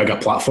big a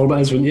platform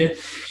it is, wouldn't you?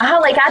 I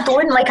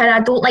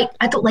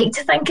don't like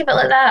to think of it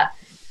like that.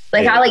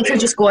 Like, I like to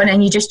just go on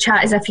and you just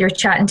chat as if you're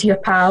chatting to your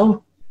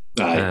pal.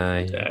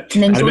 Aye.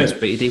 And then it's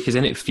pretty day, because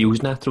then it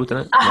feels natural,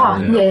 doesn't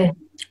it? Yeah.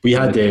 We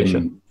had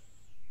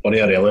one of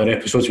our earlier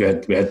episodes, we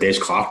had Des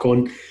Clark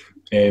on.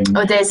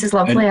 Des is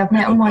lovely. I've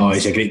met him once. Oh,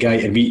 he's a great guy.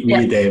 And we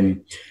had,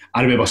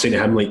 I remember saying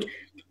to him, like,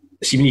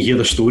 see, when you hear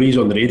the stories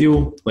on the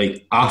radio,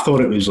 like, I thought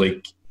it was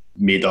like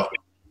made up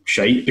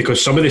shite, because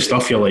some of the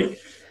stuff you're like,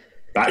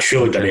 that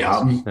surely didn't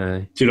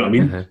happen. Do you know what I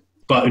mean? Uh-huh.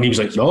 But when he was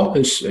like, no,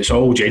 it's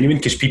all genuine,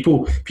 because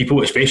people,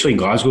 especially in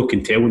Glasgow,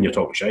 can tell when you're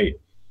talking shite.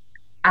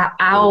 I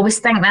always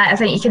think that. I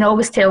think you can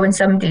always tell when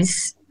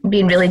somebody's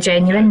being really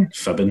genuine.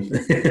 Fibbing.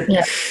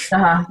 Yeah.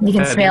 You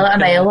can smell it a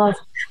mile off.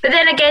 But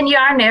then again, you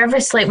are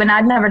nervous. Like, when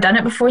I'd never done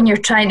it before and you're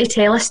trying to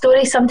tell a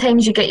story,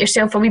 sometimes you get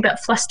yourself a wee bit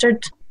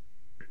flustered.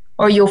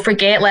 Or you'll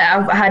forget. Like,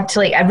 I've had to,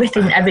 like, every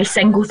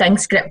single thing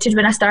scripted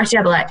when I started.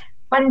 I'd be like,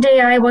 one day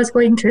I was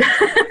going to.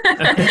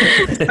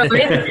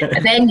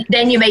 And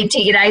then you might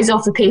take your eyes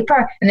off the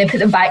paper and then put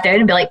them back down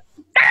and be like,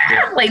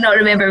 like, not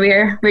remember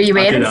where you were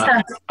and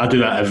stuff. I do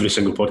that every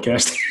single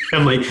podcast.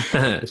 I'm like,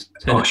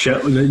 oh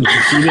shit, you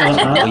can see me like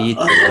that.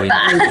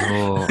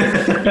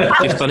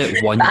 You've done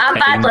it one time. I'm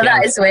bad like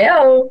that as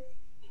well.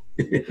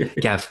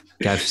 Gav,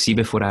 see,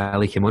 before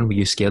Ali came on, were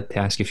you scared to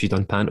ask if she'd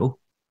done panto?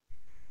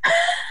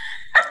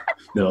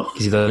 No.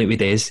 Because he done it with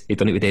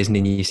Des. And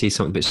then you say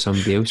something about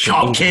somebody else.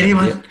 Shut up, Kerry,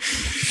 man.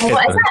 Oh,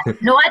 what is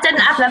that? No, I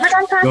didn't. I've never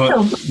done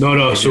panto.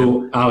 No.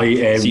 So,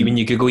 Ali... see, when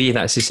you Google you,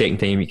 that's the second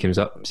time it comes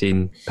up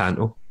saying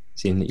panto.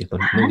 Saying that you've done,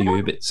 not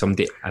you, but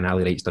somebody, and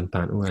Ali Wright's done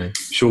panto. Right?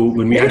 So,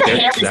 when we had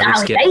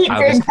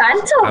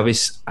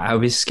I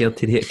was scared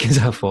to do it, because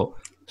I thought,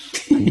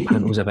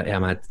 panto's a bit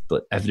mad.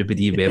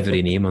 Everybody with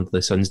every name under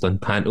the sun's done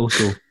panto,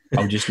 so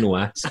I'll just no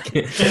ask.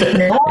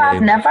 No,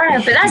 I've never.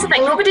 But that's the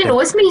thing, nobody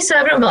knows me, so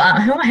everyone will be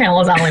like, who the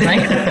hell is Ali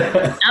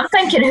Wright? I'm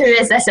thinking, who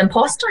is this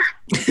imposter?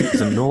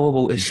 No,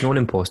 well, it's not an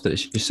imposter,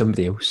 it's just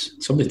somebody else.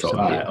 Somebody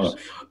else.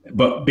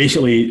 But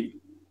basically,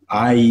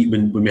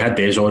 when we had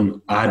Des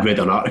on, I had read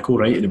an article,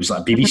 right, and it was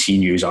like a BBC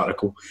News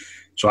article.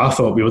 So I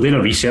thought, we were doing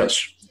a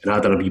research, and I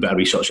did a wee bit of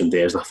research on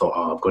Des, and I thought,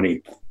 I'm going to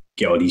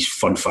get all these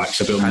fun facts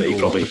about him that he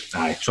probably... So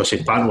I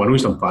said, panto, I know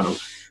he's done panto.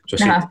 So I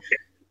said,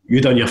 you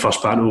done your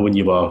first panto when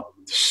you were...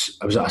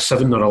 I was a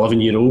 7 or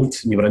 11-year-old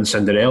and you were in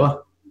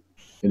Cinderella,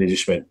 and he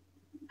just went,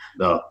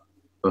 no.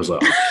 I was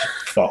like,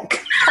 fuck.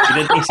 He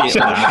didn't say it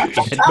like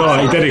that.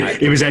 No, he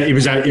didn't.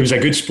 It was a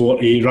good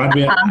sport. He ran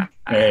with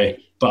it,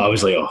 but I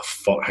was like, oh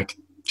fuck,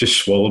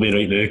 just swallow me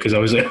right now, because I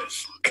was like,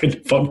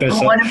 fuck this.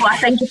 I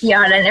think if you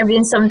are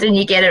interviewing somebody and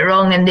you get it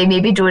wrong and they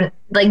maybe don't,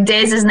 like,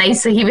 Des is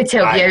nice, so he would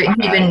help you out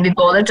and he wouldn't be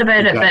bothered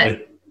about it.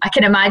 But I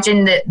can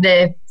imagine that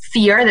the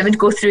fear that would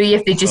go through you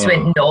if they just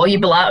went no, you'd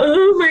be like,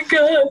 oh my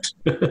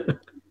god.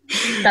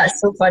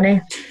 That's so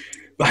funny.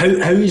 But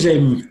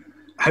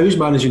how's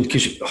managing,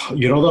 because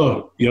your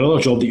other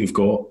job that you've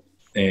got,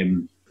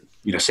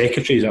 you're a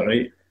secretary, is that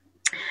right?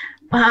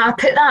 I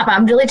put that, but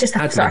I'm really just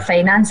a sort of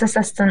finance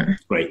assistant.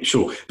 Right,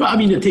 so, but I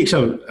mean, it takes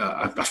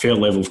a fair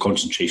level of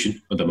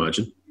concentration, I'd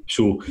imagine.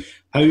 So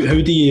how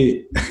do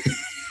you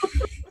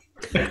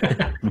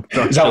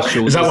is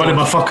that one of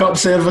my fuck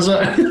ups there, was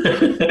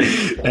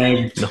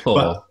it? No.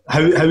 But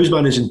how is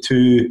managing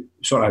two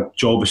sort of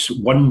jobs?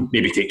 One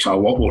maybe takes a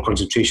lot more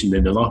concentration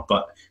than the other,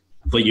 but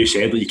like you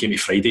said, like you came to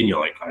Friday and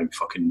you're like, I'm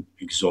fucking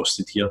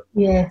exhausted here.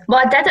 Yeah.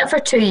 Well, I did it for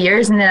 2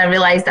 years and then I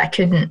realised I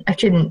couldn't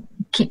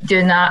keep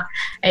doing that.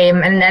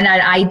 And then in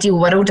an ideal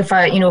world, if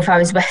I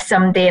was with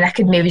somebody and I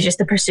could maybe just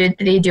have pursued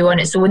the radio on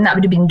its own, that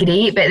would have been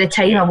great. But at the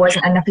time, I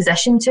wasn't in a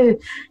position to.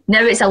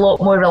 Now it's a lot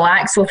more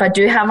relaxed. So if I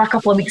do have a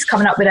couple of weeks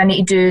coming up where I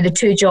need to do the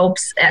two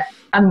jobs,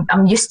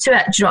 I'm used to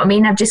it. Do you know what I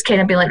mean? I've just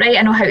kind of been like, right,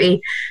 I know how to,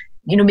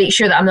 make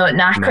sure that I'm not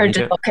knackered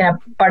and not kind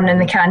of burning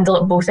the candle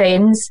at both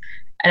ends.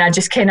 And I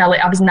just kind of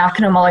I was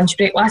napping on my lunch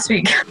break last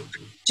week. Do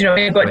you know what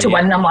I mean? I got to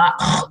one and I'm like,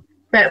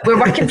 but we're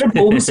working from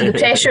home, so the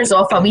pressure's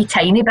off a wee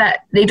tiny bit.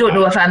 They don't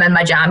know if I'm in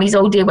my jammies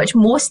all day, which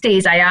most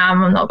days I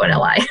am, I'm not going to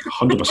lie.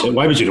 100%.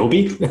 Why would you not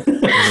be?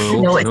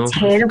 No, it's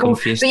terrible.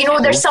 But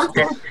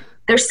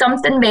there's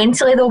something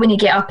mentally though when you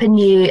get up and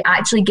you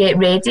actually get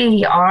ready,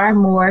 you are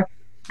more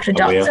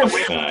productive.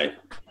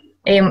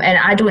 And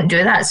I don't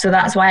do that, so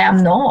that's why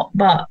I'm not.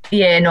 But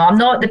yeah, no, I'm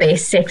not the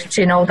best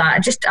secretary and all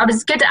that. I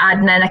was good at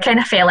admin. I kind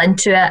of fell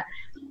into it,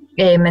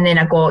 and then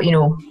I got,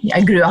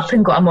 I grew up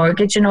and got a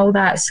mortgage and all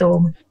that.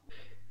 So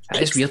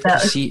it's weird to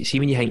see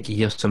when you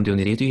hear somebody on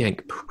the radio, you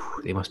think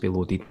they must be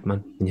loaded,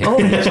 man. And you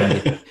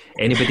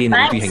anybody in the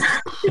radio, you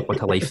think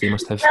what a life they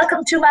must have.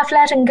 Welcome to my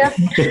flat in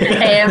Govan.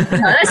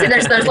 Honestly,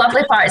 there's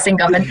lovely parts in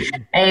Govan,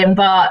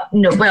 but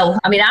no, well,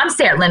 I mean, I'm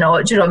certainly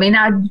not. Do you know what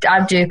I mean?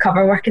 I do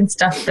cover work and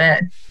stuff,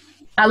 but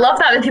I love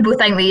that when people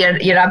think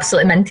that you're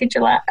absolutely minted.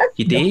 You're like,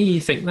 you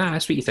think that?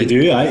 That's what you think.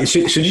 You do. As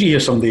soon as you hear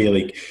somebody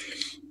like,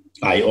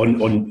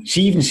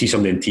 see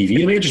somebody on TV,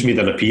 they might just made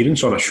an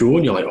appearance on a show,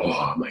 and you're like,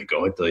 oh my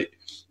god, like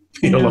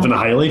you're living a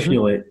high life, and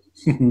you're like,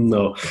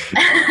 no.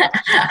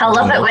 I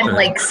love it when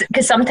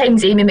because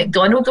sometimes Amy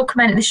McDonald will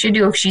come into the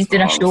studio if she's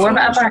doing a show or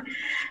whatever.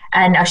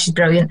 And she's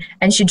brilliant,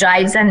 and she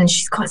drives in, and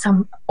she's got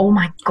some. Oh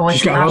my god!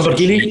 She's got a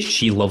Lamborghini.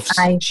 She loves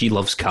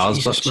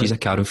cars, but she's a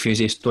car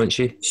enthusiast, don't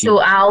she? So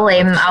I'll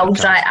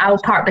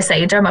park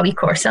beside her, my wee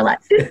Corsa, like.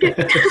 Have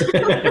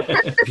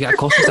you got a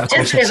Corsa?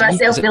 Just give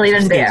myself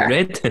feeling better.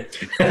 Red.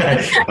 Is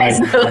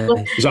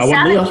that a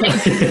 1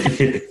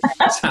 litre?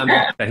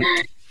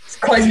 It's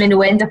caused me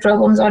no end of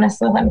problems,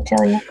 honestly. Let me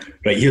tell you.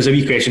 Right, here's a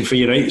wee question for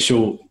you, right?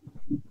 So,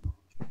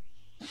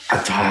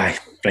 right,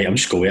 I'm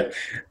just going it.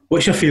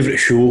 What's your favourite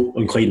show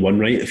on Clyde One,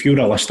 right? If you were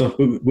a listener,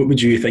 what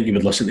would you think you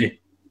would listen to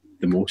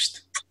the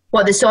most?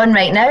 What, that's on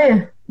right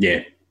now?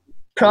 Yeah.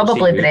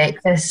 Probably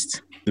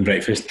Breakfast. The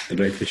Breakfast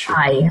Show.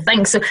 I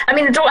think so. I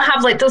mean, I don't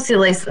have like a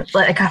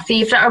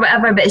favourite or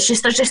whatever, but there's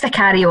just a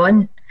carry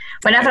on.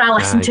 Whenever I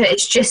listen to it,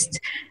 it's just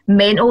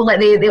mental. Like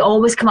they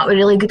always come up with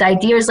really good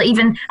ideas. Like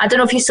even, I don't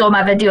know if you saw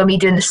my video of me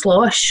doing the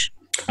slosh.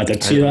 I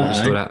did see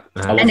that.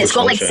 And it's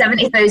got like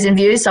 70,000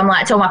 views. So I'm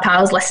like, I tell my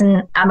pals,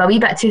 listen, I'm a wee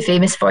bit too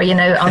famous for you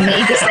now. I'll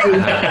need to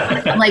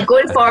decide. I'm like,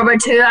 going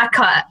forward, who I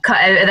cut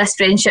out of this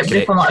friendship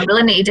group. I'm like, I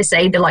really need to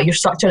decide. They're like, you're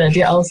such an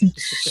idiot, Alison.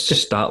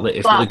 Just start, like,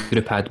 if you're the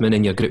group admin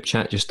in your group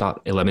chat, just start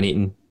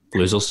eliminating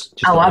losers.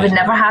 I would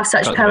never have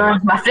such power.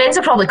 My friends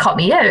will probably cut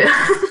me out.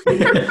 But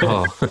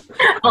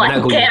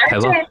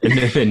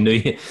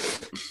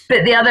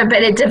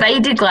it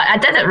divided. Like I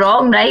did it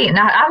wrong, right? And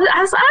I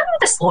was like, I'm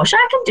the slosh,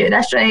 I can do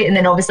this, right? And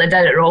then obviously I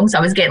did it wrong, so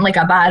I was getting like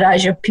a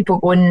barrage of people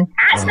going,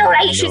 that's not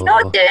right, she's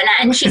not doing it,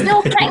 and she's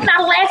not putting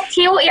her left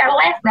heel to your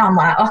left. And I'm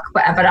like, oh,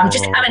 whatever, I'm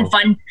just having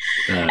fun.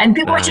 And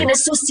people were taking it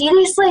so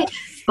seriously.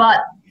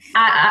 But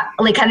I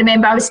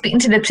remember I was speaking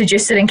to the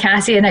producer and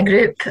Cassie in a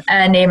group,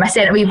 and I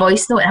sent a wee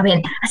voice note, and I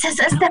went, I said,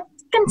 it's the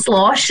fucking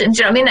slosh, and do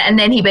you know what I mean? And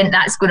then he went,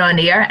 that's going on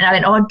air, and I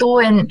went, oh,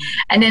 don't.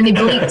 And then they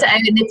bleeped it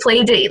out, and they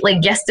played it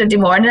like yesterday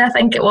morning, I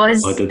think it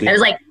was. Oh, did they? It was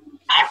like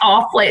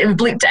off, like it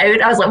bleeped it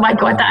out. I was like, my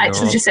god, that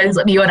actually just sounds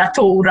like me on a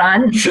total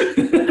rant. So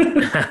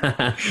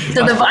I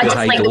just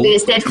like the way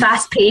it's dead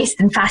fast paced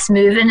and fast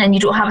moving, and you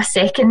don't have a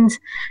second.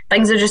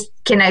 Things are just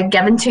kind of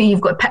given to you.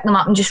 You've got to pick them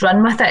up and just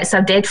run with it. It's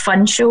a dead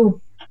fun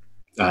show.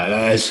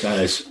 That is.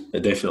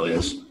 It definitely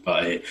is.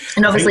 But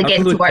and obviously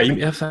getting to work.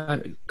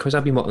 Because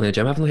I've been working in the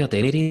gym, I haven't heard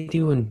any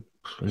radio in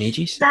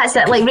ages. That's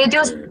it. Like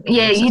radio's,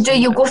 you do.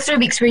 You'll go through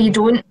weeks where you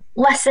don't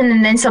listen,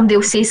 and then somebody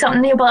will say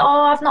something, they'll be like,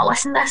 oh, I've not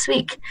listened this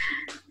week.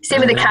 Same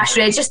with the cash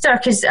register,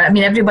 because I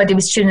mean everybody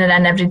was tuning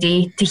in every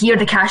day to hear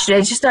the cash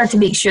register to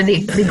make sure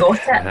they got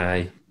it.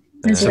 Aye.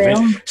 It's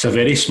a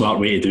very smart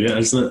way to do it,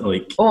 isn't it?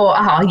 Like,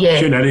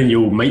 tune in and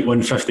you might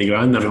win 50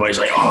 grand. Everybody's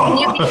like,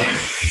 oh.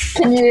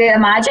 Can you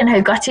imagine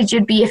how gutted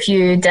you'd be if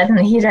you didn't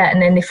hear it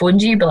and then they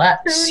phoned you? But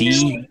like,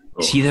 see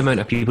the amount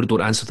of people who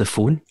don't answer the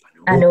phone.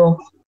 I know.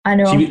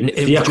 During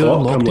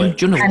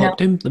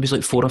lockdown, there was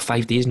like 4 or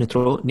 5 days in the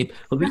trot. I'm like,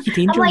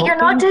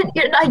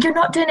 you're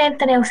not doing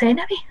anything else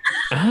anyway.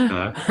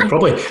 They're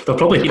probably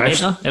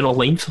pissed. They're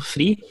online for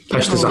free.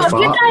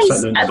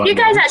 Have you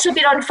guys actually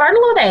been on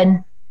furlough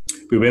then?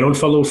 We went on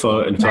furlough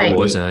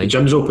until the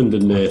gym's opened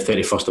on the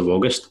 31st of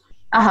August.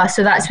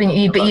 So that's when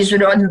you were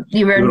on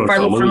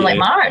furlough from like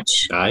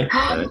March. Aye.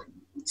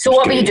 So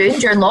what were you doing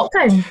during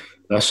lockdown?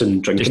 this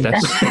and drinking.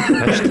 Just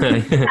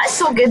this. That's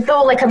so good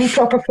though, like a wee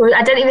proper pro.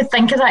 I didn't even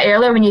think of that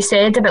earlier when you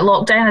said about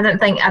lockdown. I didn't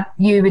think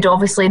you would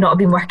obviously not have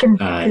been working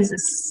because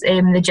it's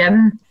the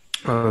gym.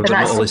 But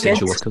not all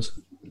essential workers.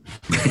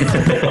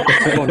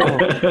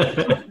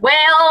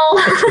 Well,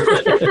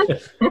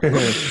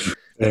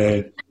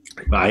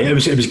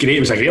 it was great. It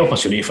was a great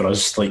opportunity for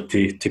us, like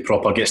to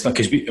proper get stuck.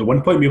 Because at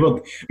one point we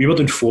were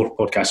doing 4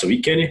 podcasts a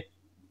week, Kenny.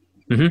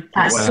 Mm-hmm.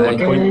 That's so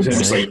good.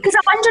 Because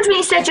I wondered when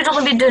you said you'd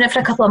only been doing it for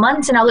a couple of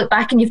months, and I look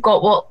back and you've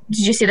got what?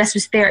 Did you say this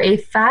was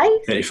 35?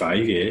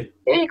 35, yeah.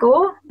 There you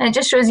go. And it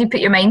just shows you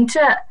put your mind to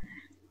it.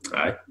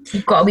 Aye.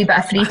 You've got a wee bit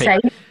of free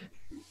time.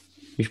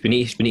 We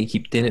need to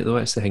keep doing it though.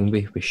 It's the thing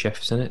with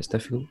shifts in it. It's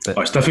difficult. But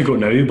it's difficult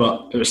now,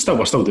 but we're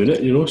still doing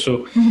it, you know.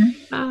 So,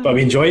 but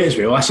we enjoy it as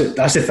well.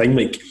 That's the thing.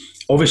 Like,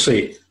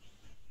 obviously,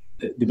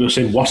 they were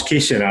saying worst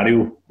case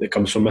scenario that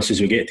comes from this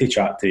is we get to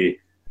chat to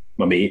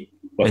my mate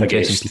with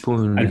interesting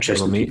people,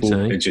 interesting people,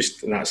 and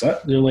just that's it.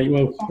 They're like,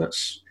 well,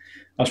 that's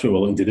what we're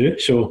looking to do.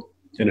 So,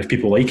 and if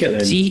people like it,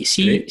 then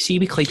see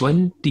with Clyde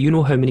One. Do you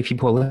know how many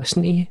people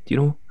listen to you? Do you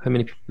know how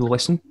many people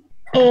listen?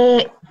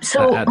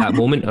 So at that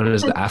moment, or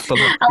is it after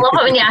that? I love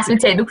it when you ask me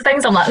technical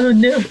things. I'm like, oh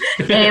no.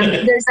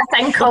 There's a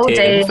thing called.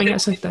 I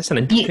think that's an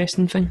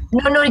interesting thing.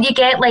 No, you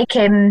get like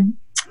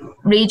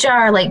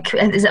Radar, like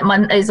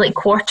is like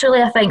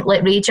quarterly, I think,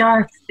 like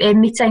Radar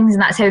meetings,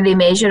 and that's how they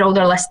measure all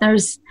their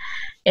listeners.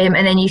 And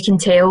then you can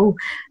tell.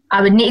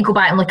 I would need to go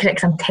back and look at it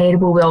because I'm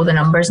terrible with all the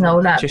numbers and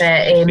all that.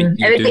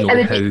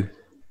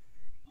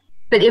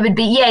 But it would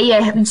be,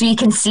 yeah. So you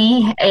can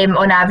see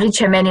on average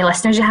how many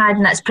listeners you had,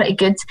 and that's pretty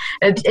good.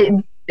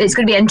 It's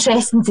going to be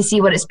interesting to see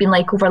what it's been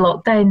like over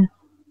lockdown.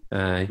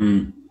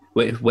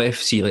 What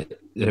if see, like,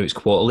 it's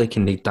quarterly,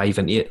 can they dive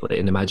into it? Like,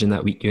 and imagine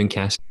that week you and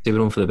Cassie were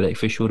on for the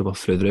breakfast show, they were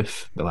through the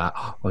roof. Be like,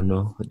 oh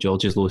no,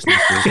 George is losing. I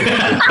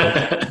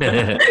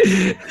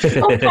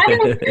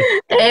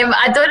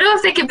don't know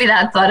if they could be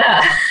that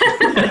thorough.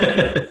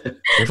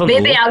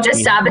 Maybe I'll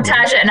just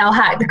sabotage it and I'll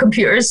hack the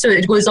computers so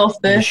it goes off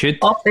the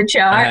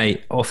chart.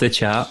 Aye, off the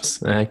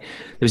charts. Aye.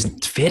 There was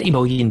 30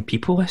 million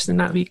people listening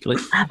that week. Like,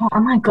 oh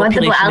my god,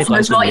 the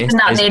Glasgow's not even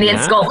that many in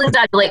Scotland.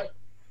 I'd be like,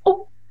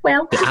 oh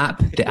well. The app,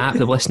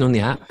 they're listening on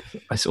the app.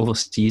 It's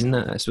overseas, isn't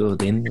it? That's what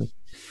they're doing.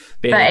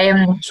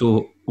 But,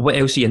 so what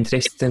else are you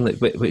interested in? Like,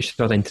 which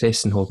other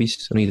interests and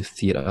hobbies? I know the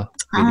theatre.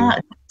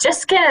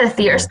 Just kind of the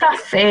theatre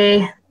stuff.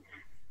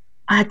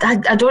 I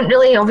don't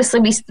really, obviously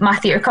my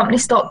theatre company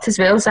stopped as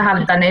well, so I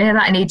haven't done any of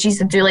that in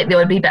ages. I do like the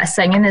odd wee bit of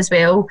singing as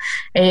well.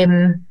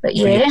 But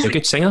yeah. So you're a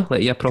good singer?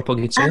 Like, you're a proper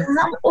good singer?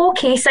 I'm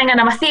okay singing.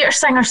 I'm a theatre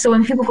singer, so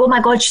when people go, oh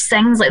my god, she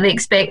sings, like they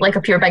expect like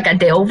a pure big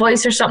Adele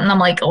voice or something. I'm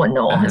like, oh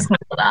no, it's not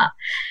that.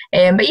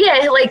 But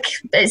yeah, like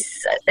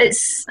it's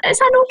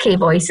an okay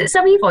voice. It's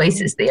a wee voice.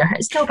 It's there.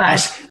 It's still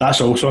bad.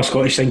 That's also a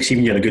Scottish thing. See,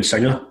 when you're a good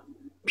singer,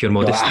 pure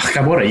modesty.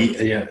 I'm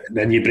alright. Yeah. And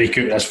then you break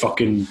out as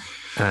fucking.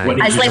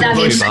 It's like that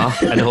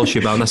in the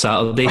Horseshoe Bar on a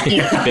Saturday. When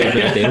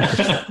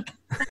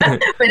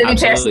the wee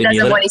person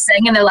doesn't want to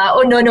sing and they're like,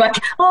 oh no,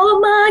 oh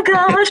my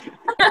god.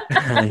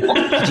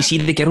 Did you see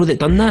the girl that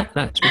done that?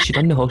 That's what she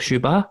done, the Horseshoe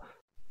Bar.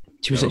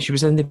 She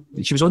was on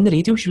the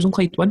radio. She was on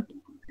Clyde One.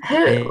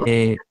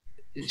 Who?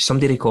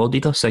 Somebody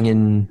recorded her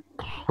singing.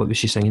 What was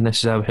she singing?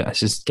 This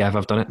is Gav.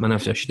 I've done it, man. I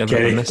should never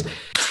have done this.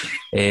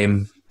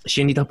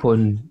 She ended up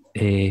on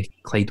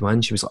Clyde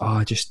One. She was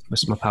like,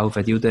 my pal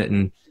videoed it,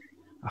 and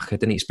I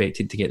didn't expect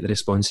it to get the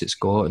response it's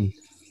got. And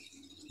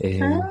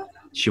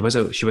she was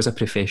a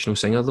professional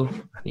singer though.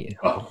 I need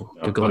to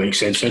Google that makes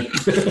sense. I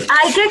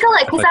Google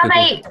it because I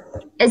might.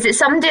 Is it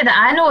somebody that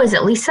I know? Is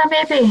it Lisa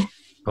maybe?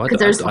 I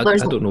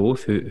don't know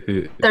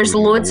who. There's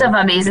loads of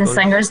amazing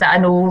singers that I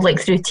know, like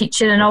through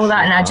teaching and all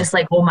that, and I just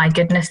like, oh my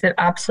goodness, they're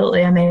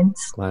absolutely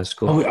immense.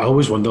 Glasgow. I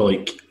always wonder,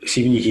 like,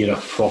 see when you hear a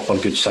proper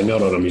good singer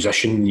or a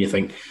musician, you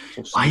think,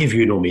 why have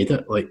you not made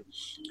it? Like,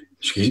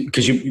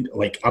 because you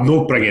like, I'm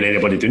not bringing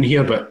anybody down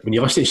here, but when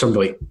you listen to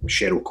somebody like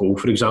Cheryl Cole,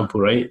 for example,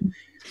 right?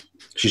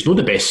 She's not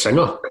the best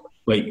singer.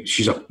 Like,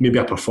 she's maybe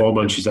a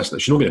performer, and she's not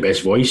got the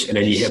best voice, and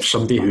then you have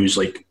somebody who's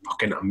like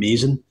fucking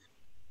amazing,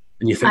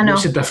 and you think,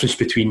 what's the difference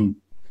between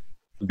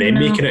them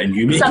making it and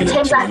you making it?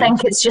 Sometimes I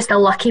think it's just a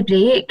lucky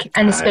break,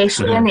 and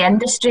especially in the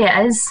industry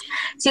it is.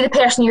 See, the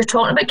person you're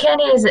talking about,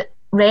 Kenny, is it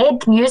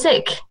Red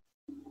Music?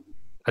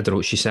 I don't know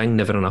what she sang.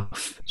 Never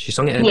Enough. She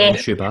sung it in the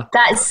Horseshoe Bar.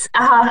 That's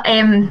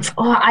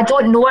I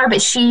don't know her,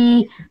 but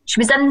she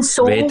was in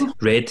Soul.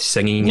 Red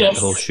singing at the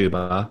Horseshoe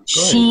Bar.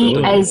 She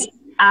is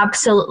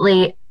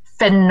absolutely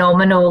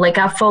phenomenal. Like,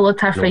 I've followed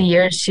her for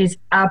years. She's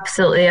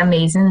absolutely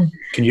amazing.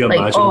 Can you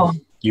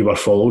imagine you were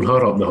following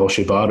her up in the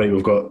Horseshoe Bar, right?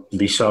 We've got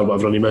Lisa or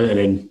whatever her name is, and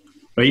then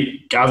right,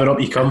 Gavin, up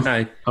you come.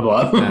 Aye. I'm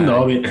like,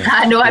 no, mate.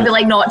 I know, I'd be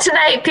like, not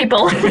tonight,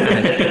 people.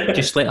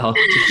 Just let her.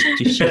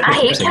 I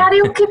hate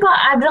karaoke, but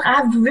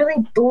I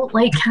really don't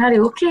like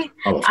karaoke.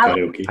 I love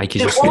karaoke.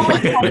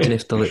 Imagine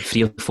if they're like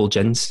 3 or 4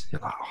 gins.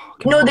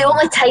 No, the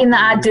only time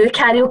that I do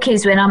karaoke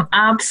is when I'm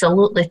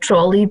absolutely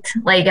trolleyed.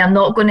 Like, I'm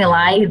not going to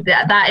lie.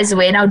 That is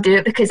when I'll do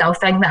it, because I'll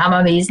think that I'm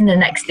amazing. The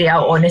next day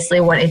I'll honestly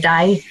want to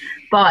die.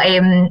 But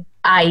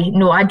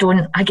No, I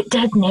don't. I get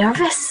dead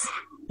nervous.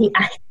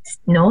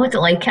 No, I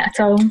don't like it at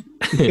all.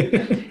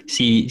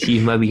 see,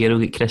 if my wee girl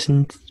get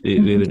christened,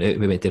 we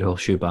went to the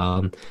horseshoe bar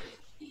and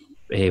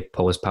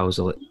Paul's pals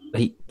were like,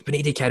 right, we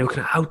need to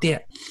karaoke, I'll do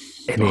it.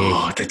 And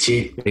did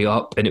you? We got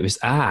up and it was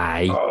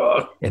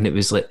and it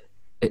was like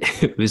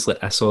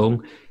a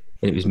song,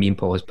 and it was me and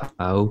Paul's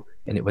pal,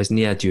 and it wasn't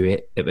a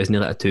duet, it wasn't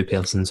like a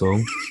 2-person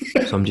song.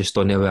 So I'm just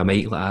on there with a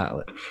mic like that,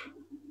 like,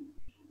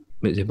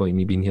 what's the point of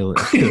me being here?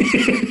 Like,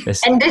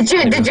 and did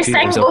you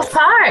sing both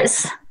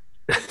parts?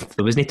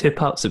 There wasn't 2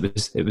 parts.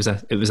 It was a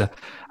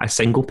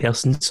single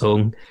person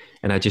song,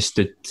 and I just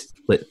stood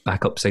like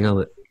backup singer.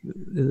 Like,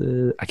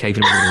 I can't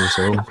even remember the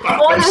song.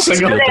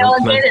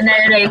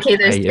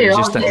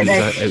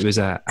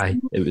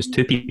 It was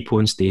 2 people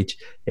on stage.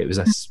 It was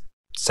a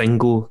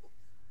single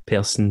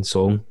person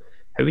song.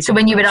 So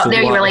when you were up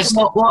there, you were like,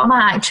 "What am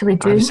I actually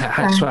doing?"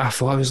 That's what I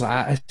thought. I was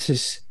like,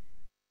 "This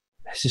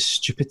is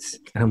stupid."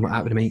 And I'm like,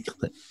 "That would make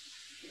like,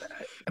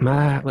 am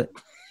I like?"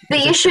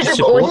 But you should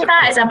have owned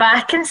that as a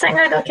backing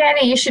singer, though,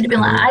 Kenny. You should have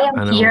been like, "I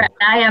am here, and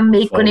I am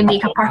going to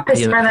make a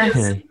purpose for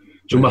this."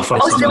 I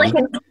always feel like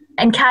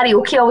in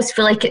karaoke, I always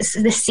feel like it's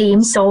the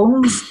same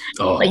songs.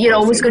 Like you're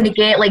always going to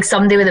get like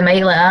somebody with a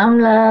mic like, "I'm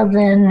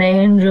loving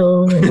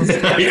angels," and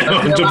then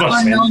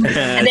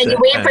you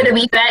wait for the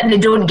wee bit and they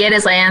don't get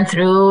it, like, "And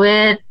through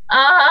it."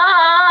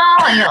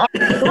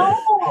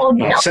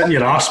 Sit in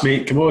your arse,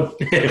 mate. Come on.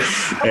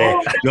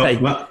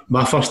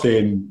 My first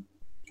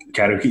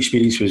karaoke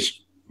experience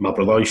was my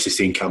brother used to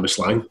stay in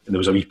Cambuslang, and there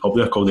was a wee pub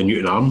there called the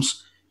Newton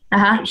Arms.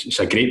 It's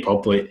a great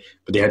pub, like,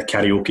 but they had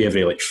karaoke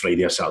every like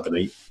Friday or Saturday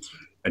night,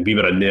 and we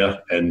were in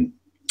there, and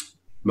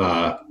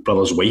my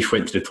brother's wife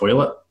went to the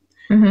toilet,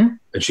 and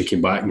she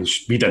came back, and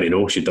we didn't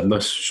know she'd done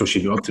this, so she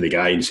went up to the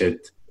guy and said,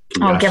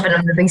 giving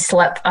him the big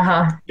slip.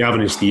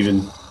 Gavin and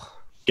Stephen,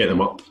 get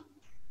them up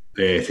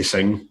to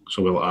sing.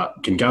 So we were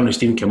like, can Gavin and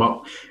Stephen come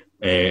up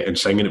and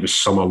sing? And it was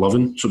Summer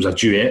Lovin', so it was a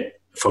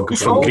duet for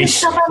Grease. It's always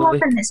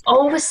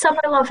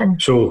Summer Lovin'.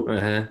 So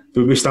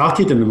we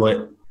started, and I'm like,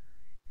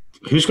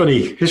 who's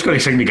going to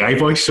sing the guy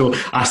voice? So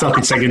I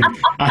started singing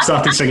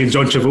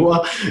John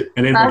Travolta,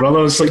 and then my brother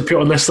was like put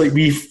on this like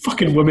wee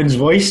fucking woman's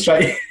voice,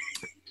 trying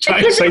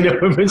to sing a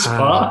woman's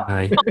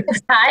part.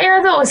 It's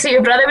higher though, so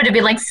your brother would have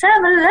been like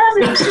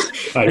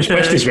 7-11. It's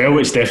best as well,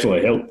 it's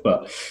definitely helped,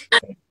 but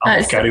I'll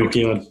have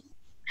karaoke on.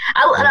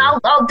 I'll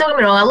don't get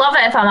me wrong, I love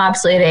it if I'm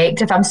absolutely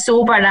wrecked. If I'm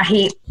sober, and I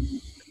hate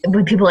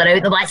when people are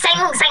out, they're like, sing,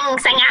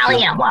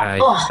 Ali. I'm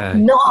like,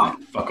 no.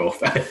 Fuck off.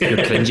 Pure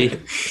cringy,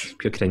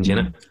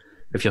 innit?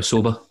 If you're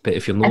sober, but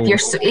if you're not,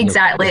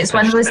 exactly, it's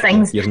one of those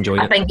things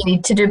I think you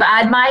need to do. But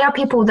I admire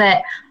people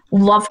that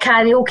love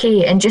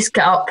karaoke and just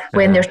get up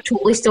when they're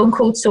totally stone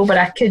cold sober.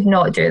 I could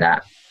not do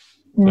that.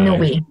 No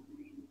way.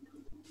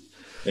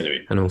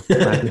 Anyway, I know,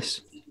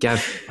 madness.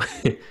 Gav,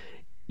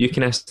 you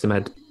can ask the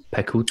mad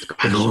pickled.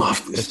 I know.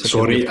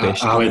 Sorry,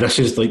 Ali, this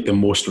is like the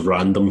most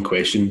random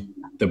question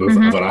that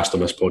we've ever asked on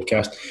this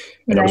podcast.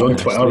 And I was on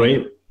Twitter,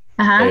 right?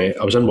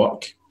 I was in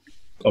work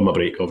on my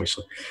break,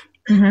 obviously.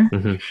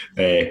 I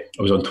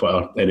was on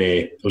Twitter, and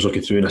I was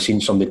looking through, and I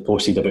seen somebody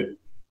posted about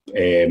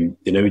they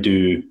now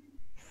do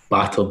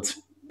battered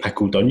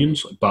pickled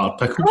onions, like battered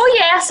pickles. Oh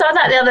yeah, I saw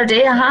that the other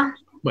day. Oh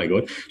my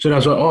God! So then I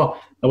was like,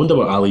 I wonder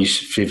what Ali's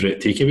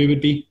favourite takeaway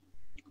would be.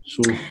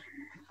 So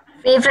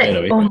favourite?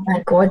 Anyway. Oh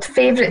my God,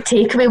 favourite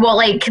takeaway? What,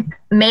 like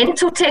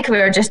mental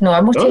takeaway or just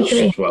normal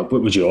takeaway? What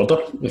would you order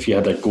if you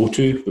had a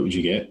go-to? What would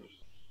you get?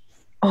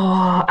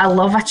 Oh, I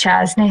love a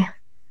chasney.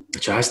 A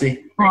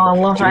chasney? Oh, I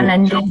love an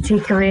Indian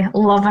takeaway.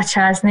 Love a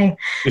chasney.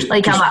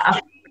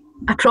 I'm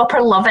a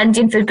proper love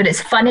Indian food, but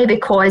it's funny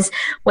because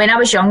when I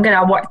was younger,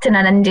 I worked in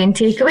an Indian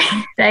takeaway,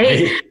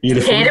 right? You're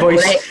the phone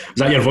voice? Right? Is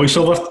that your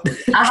voiceover?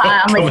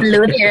 I'm like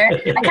below here.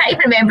 I can't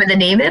even remember the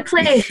name of the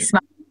place. My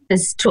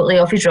is totally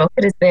off his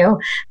rocker as well.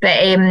 But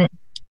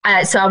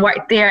so I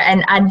worked there,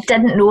 and I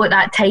didn't know at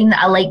that time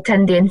that I liked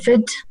Indian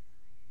food.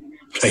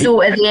 Right.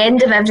 So at the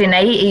end of every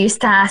night, he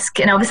used to ask,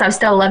 and obviously I was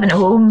still living at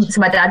home,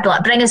 so my dad would be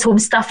like, bring us home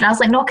stuff, and I was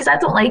like, no, because I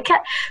don't like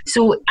it.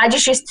 So I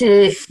just used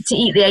to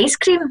eat the ice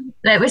cream.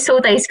 Like, we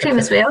sold ice cream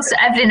as well, so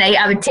every night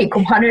I would take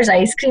home Hunter's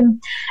ice cream.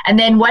 And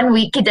then one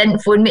week he didn't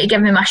phone me to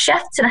give me my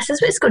shifts, and I said,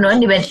 what's going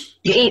on? He went,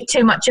 you ate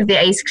too much of the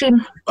ice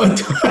cream.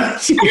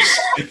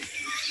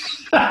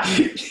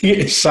 You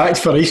get sacked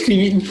for ice cream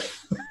eating?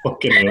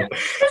 Fucking hell.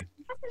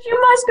 You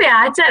must be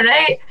at it,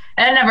 right?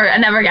 I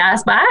never got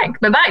asked back.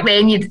 But back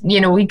then, you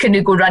know, we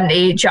couldn't go run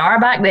to HR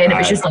back then. It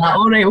was just like,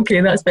 oh, right,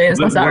 okay, that's fine. It's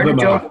my Saturday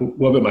job.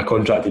 What about my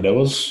contracted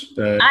hours?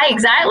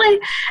 Exactly.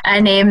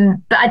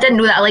 And but I didn't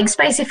know that I liked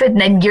spicy food. And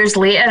then years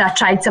later, I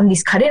tried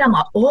somebody's curry, and I'm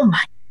like, oh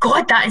my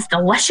God, that is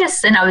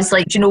delicious. And I was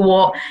like, do you know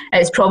what?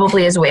 It's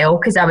probably as well,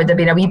 because I would have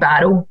been a wee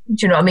barrel.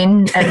 Do you know what I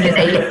mean? Every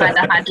night if I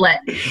had like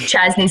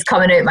Chasney's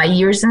coming out my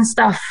ears and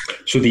stuff.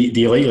 So do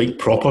you like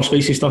proper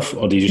spicy stuff,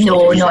 or do you just no,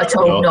 like not at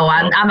all. No,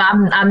 I'm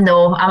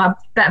a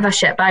bit of a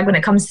shitbag when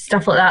it comes to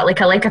stuff like that.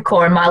 Like I like a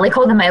korma, I like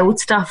all the mild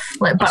stuff,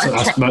 like butter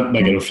that's chicken.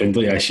 my girlfriend.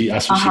 That's what she's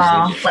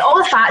like all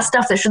the fat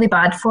stuff that's really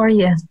bad for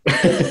you.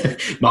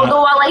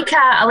 Although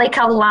I like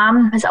a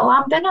lamb. Is it a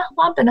lamb buna?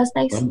 Lamb buna's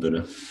nice. Lamb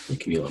buna. It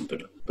can be lamb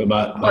buna.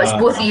 But what's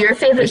both of your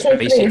favourite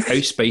takeaways? How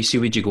spicy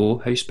would you go?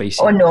 How spicy?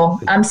 Oh no,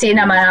 I'm saying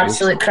I'm an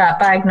absolute crap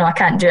bag. No, I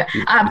can't do it.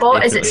 I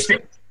bought. Is it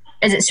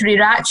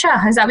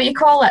sriracha? Is that what you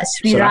call it?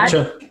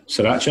 Sriracha.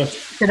 I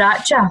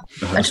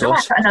don't know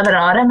if I put another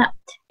R in it.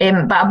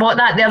 But I bought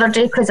that the other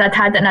day because I'd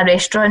had it in a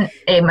restaurant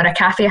or a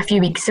cafe a few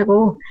weeks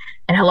ago,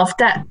 and I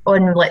loved it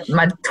on like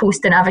my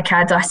toast and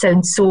avocado. I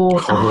sound so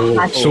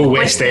so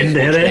West End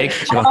there, eh?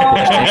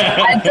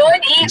 I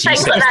don't eat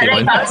things like that.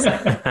 Right?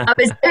 I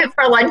was out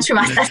for lunch with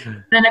my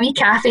sister in a wee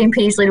cafe in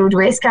Paisley Road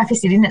West, Cafe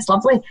Serene. It's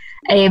lovely.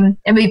 And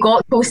we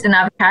got toast and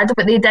avocado,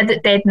 but they did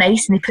it dead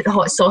nice and they put the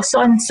hot sauce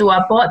on. So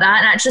I bought that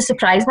and actually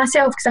surprised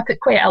myself because I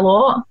put quite a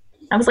lot.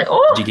 I was like,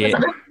 oh. Did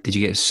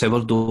you get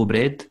sourdough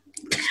bread?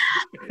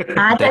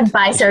 I didn't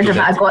buy sourdough,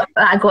 but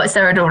I got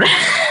sourdough bread.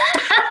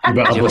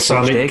 Did you have a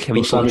poached egg? A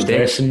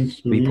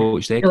wee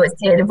poached egg? No, it's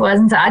terrible,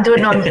 isn't it? I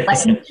don't know.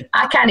 Listen,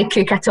 I can't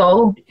cook at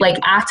all. Like,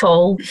 at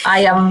all.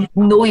 I am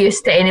no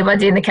use to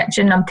anybody in the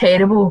kitchen. I'm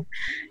terrible.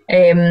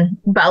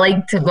 But I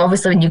like to,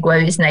 obviously, when you go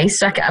out, it's nice.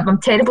 So I'm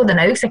terrible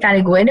now because I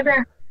can't go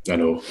anywhere. I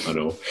know.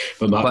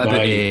 But what about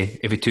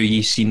every 2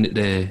 years seen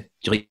do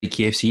you like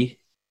KFC?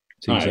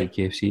 So you like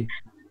KFC?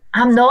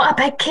 I'm not a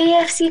big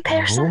KFC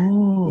person.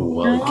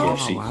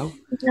 KFC. Wow.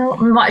 No,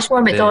 much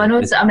more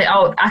McDonald's. I mean,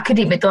 I could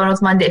eat McDonald's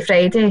Monday to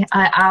Friday.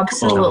 I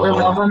absolutely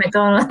love a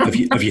McDonald's. Have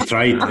you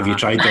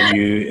tried the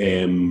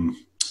new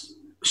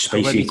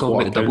spicy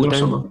quarter double or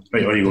something?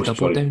 Right, on you go.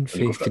 Double down for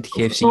the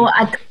KFC. No,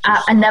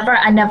 I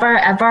never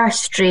ever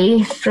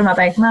stray from a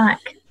Big Mac.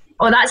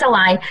 Oh, that's a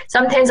lie.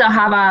 Sometimes I'll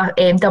have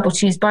a double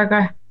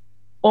cheeseburger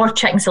or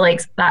chicken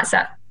selects. That's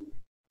it.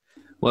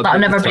 But I'll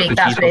never break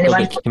that for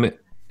anyone.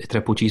 A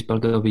triple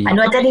cheeseburger. I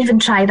know, I didn't even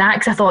try that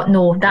because I thought,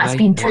 no, that's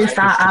been too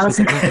fat,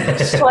 Alison.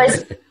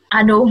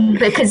 I know,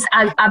 because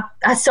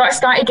I sort of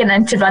started getting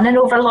into running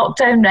over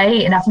lockdown,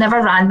 right? And I've never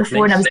ran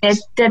before, and I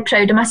was dead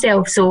proud of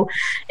myself. So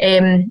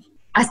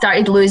I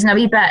started losing a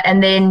wee bit,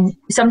 and then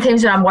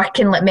sometimes when I'm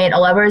working like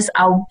mental hours,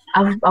 I'll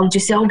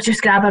just say, I'll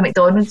just grab a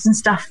McDonald's and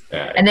stuff.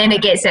 And then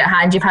it gets out of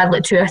hand. You've had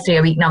like 2 or 3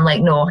 a week, and I'm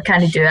like, no, I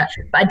can't do it.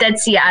 But I did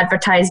see it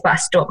advertised, but I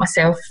stopped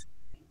myself.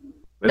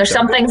 There's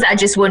some things that I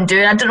just won't do,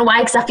 and I don't know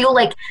why, because I feel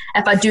like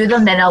if I do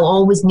them, then I'll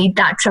always need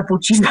that triple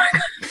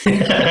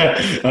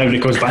cheeseburger. When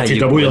it comes back to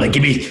double, you're like,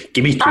 give me 2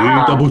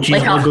 double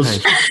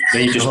cheeseburgers.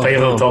 Then you just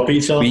pile on top of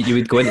each other. You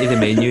would go into the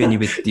menu and you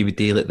would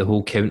do like the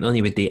whole counter, and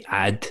you would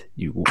add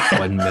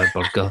one more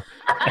burger.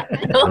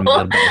 I'll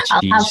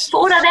have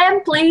 4 of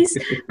them, please.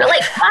 But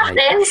like my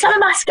friends, some of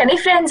my skinny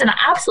friends, and I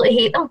absolutely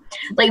hate them.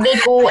 Like they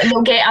go and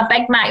they'll get a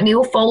Big Mac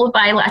meal followed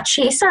by like a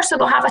chaser, so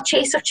they'll have a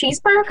chaser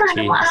cheeseburger.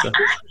 And I'm like, I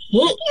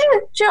hate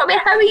you. Do you know what I mean?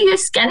 How are you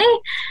skinny?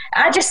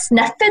 I just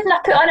sniffed it and I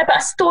put on a bit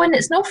of stone.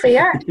 It's not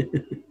fair.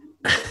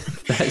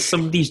 That's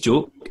somebody's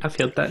joke. I've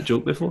heard that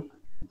joke before.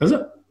 Is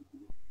it?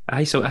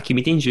 Aye, so that's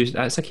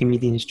a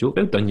comedian's joke.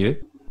 Well done,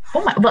 you.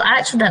 Oh my! Well, I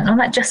actually didn't know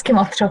that. Just came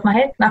off the top of my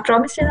head. I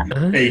promise you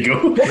that. There you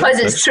go. Because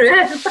it's true.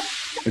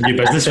 A new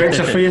business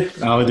venture for you,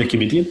 Ali the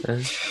comedian.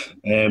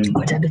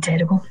 That'd be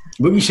terrible.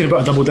 What were you saying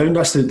about a double down?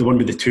 That's the one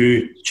with the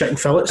 2 chicken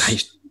fillets.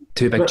 Aye,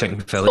 2 big chicken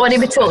fillets. Sorry,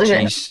 we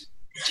totally cheese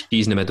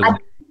in the middle.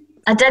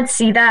 I did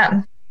see that.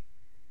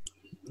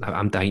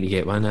 I'm dying to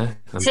get one.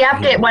 See,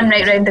 I've got one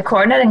right round the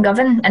corner in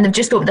Govan, and they've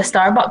just opened a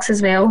Starbucks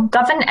as well.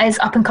 Govan is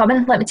up and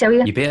coming, let me tell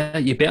you.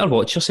 You better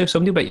watch yourself.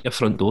 Somebody about your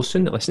front door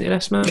soon to listen to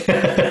this, man.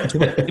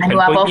 I know,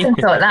 I've often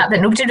thought that, but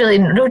nobody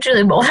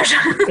really bothers.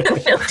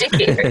 Nobody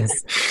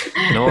cares.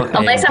 No,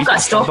 unless I've got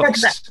a stopper,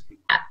 because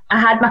I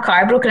had my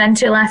car broken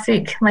into last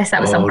week, unless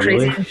that was some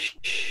crazy. Really?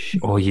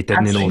 Oh, you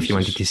didn't know if you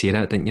wanted to say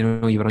that, didn't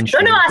you? You were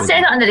unsure. No, I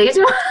said it on the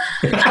radio.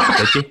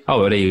 Did you?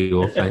 Oh, there you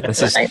go. Right.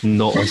 This is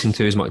not listened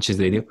to as much as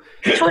the radio.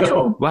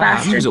 Total what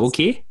happened? Was it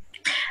okay?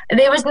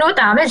 There was no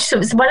damage, so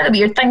it's one of the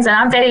weird things, and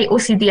I'm very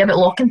OCD about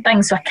locking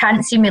things, so I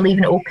can't see me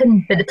leaving it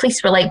open. But the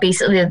police were like,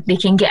 basically, they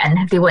can get in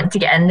if they want to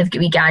get in. They've got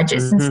wee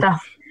gadgets and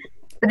stuff,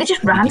 but they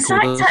just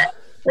ransacked it.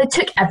 They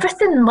took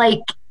everything. Like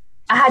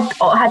I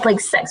had like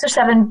 6 or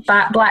 7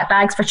 black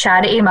bags for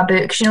charity in my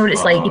book, because you know what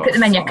it's like. You put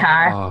them in your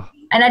car,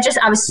 and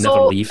I was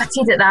so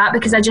fatigued at that,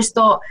 because I just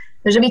thought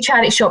there's a wee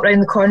charity shop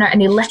around the corner,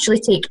 and they literally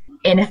take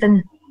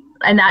anything.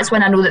 And that's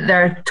when I know that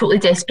they're totally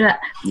desperate.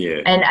 Yeah.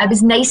 And it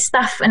was nice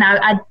stuff, and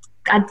I'd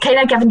kind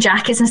of given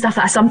jackets and stuff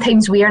that I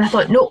sometimes wear, and I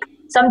thought, nope,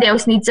 somebody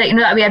else needs it. You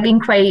know, that way I've been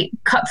quite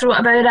cutthroat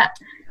about it,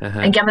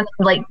 and given them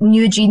like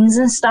new jeans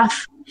and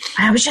stuff.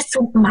 I was just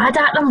so mad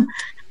at them.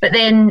 But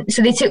then,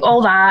 so they took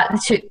all that, they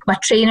took my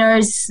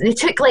trainers, they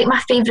took like my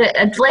favourite,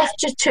 I'd left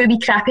just 2 wee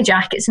crappy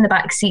jackets in the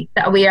back seat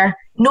that I wear,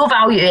 no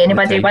value to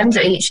anybody, one's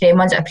at H&M,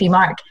 one's at a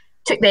Primark.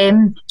 Took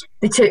them,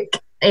 they took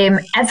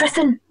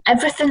everything.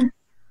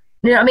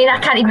 You know what I mean? I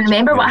can't even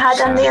remember what I had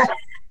in there.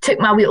 Took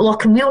my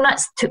lock and wheel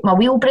nuts, took my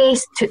wheel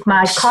brace, took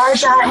my car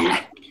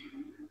jack.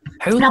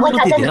 How long were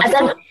they there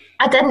for?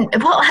 I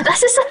didn't. Well,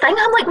 this is the thing.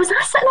 I'm like, was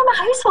I sitting in my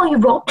house while you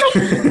robbed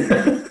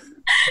me?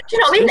 Do you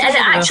know what I mean? And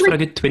it actually, for a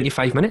good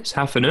 25 minutes,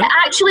 half an hour. It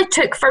actually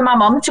took for my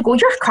mum to go,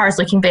 your car's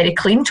looking very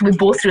clean, till we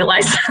both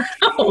realised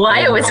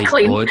why it was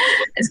clean. God.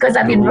 It's because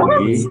I've been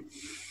robbed.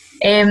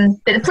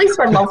 But the police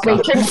were lovely,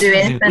 couldn't do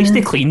anything. At least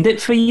they cleaned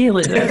it for you.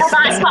 Like that's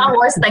what I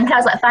was thinking. I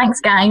was like,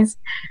 thanks guys.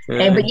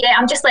 But yeah,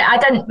 I'm just like, I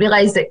didn't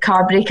realise that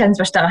car break-ins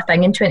were still a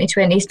thing in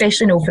 2020,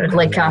 especially over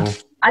like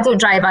I don't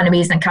drive an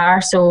amazing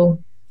car,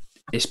 so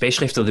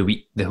especially after the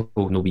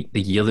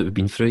year that we've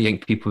been through, I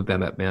think people would be a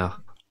bit more.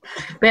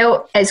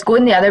 Well, it's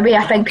going the other way.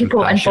 I think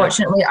people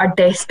unfortunately are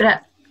desperate,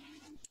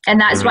 and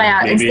that's why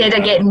I, instead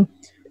of getting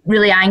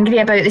really angry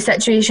about the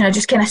situation, I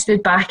just kind of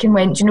stood back and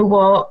went, you know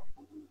what,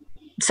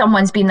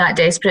 someone's been that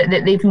desperate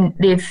that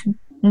they've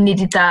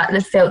needed that,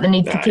 they've felt the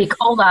need to take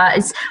all that.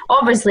 It's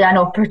obviously an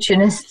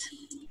opportunist,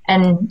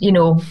 and you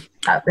know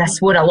I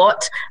swore a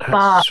lot,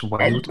 that's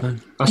wild,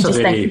 man. That's a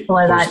very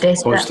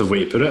positive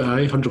way to put it.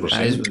 100%.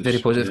 That is very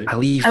positive.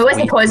 I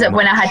wasn't positive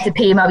when I had to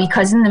pay my wee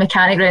cousin, the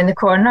mechanic round the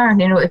corner,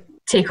 you know, to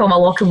take all my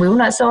lock and wheel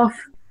nuts off.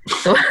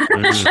 So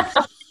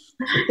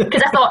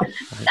because I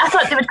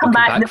thought they would come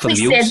back and the police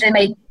said they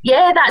might.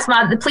 Yeah, that's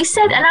mad. The police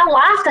said, and I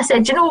laughed. I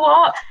said, you know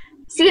what?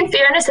 See, in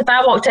fairness, if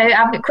I walked out,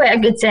 I've got quite a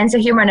good sense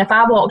of humour, and if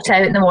I walked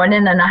out in the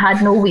morning and I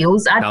had no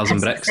wheels, I'd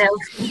piss myself.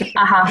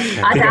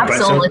 I'd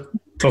absolutely.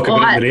 Talk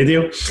about the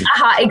radio.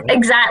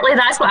 Exactly,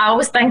 that's what I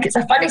always think. It's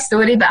a funny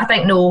story, but I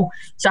think no.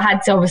 So I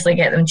had to obviously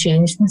get them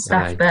changed and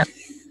stuff. But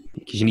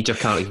because you need your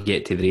car to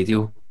get to the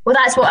radio. Well,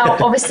 that's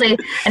what obviously,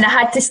 and I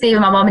had to stay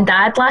with my mum and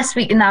dad last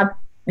week, and I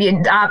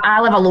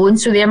live alone,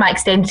 so they're my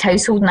extended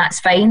household, and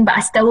that's fine.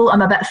 But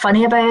I'm a bit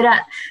funny about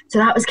it, so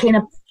that was kind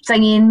of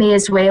thingying me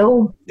as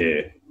well.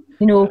 Yeah.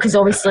 You know, because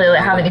obviously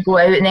like having to go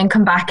out and then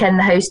come back in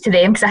the house to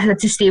them, because I had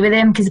to stay with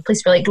them because the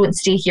police were like, don't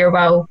stay here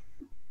while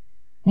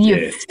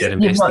you've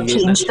not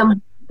changed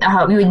them.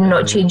 You would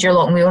not change your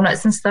lock and wheel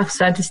nuts and stuff,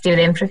 so I had to stay with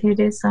them for a few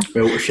days. So.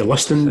 Well, if you're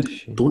listening,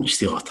 don't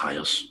steal our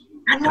tyres.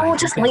 I know,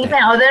 just leave it.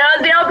 Oh,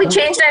 they'll all be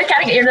changed now, I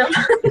can't get them.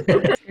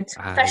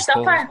 Fish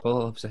supper?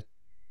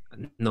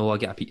 No, I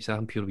get a pizza,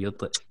 I'm pure weird.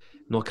 Like,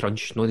 no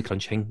crunch, no the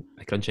crunching.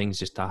 The crunching's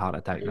just a heart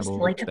attack. Just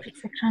like a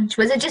pizza crunch.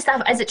 Is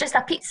it just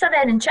a pizza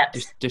then and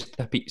chips? Just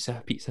a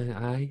pizza,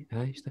 aye,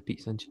 just a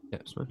pizza and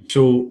chips, man.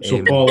 So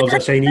Paul loves a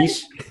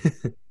Chinese?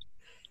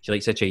 She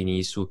likes a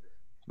Chinese, so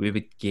we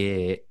would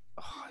get,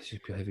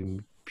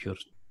 pure,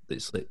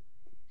 it's like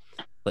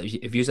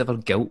have you ever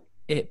guilt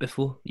ate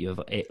before? You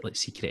ever ate like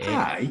secret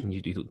egg and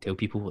you don't tell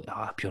people,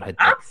 like, pure head.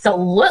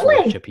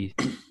 Absolutely. Chippy.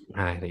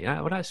 Aye, right,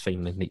 well that's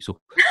fine then. Like, so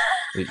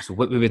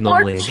what we would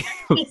normally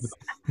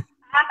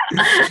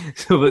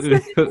so what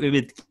we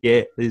would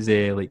get is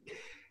like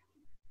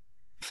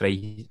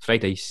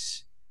fried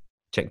rice,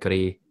 chicken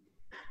curry,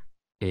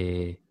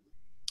 thin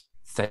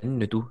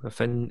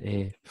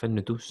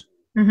noodles.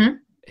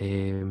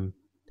 Mm-hmm.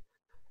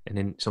 And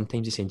then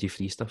sometimes they send you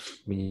free stuff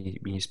when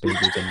you spend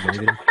loads of money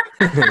with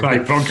them.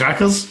 Right, prawn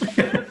crackers? You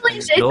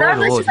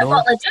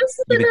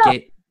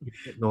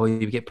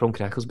would get prawn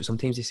crackers, but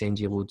sometimes they send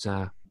you loads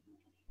of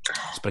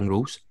spring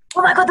rolls.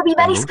 Oh my god, the wee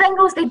mini spring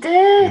rolls, they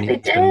do.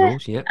 Spring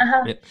rolls, yeah.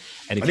 Uh-huh. Yep.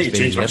 And I need to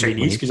change my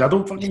Chinese because I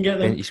don't fucking get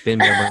them. You spend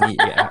more money, you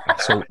get a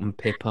salt and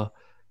pepper.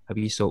 Have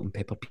you salt and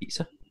pepper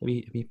pizza? Have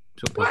you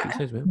salt and pepper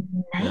pizza as well?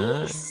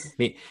 Nice.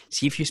 Mate,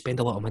 see if you spend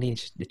a lot of money in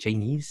the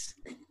Chinese.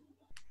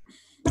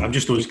 I'm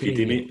just those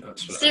greedy, mate.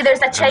 See, there's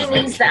a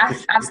Chinese that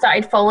I've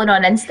started following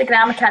on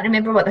Instagram. I can't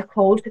remember what they're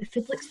called, but the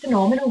food looks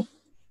phenomenal.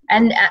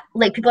 And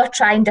like people are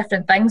trying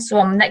different things.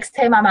 So next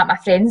time I'm at my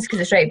friend's, because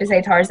it's right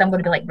beside hers, I'm going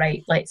to be like,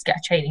 right, let's get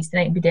a Chinese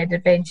tonight and be dead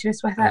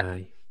adventurous with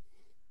it.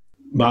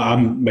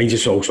 Mine's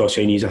just also a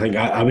Chinese. I think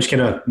I was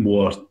kind of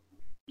more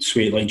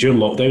sweet. Like during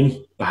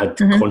lockdown, I had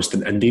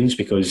constant Indians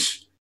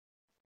because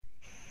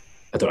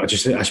I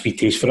just had a sweet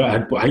taste for it. I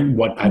had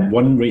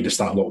one right at the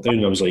start of lockdown,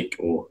 and I was like,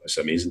 oh, it's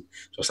amazing.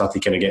 So I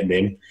started kind of getting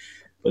them.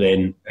 But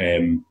then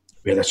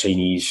we had a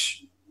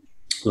Chinese.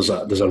 There's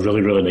a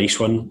really, really nice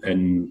one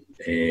in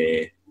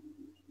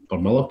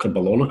Burmillock or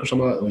Ballonock or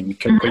something like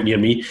that, quite near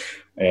me.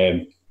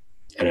 And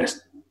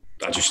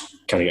I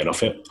just can't get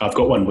enough of it. I've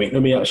got one waiting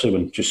on me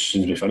actually just as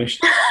soon as we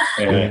finished.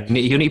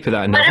 You need to put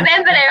that in. I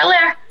remember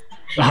earlier.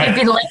 You've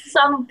been left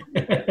some.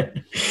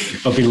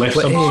 I've been left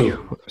some.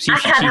 I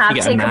can't have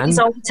takeaways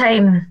all the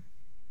time.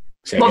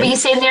 What were you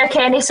saying there,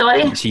 Kenny?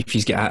 Sorry. See if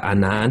you get a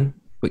naan.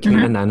 What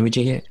kind of naan would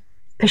you get?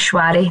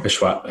 Peshwari.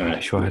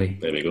 Peshwari.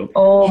 There we go.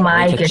 Oh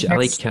my goodness.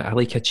 I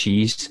like a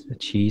cheese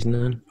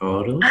naan.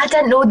 Oh really? I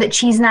didn't know that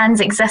cheese naans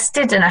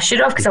existed, and I should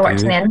have because I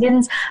worked in the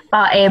Indians.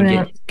 But you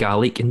get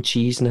garlic and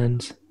cheese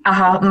naans.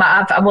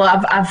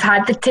 I've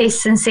had the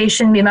taste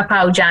sensation with my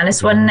pal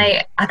Janice one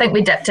night. I think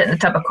we dipped it in the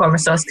tub of korma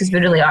sauce because we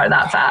really are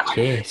that fat.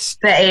 Yes.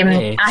 But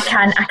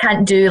I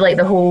can't do like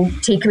the whole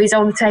takeaways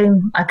all the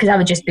time because I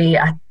would just be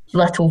a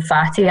little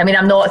fatty. I mean,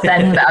 I'm not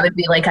thin, but I would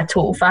be like a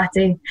total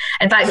fatty.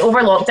 In fact,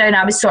 over lockdown,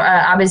 I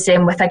was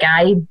with a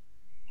guy.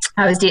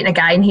 I was dating a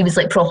guy, and he was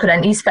like proper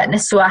into his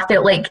fitness. So I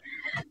felt like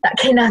that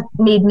kind of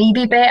made me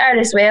be better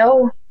as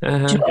well. Do you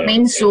know what I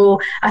mean?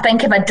 So I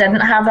think if I didn't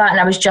have that and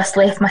I was just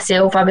left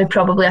myself, I would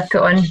probably have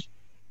put on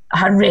a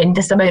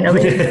horrendous amount of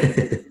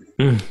weight.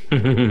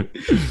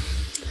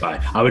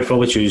 I would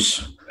probably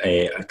choose,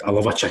 I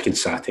love a chicken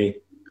satay,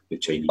 the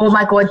Chinese. Oh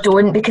my God,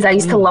 don't, because I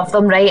used to love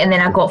them, right? And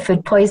then I got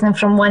food poisoning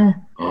from one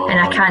and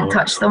I can't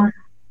touch them.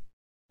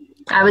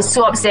 I was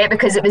so upset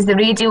because it was the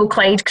Radio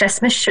Clyde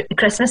Christmas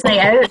night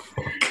out,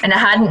 and I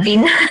hadn't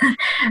been.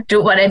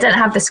 Don't worry, I didn't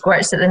have the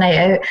squirts at the night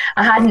out.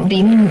 I hadn't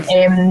been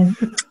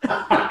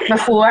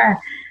before,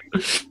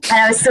 and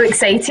I was so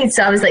excited.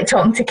 So I was like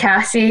talking to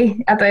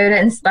Cassie about it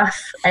and stuff,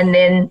 and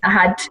then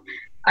I'd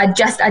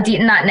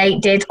eaten that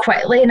night dead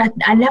quickly, and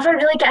I never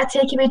really get a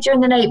takeaway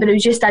during the night, but it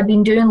was just I'd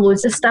been doing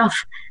loads of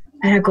stuff.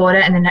 And I got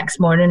it, and the next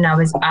morning I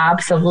was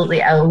absolutely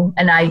ill,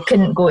 and I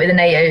couldn't go to the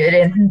night out or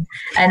anything.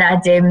 And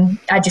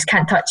I just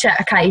can't touch it.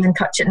 I can't even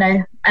touch it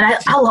now. And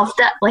I loved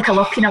it. Like, I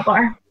love peanut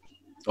butter.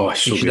 Oh,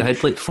 it's so you should good. have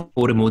had like 4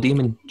 Imodium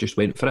and just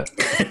went for it.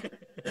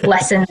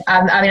 Listen,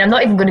 I mean, I'm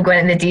not even going to go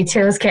into the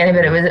details, Kenny,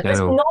 but it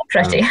was not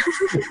pretty.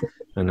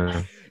 I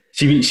know.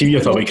 See, you're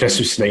talking about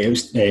Christmas night. It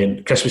was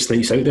Christmas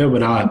nights out there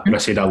when I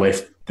said I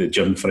left the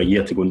gym for a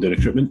year to go and do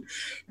recruitment.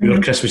 Our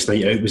Christmas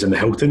night out was in the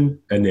Hilton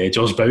in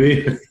George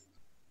Bowie.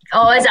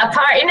 Oh, is it a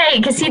party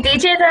night? Because he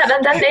DJ'd that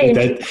then, didn't he? He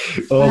did.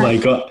 Oh my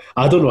God.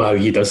 I don't know how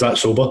he does that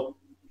sober.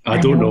 I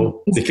don't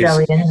know. He's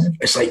brilliant.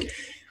 It's like,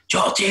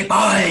 Georgie boy.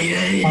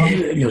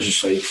 And you're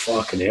just like,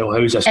 fucking hell,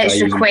 how's this guy?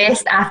 It's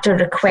request after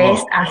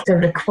request after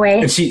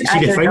request. And see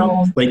the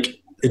thing,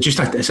 like,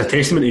 it's a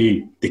testament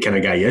to the kind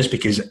of guy he is,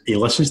 because he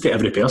listens to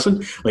every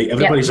person. Like,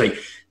 everybody's like,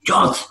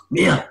 God,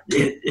 yeah,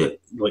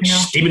 like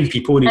steaming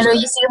people. And he's I know,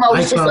 you see him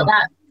always just like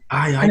that.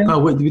 Aye,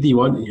 pal, what do you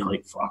want? And you're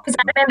like, fuck. Because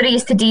I remember he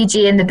used to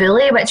DJ in the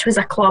Bully, which was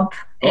a club.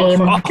 Kenny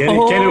will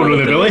know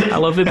the Bully. I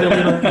love the Bully.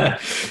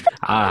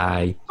 Aye.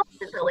 I love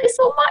the Bully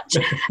so much.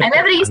 I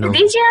remember he used to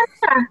DJ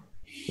there.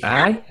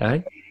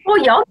 Aye. Oh,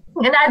 young.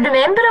 And I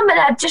remember him, and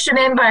I just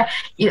remember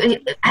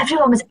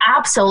everyone was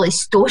absolutely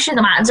stoshing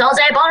him. And so I was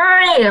like,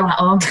 I'm like,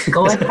 oh my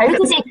God, how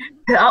does he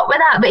put up with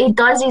that? But he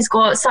does, he's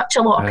got such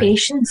a lot of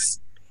patience.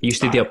 He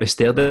used to be up the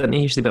stair, didn't he?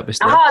 He used to be up the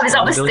stair. Oh, I was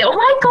up the stair. Oh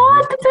my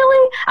God, the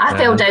Bully. I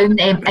fell down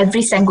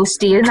every single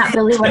stair in that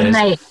Bully one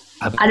night.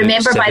 I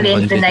remember by the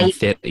end of the night.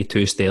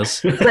 32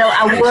 stairs. Well,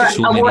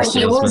 I wore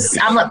heels.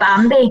 I'm like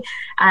Bambi.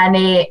 And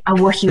I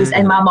wore heels,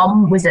 and my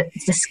mum was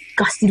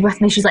disgusted with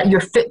me. She's like,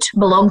 your foot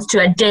belongs to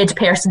a dead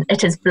person.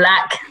 It is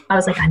black. I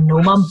was like, I know,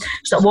 Mum.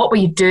 She's like, what were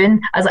you doing?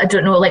 I was like, I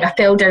don't know. Like, I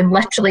fell down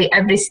literally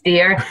every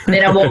stair.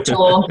 Then I walked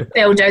along,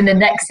 fell down the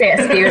next set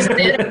of stairs.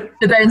 And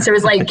the bouncer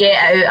was like, get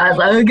out. I was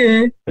like,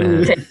 okay.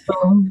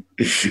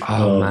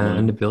 Oh,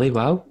 man, the Bully,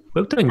 wow.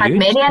 Well done, Had you.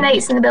 many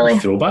nights in the Bully.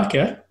 Throwback,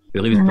 yeah.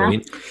 Bully was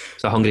brilliant.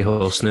 It's a hungry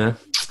horse now.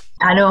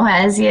 I know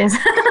it is, yes.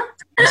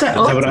 Is that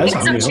what it is?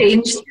 Things have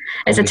changed.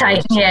 It's a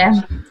time,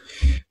 yeah.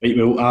 Right,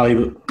 well, Ali,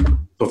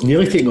 we've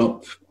nearly taken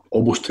up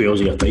almost 2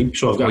 hours of your time,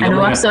 so I've got. I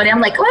know. I'm sorry.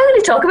 I'm like, why are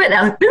we talk about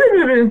that?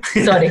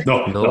 Sorry.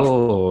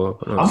 No.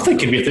 I'm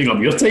thinking we're taking up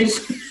your time.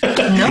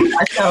 No,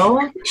 not at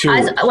all.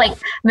 Sure.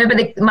 Remember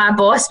my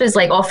boss was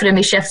like offering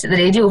me shifts at the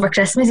radio over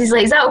Christmas. He's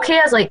like, is that okay?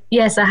 I was like,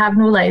 yes, I have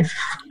no life.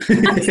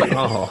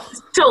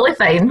 Totally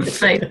fine. It's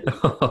fine.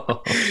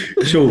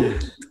 So,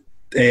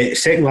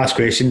 second last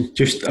question,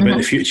 just about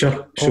the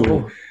future.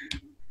 So,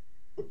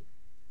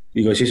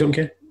 you going to say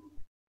something, Ken?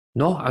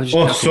 No, I was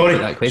just sorry.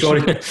 That question. I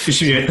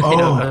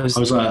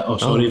was like,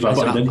 sorry if I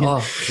said in here. I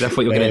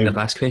thought you were getting the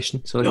last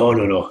question. Sorry.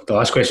 No. The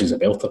last question is a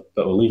belter,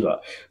 but we'll leave that.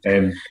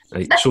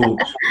 Right. So,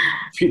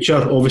 future,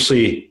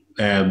 obviously,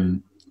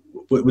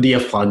 what do you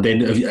have planned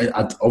then?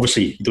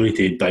 Obviously, you don't need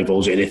to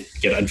divulge any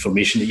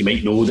information that you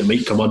might know that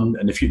might come on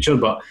in the future,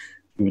 but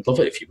we would love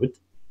it if you would.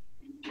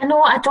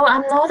 No, I don't.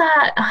 I'm not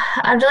that.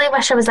 I really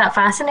wish I was that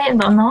fascinating,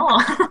 but I'm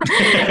not.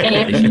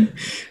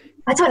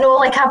 I don't know.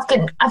 Like I've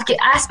got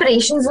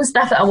aspirations and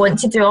stuff that I want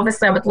to do.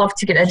 Obviously, I would love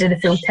to get into the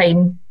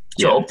full-time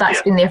job.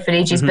 That's been there for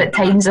ages, but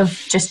times have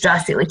just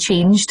drastically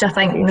changed. I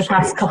think in the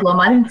past couple of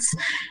months.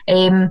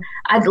 I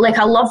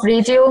love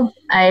radio.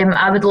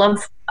 I would love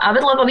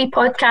a wee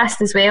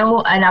podcast as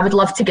well, and I would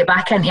love to get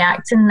back into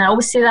acting. And I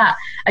always say that.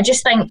 I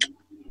just think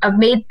I've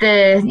made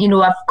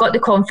I've got the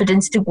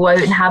confidence to go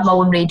out and have my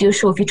own radio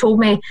show. If you told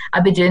me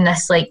I'd be doing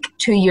this like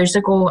 2 years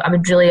ago, I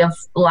would really have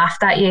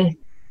laughed at you.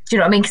 Do you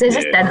know what I mean? Because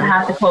I just didn't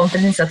have the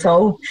confidence at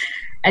all.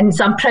 And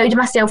so I'm proud of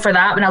myself for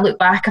that. When I look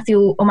back, I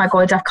feel, oh my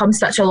God, I've come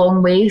such a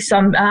long way. So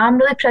I'm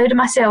really proud of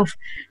myself.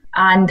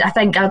 And I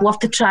think I'd love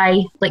to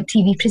try like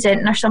TV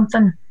presenting or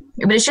something.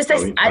 But it's just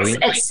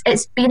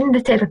it's being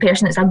the type of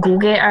person that's a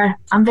go-getter.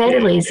 I'm very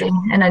lazy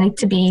and I need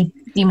to be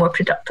more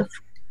productive.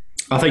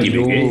 I think you'd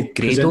be great.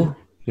 Grado.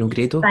 You know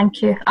Grado?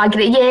 Thank you. I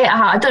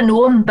don't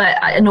know him, but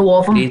I know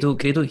of him.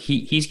 Grado,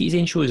 he's got his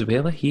own show as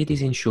well. He had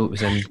his own show. It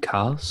was in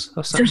Cars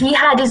or something. So he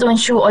had his own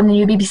show on the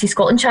new BBC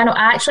Scotland channel.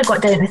 I actually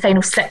got down to the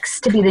final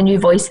 6 to be the new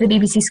voice of the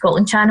BBC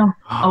Scotland channel.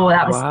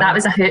 That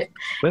was a hoot.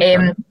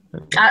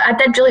 I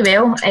did really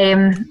well.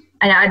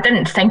 And I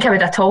didn't think I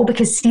would at all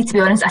because, see, to be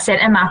honest, I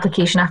sent in my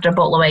application after a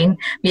bottle of wine.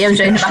 I was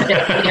round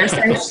about Claire's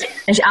house,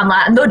 and I'm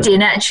like, I'm not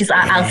doing it. And she's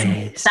like,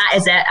 Alison, that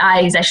is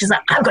it. She's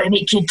like, I'm going to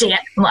make you do it.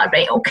 I'm like,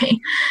 right, okay.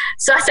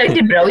 So I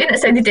sounded brilliant. I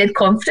sounded dead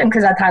confident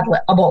because I'd had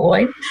like, a bottle of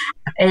wine.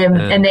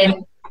 And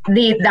then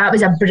that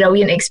was a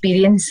brilliant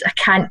experience. I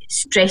can't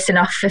stress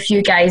enough. If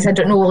you guys, I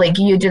don't know, like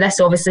you do this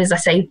obviously as a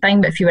side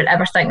thing, but if you were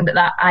ever thinking about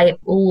that, I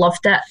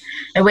loved it.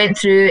 I went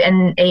through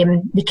and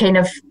they kind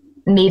of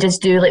made us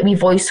do like wee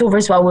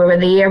voiceovers while we were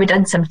there. We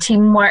did some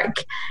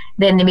teamwork.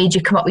 Then they made you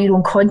come up with your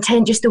own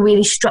content. Just the way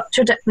they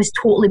structured it was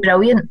totally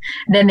brilliant.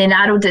 And then they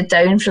narrowed it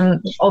down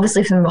from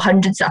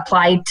hundreds that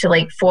applied to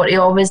like 40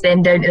 of us,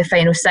 then down to the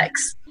final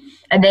 6.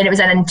 And then it was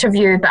an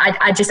interview, but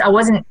I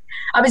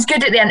was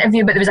good at the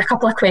interview, but there was a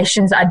couple of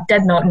questions that I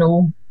did not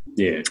know.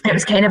 Yeah. It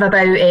was kind of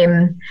about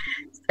it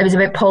was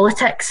about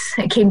politics.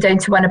 It came down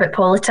to one about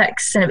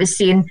politics, and it was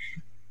saying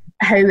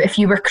how if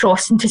you were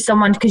crossing to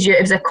someone, because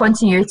it was a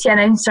continuity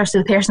announcer, so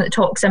the person that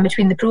talks in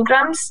between the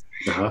programmes,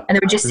 and they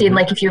were just saying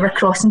like if you were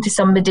crossing to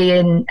somebody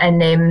in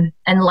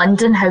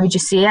London, how would you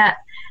say it?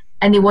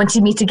 And they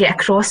wanted me to get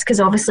across because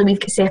obviously we've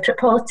got separate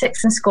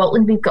politics in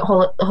Scotland. We've got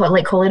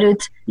like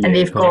Holyrood, and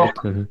they've got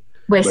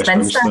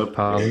Westminster.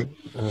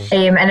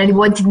 And then they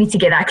wanted me to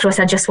get that across.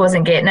 I just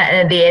wasn't getting it, and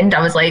at the end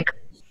I was like,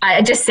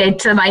 I just said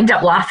to them, I ended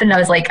up laughing. I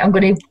was like, I'm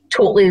going to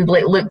totally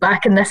like look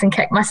back in this and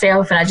kick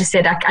myself. And I just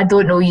said, I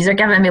don't know. You're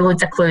giving me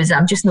loads of clues.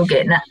 I'm just not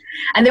getting it.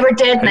 And they were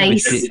dead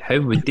nice. How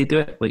would they do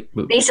it? Like,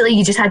 basically,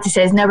 you just had to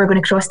say, now we're going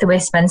to cross to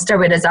Westminster.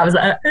 Whereas I was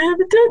like, I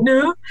don't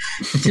know.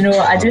 Do you know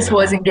what? I just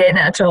wasn't getting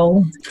it at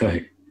all.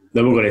 Then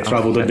we're going to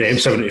travel down the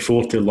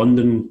M74 to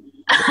London.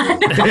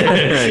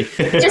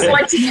 Just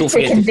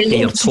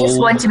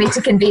wanted me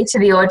to convey to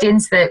the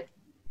audience that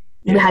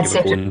we had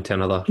separate. To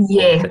another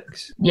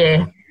politics.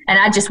 Yeah. And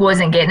I just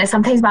wasn't getting it.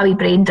 Sometimes my wee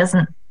brain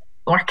doesn't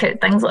work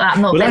out things like that.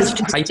 I'm not very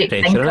strategic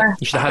thinker.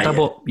 You should have had a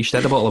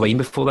bottle of wine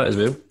before that as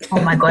well.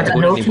 Oh my God, I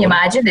know. Can you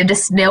imagine? They'd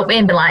just smelt me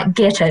and be like,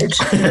 get out.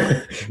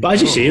 But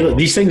as you say, like,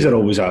 these things are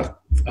always a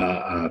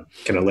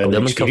kind of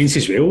learning experience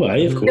as well.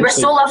 Of course. They were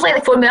so lovely.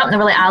 They phoned me up and they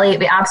were like, Ali,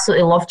 we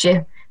absolutely loved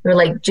you. We were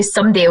like, just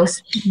somebody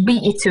else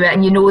beat you to it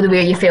and you know the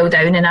way you fell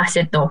down. And I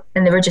said no.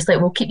 And they were just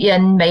like, we'll keep you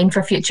in mind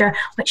for future,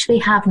 which they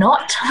have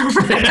not.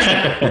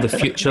 Well, the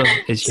future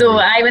is so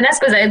when this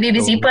goes out,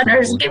 BBC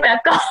punters, give me a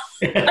call.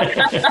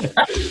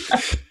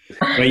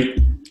 Right,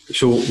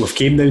 so we've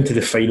came down to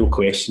the final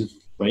question.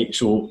 Right,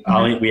 so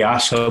Ali, we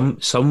asked.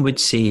 Some would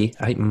say,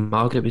 I think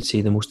Margaret would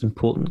say, the most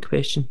important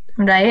question.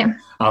 Right.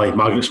 Ali,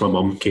 Margaret's my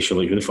mum, in case you're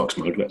like, who the fuck's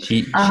Margaret? She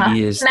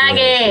is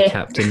the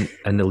captain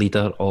and the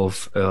leader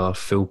of our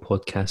full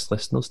podcast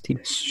listeners team.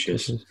 She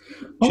listens.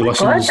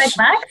 God, big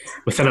Mag.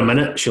 Within a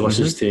minute, she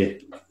listens to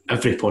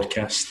every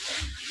podcast.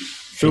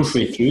 Full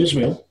way through as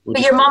well.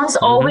 But your mum's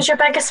always your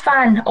biggest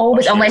fan,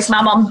 always. Unless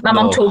my mum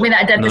told me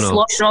that I did the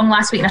slosh wrong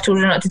last week and I told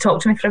her not to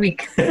talk to me for a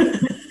week.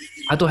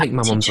 I don't think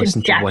my mum's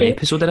listened to one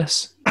episode of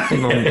this. I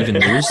think mum even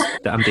knows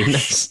that I'm doing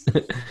this.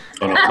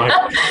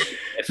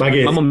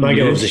 My mum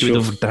knew she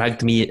would have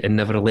dragged me and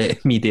never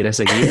let me do this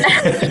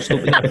again.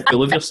 Stop being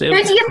full of yourself.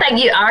 Who do you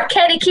think you are,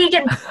 Kerry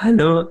Keegan? I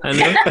know.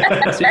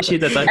 That's what she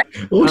did.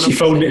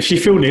 She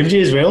full named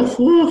you as well.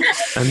 Oh.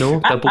 I know,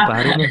 double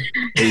barrel.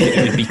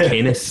 It would be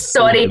Kenneth.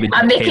 Sorry,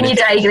 I'm making you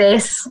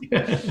digress.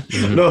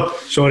 No,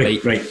 sorry.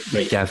 Right.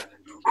 Gav,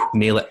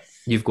 nail it.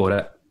 You've got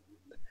it.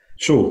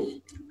 So,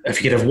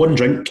 if you could have one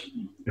drink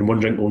and one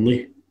drink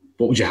only,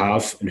 what would you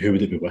have and who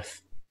would it be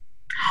with?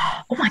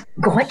 Oh my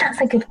God, that's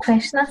a good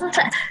question, isn't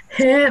it?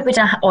 Who would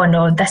I... Oh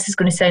no, this is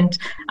going to sound...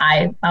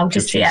 I'll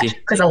just say it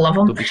because I love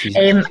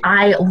him.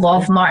 I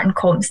love Martin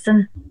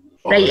Compston.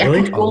 Right,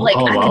 really?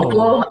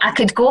 I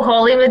could go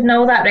Hollywood and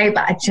all that, right?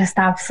 But I just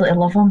absolutely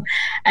love him.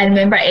 I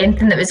remember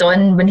anything that was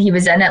on when he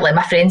was in it, like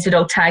my friends would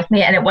all tag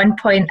me. And at one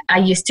point, I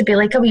used to be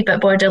like a wee bit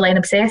borderline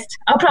obsessed.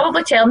 I'll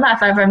probably tell him that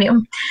if I ever meet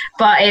him.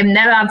 But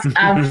now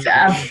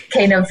I've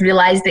kind of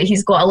realised that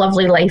he's got a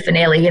lovely life in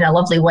LA and a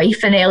lovely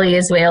wife in LA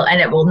as well,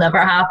 and it will never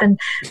happen.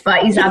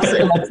 But he's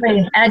absolutely lovely,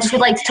 and I just would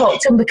like to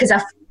talk to him because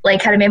I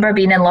remember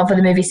being in love with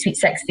the movie Sweet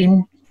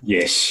 16.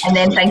 Yes. And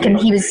then thinking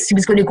he was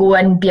going to go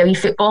and be a wee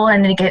footballer,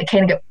 and then he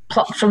kind of got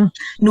plucked from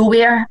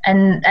nowhere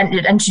and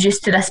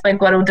introduced to this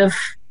big world of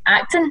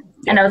acting.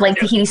 And I would like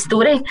to hear his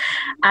story.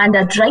 And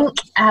a drink,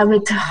 I'm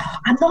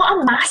not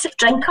a massive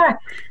drinker.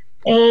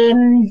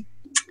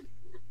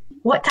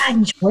 What did I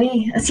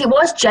enjoy? See, it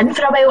was gin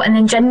for a while, and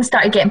then gin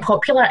started getting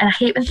popular, and I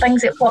hate when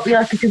things get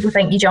popular because people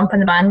think you jump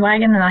on the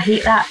bandwagon, and I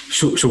hate that.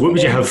 So what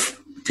would you have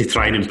to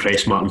try and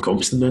impress Martin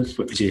Compston then?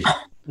 What would you...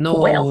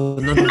 No.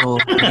 You need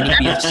to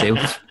be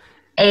yourself.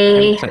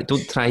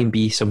 Don't try and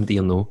be somebody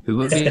you know.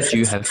 What would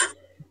you have?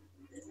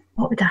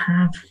 What would I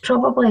have?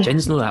 Probably.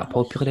 Gin's not that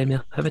popular,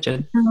 Emma. Have a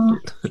gin.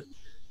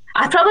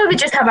 I probably would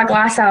just have a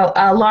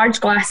large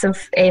glass of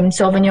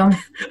Sauvignon.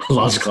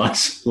 Large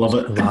glass, love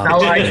it. A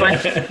large one.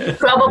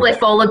 Probably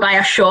followed by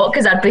a shot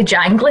because I'd be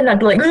jangling. I'd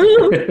be like,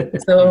 ooh.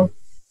 So.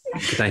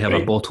 Could I have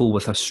a bottle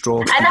with a straw?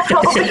 And I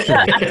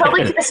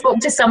probably could have spoke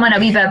to someone a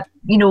wee bit,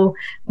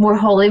 more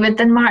Hollywood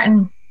than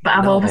Martin. But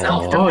I've always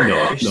loved him. Oh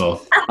no!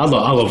 I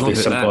love the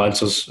simple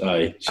answers.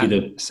 Aye, see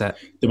the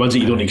ones that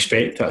you don't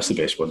expect. That's the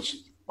best ones.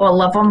 Oh, I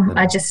love him.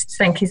 I just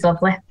think he's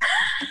lovely.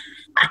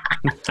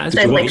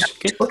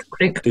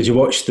 Did you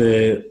watch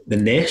the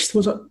Nest?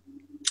 Was it?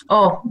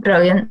 Oh,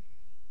 brilliant!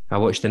 I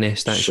watched the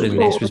Nest. Actually, the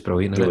Nest was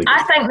brilliant. Really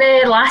I think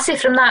the lassie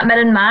from that,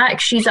 Mirren Mack, I'm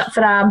sure she's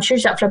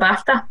up for a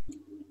BAFTA.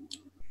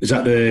 Is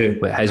that his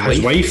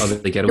wife? Or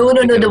the girl, No,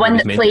 the one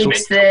that played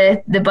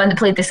the one that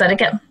played the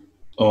surrogate.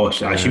 Oh,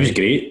 she was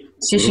great.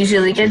 She's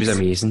really good. She was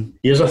amazing.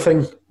 Here's the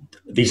thing: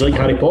 do you like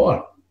Harry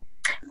Potter?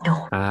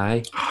 No.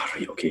 Aye.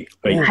 Right. Okay.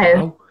 Right.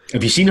 How?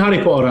 Have you seen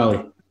Harry Potter, Ali?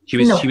 She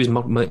was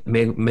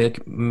Moaning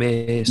Myrtle.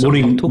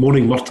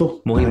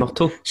 Moaning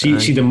Myrtle.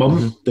 See the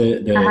mum,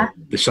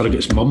 the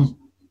surrogate's mum.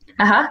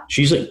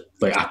 She's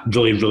like a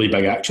really, really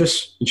big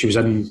actress, and she was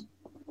in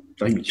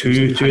I think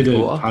two of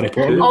the Harry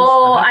Potter.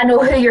 Oh, I know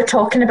who you're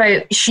talking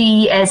about.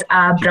 She is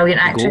a brilliant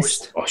actress.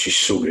 Ghost. Oh, she's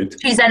so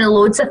good. She's in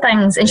loads of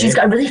things, and she's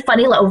got a really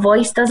funny little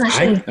voice, doesn't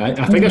she? I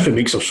think that's what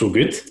makes her so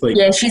good.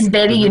 Yeah, she's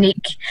very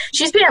unique.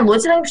 She's been in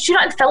loads of things. She's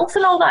not in Filth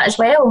and all that as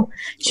well.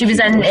 She was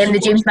in the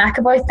James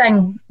McAvoy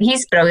thing.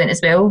 He's brilliant as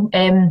well.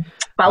 But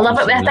I love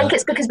it. I think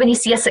it's because when you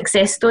see a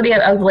success story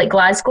out of like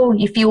Glasgow,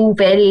 you feel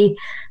very...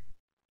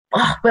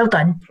 Oh, well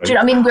done. Do you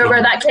know what I mean?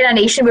 We're that kind of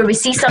nation where we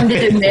see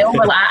somebody doing well,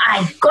 we're like,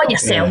 aye, go on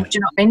yourself. Yeah. Do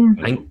you know what I mean?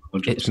 I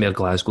think it's more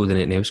Glasgow than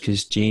anything else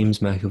because James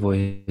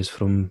McAvoy is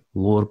from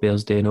Lower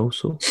Bearsden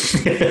also.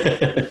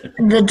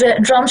 The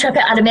drum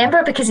triplet, I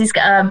remember because he's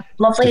got a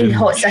lovely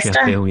hot sister.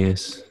 Chappelle,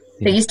 yes.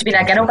 They used to be in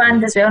a girl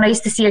band as well, and I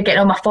used to see her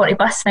getting on my 40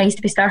 bus, and I used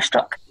to be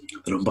starstruck.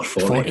 Number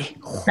 40.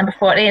 Number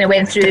 40, and I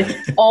went through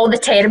all the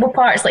terrible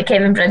parts, like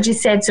Kevin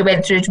Bridges said. So I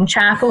went through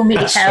Drumchapel,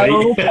 Mary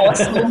Hill,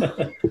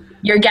 Oslo.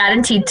 You're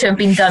guaranteed to have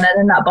been done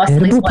in that bus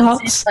at least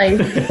once in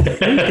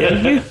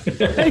life.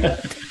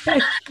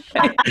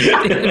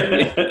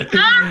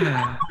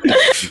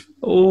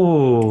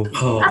 Oh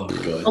God.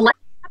 Well,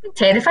 I've been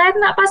terrified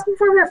in that bus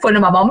before. We were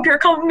phoning my mum, "Here,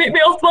 come make me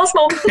off the bus,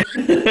 mum."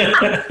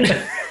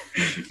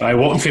 I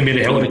walked from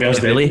Mary Hill to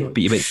Bearsden. Billy,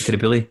 but you went to the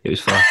Billy. It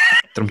was for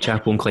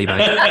Drumchapel and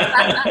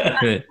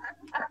Clydebank.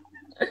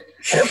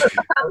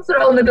 Hands were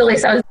all in the Billy,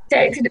 so I was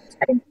protected at the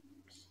time.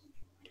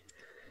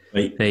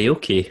 Right. Hey,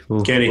 okay.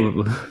 Well,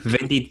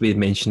 indeed, we're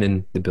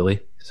mentioning the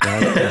Billy. So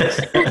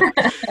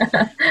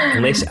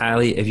unless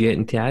Ali, have you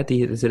anything to add?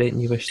 Is there anything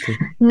you wish to?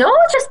 No,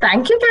 just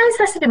thank you guys.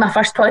 This has been my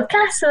first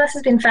podcast, so this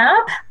has been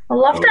fab. I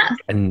loved it.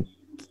 And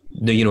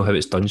now you know how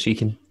it's done, so you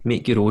can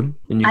make your own.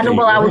 I know.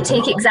 Well, I will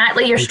take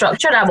exactly your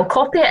structure. I will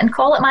copy it and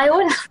call it my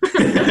own.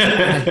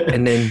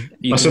 And then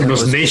listen,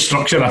 there's no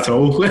structure at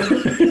all.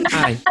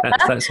 Aye,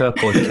 that's how a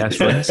podcast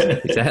runs.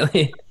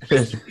 Exactly.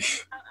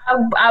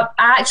 I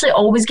actually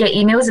always get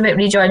emails about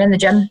rejoining the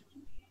gym.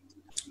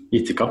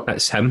 You to come.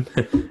 That's him.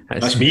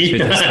 That's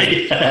me. Oh,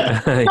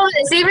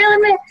 it's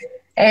emailing me.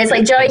 It's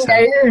like join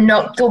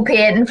now, don't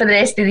pay anything for the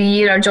rest of the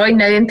year, or join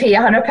now and pay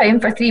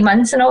 £100 for 3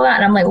 months and all that.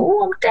 And I'm like,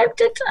 oh, I'm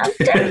tempted.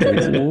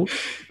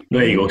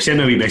 There you go.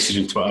 Send a wee message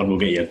on Twitter and we'll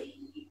get you in.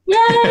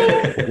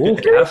 Yay! Oh,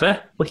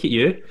 Gaffer, look at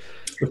you.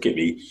 Look at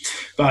me.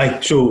 Aye,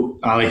 so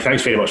Ali,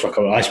 thanks very much for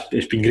coming.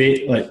 It's been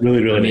great, like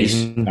really, really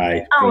amazing.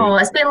 Nice. Aye. Oh,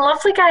 it's been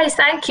lovely, guys.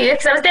 Thank you.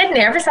 Because I was dead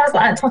nervous. I was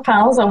like, to my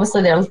pals,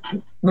 obviously, we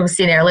were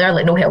saying earlier,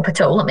 like no help at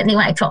all. Like, what they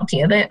want to talk to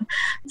you about.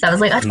 So I was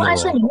like, I don't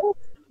actually know.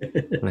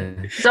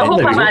 So I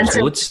hope I've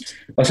answered.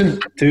 Listen,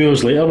 2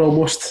 hours later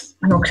almost.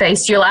 Oh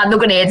Christ, you're like, I'm not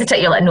going to edit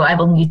it. You're like, no, I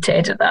will need to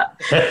edit that.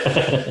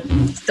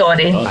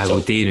 Sorry. I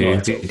will do.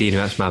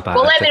 That's my bad.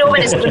 Well, let me know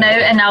when it's going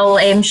out and I'll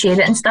share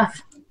it and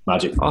stuff.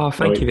 Magic. Oh,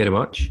 thank you very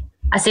much.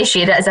 I say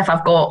share it as if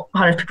I've got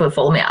 100 people that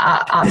follow me.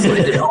 I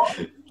absolutely do not.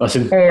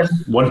 Listen,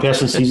 one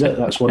person sees it,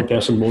 that's one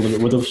person more than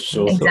it would have.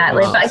 So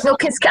exactly. But it's no,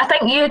 because I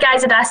think you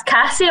guys had asked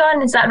Cassie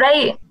on, is that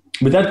right?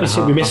 We did. We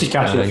messaged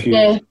Cassie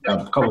a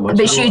couple of months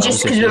ago. But she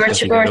just, because we were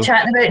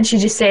chatting about it, and she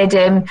just said, she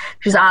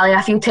was, Ali,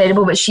 I feel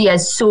terrible, but she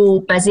is so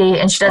busy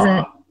and she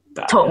doesn't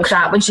talk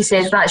crap when she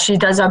says that. She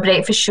does her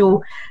breakfast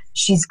show.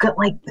 She's got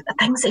like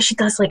things that she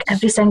does like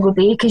every single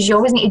day, because you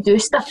always need to do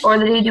stuff for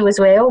the radio as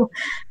well.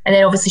 And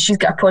then obviously she's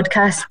got a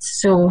podcast,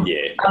 so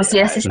obviously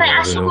yes, it's like,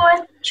 I should go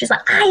on. She's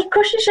like, aye, of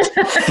course you should.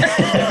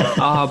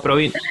 Oh,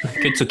 brilliant.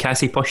 Good. So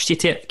Cassie pushed you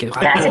to it.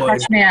 Cassie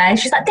pushed me, aye.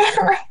 She's like,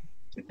 definitely.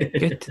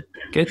 Good.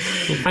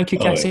 Well, thank you,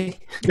 Cassie.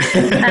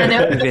 I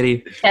know.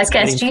 Very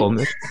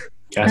informative.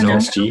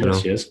 Cassie G,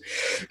 yes, she is.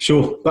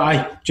 So,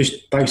 but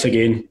just thanks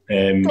again.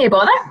 No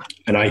bother.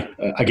 And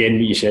again,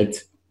 what you said,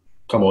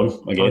 come on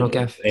again. Oh, no,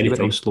 Gav, you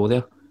went all slow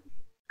there.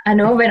 I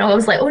know, when I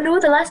was like, oh no,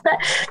 the last bit.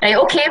 Right,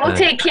 okay, we'll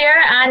take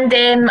care, and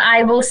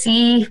I will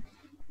see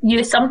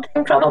you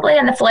sometime probably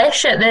in the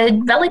flesh at the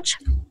village.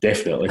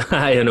 Definitely.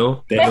 I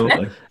know.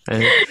 Definitely.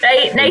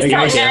 Right, nice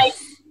talking, guys.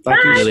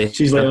 Thank you.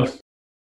 See you later.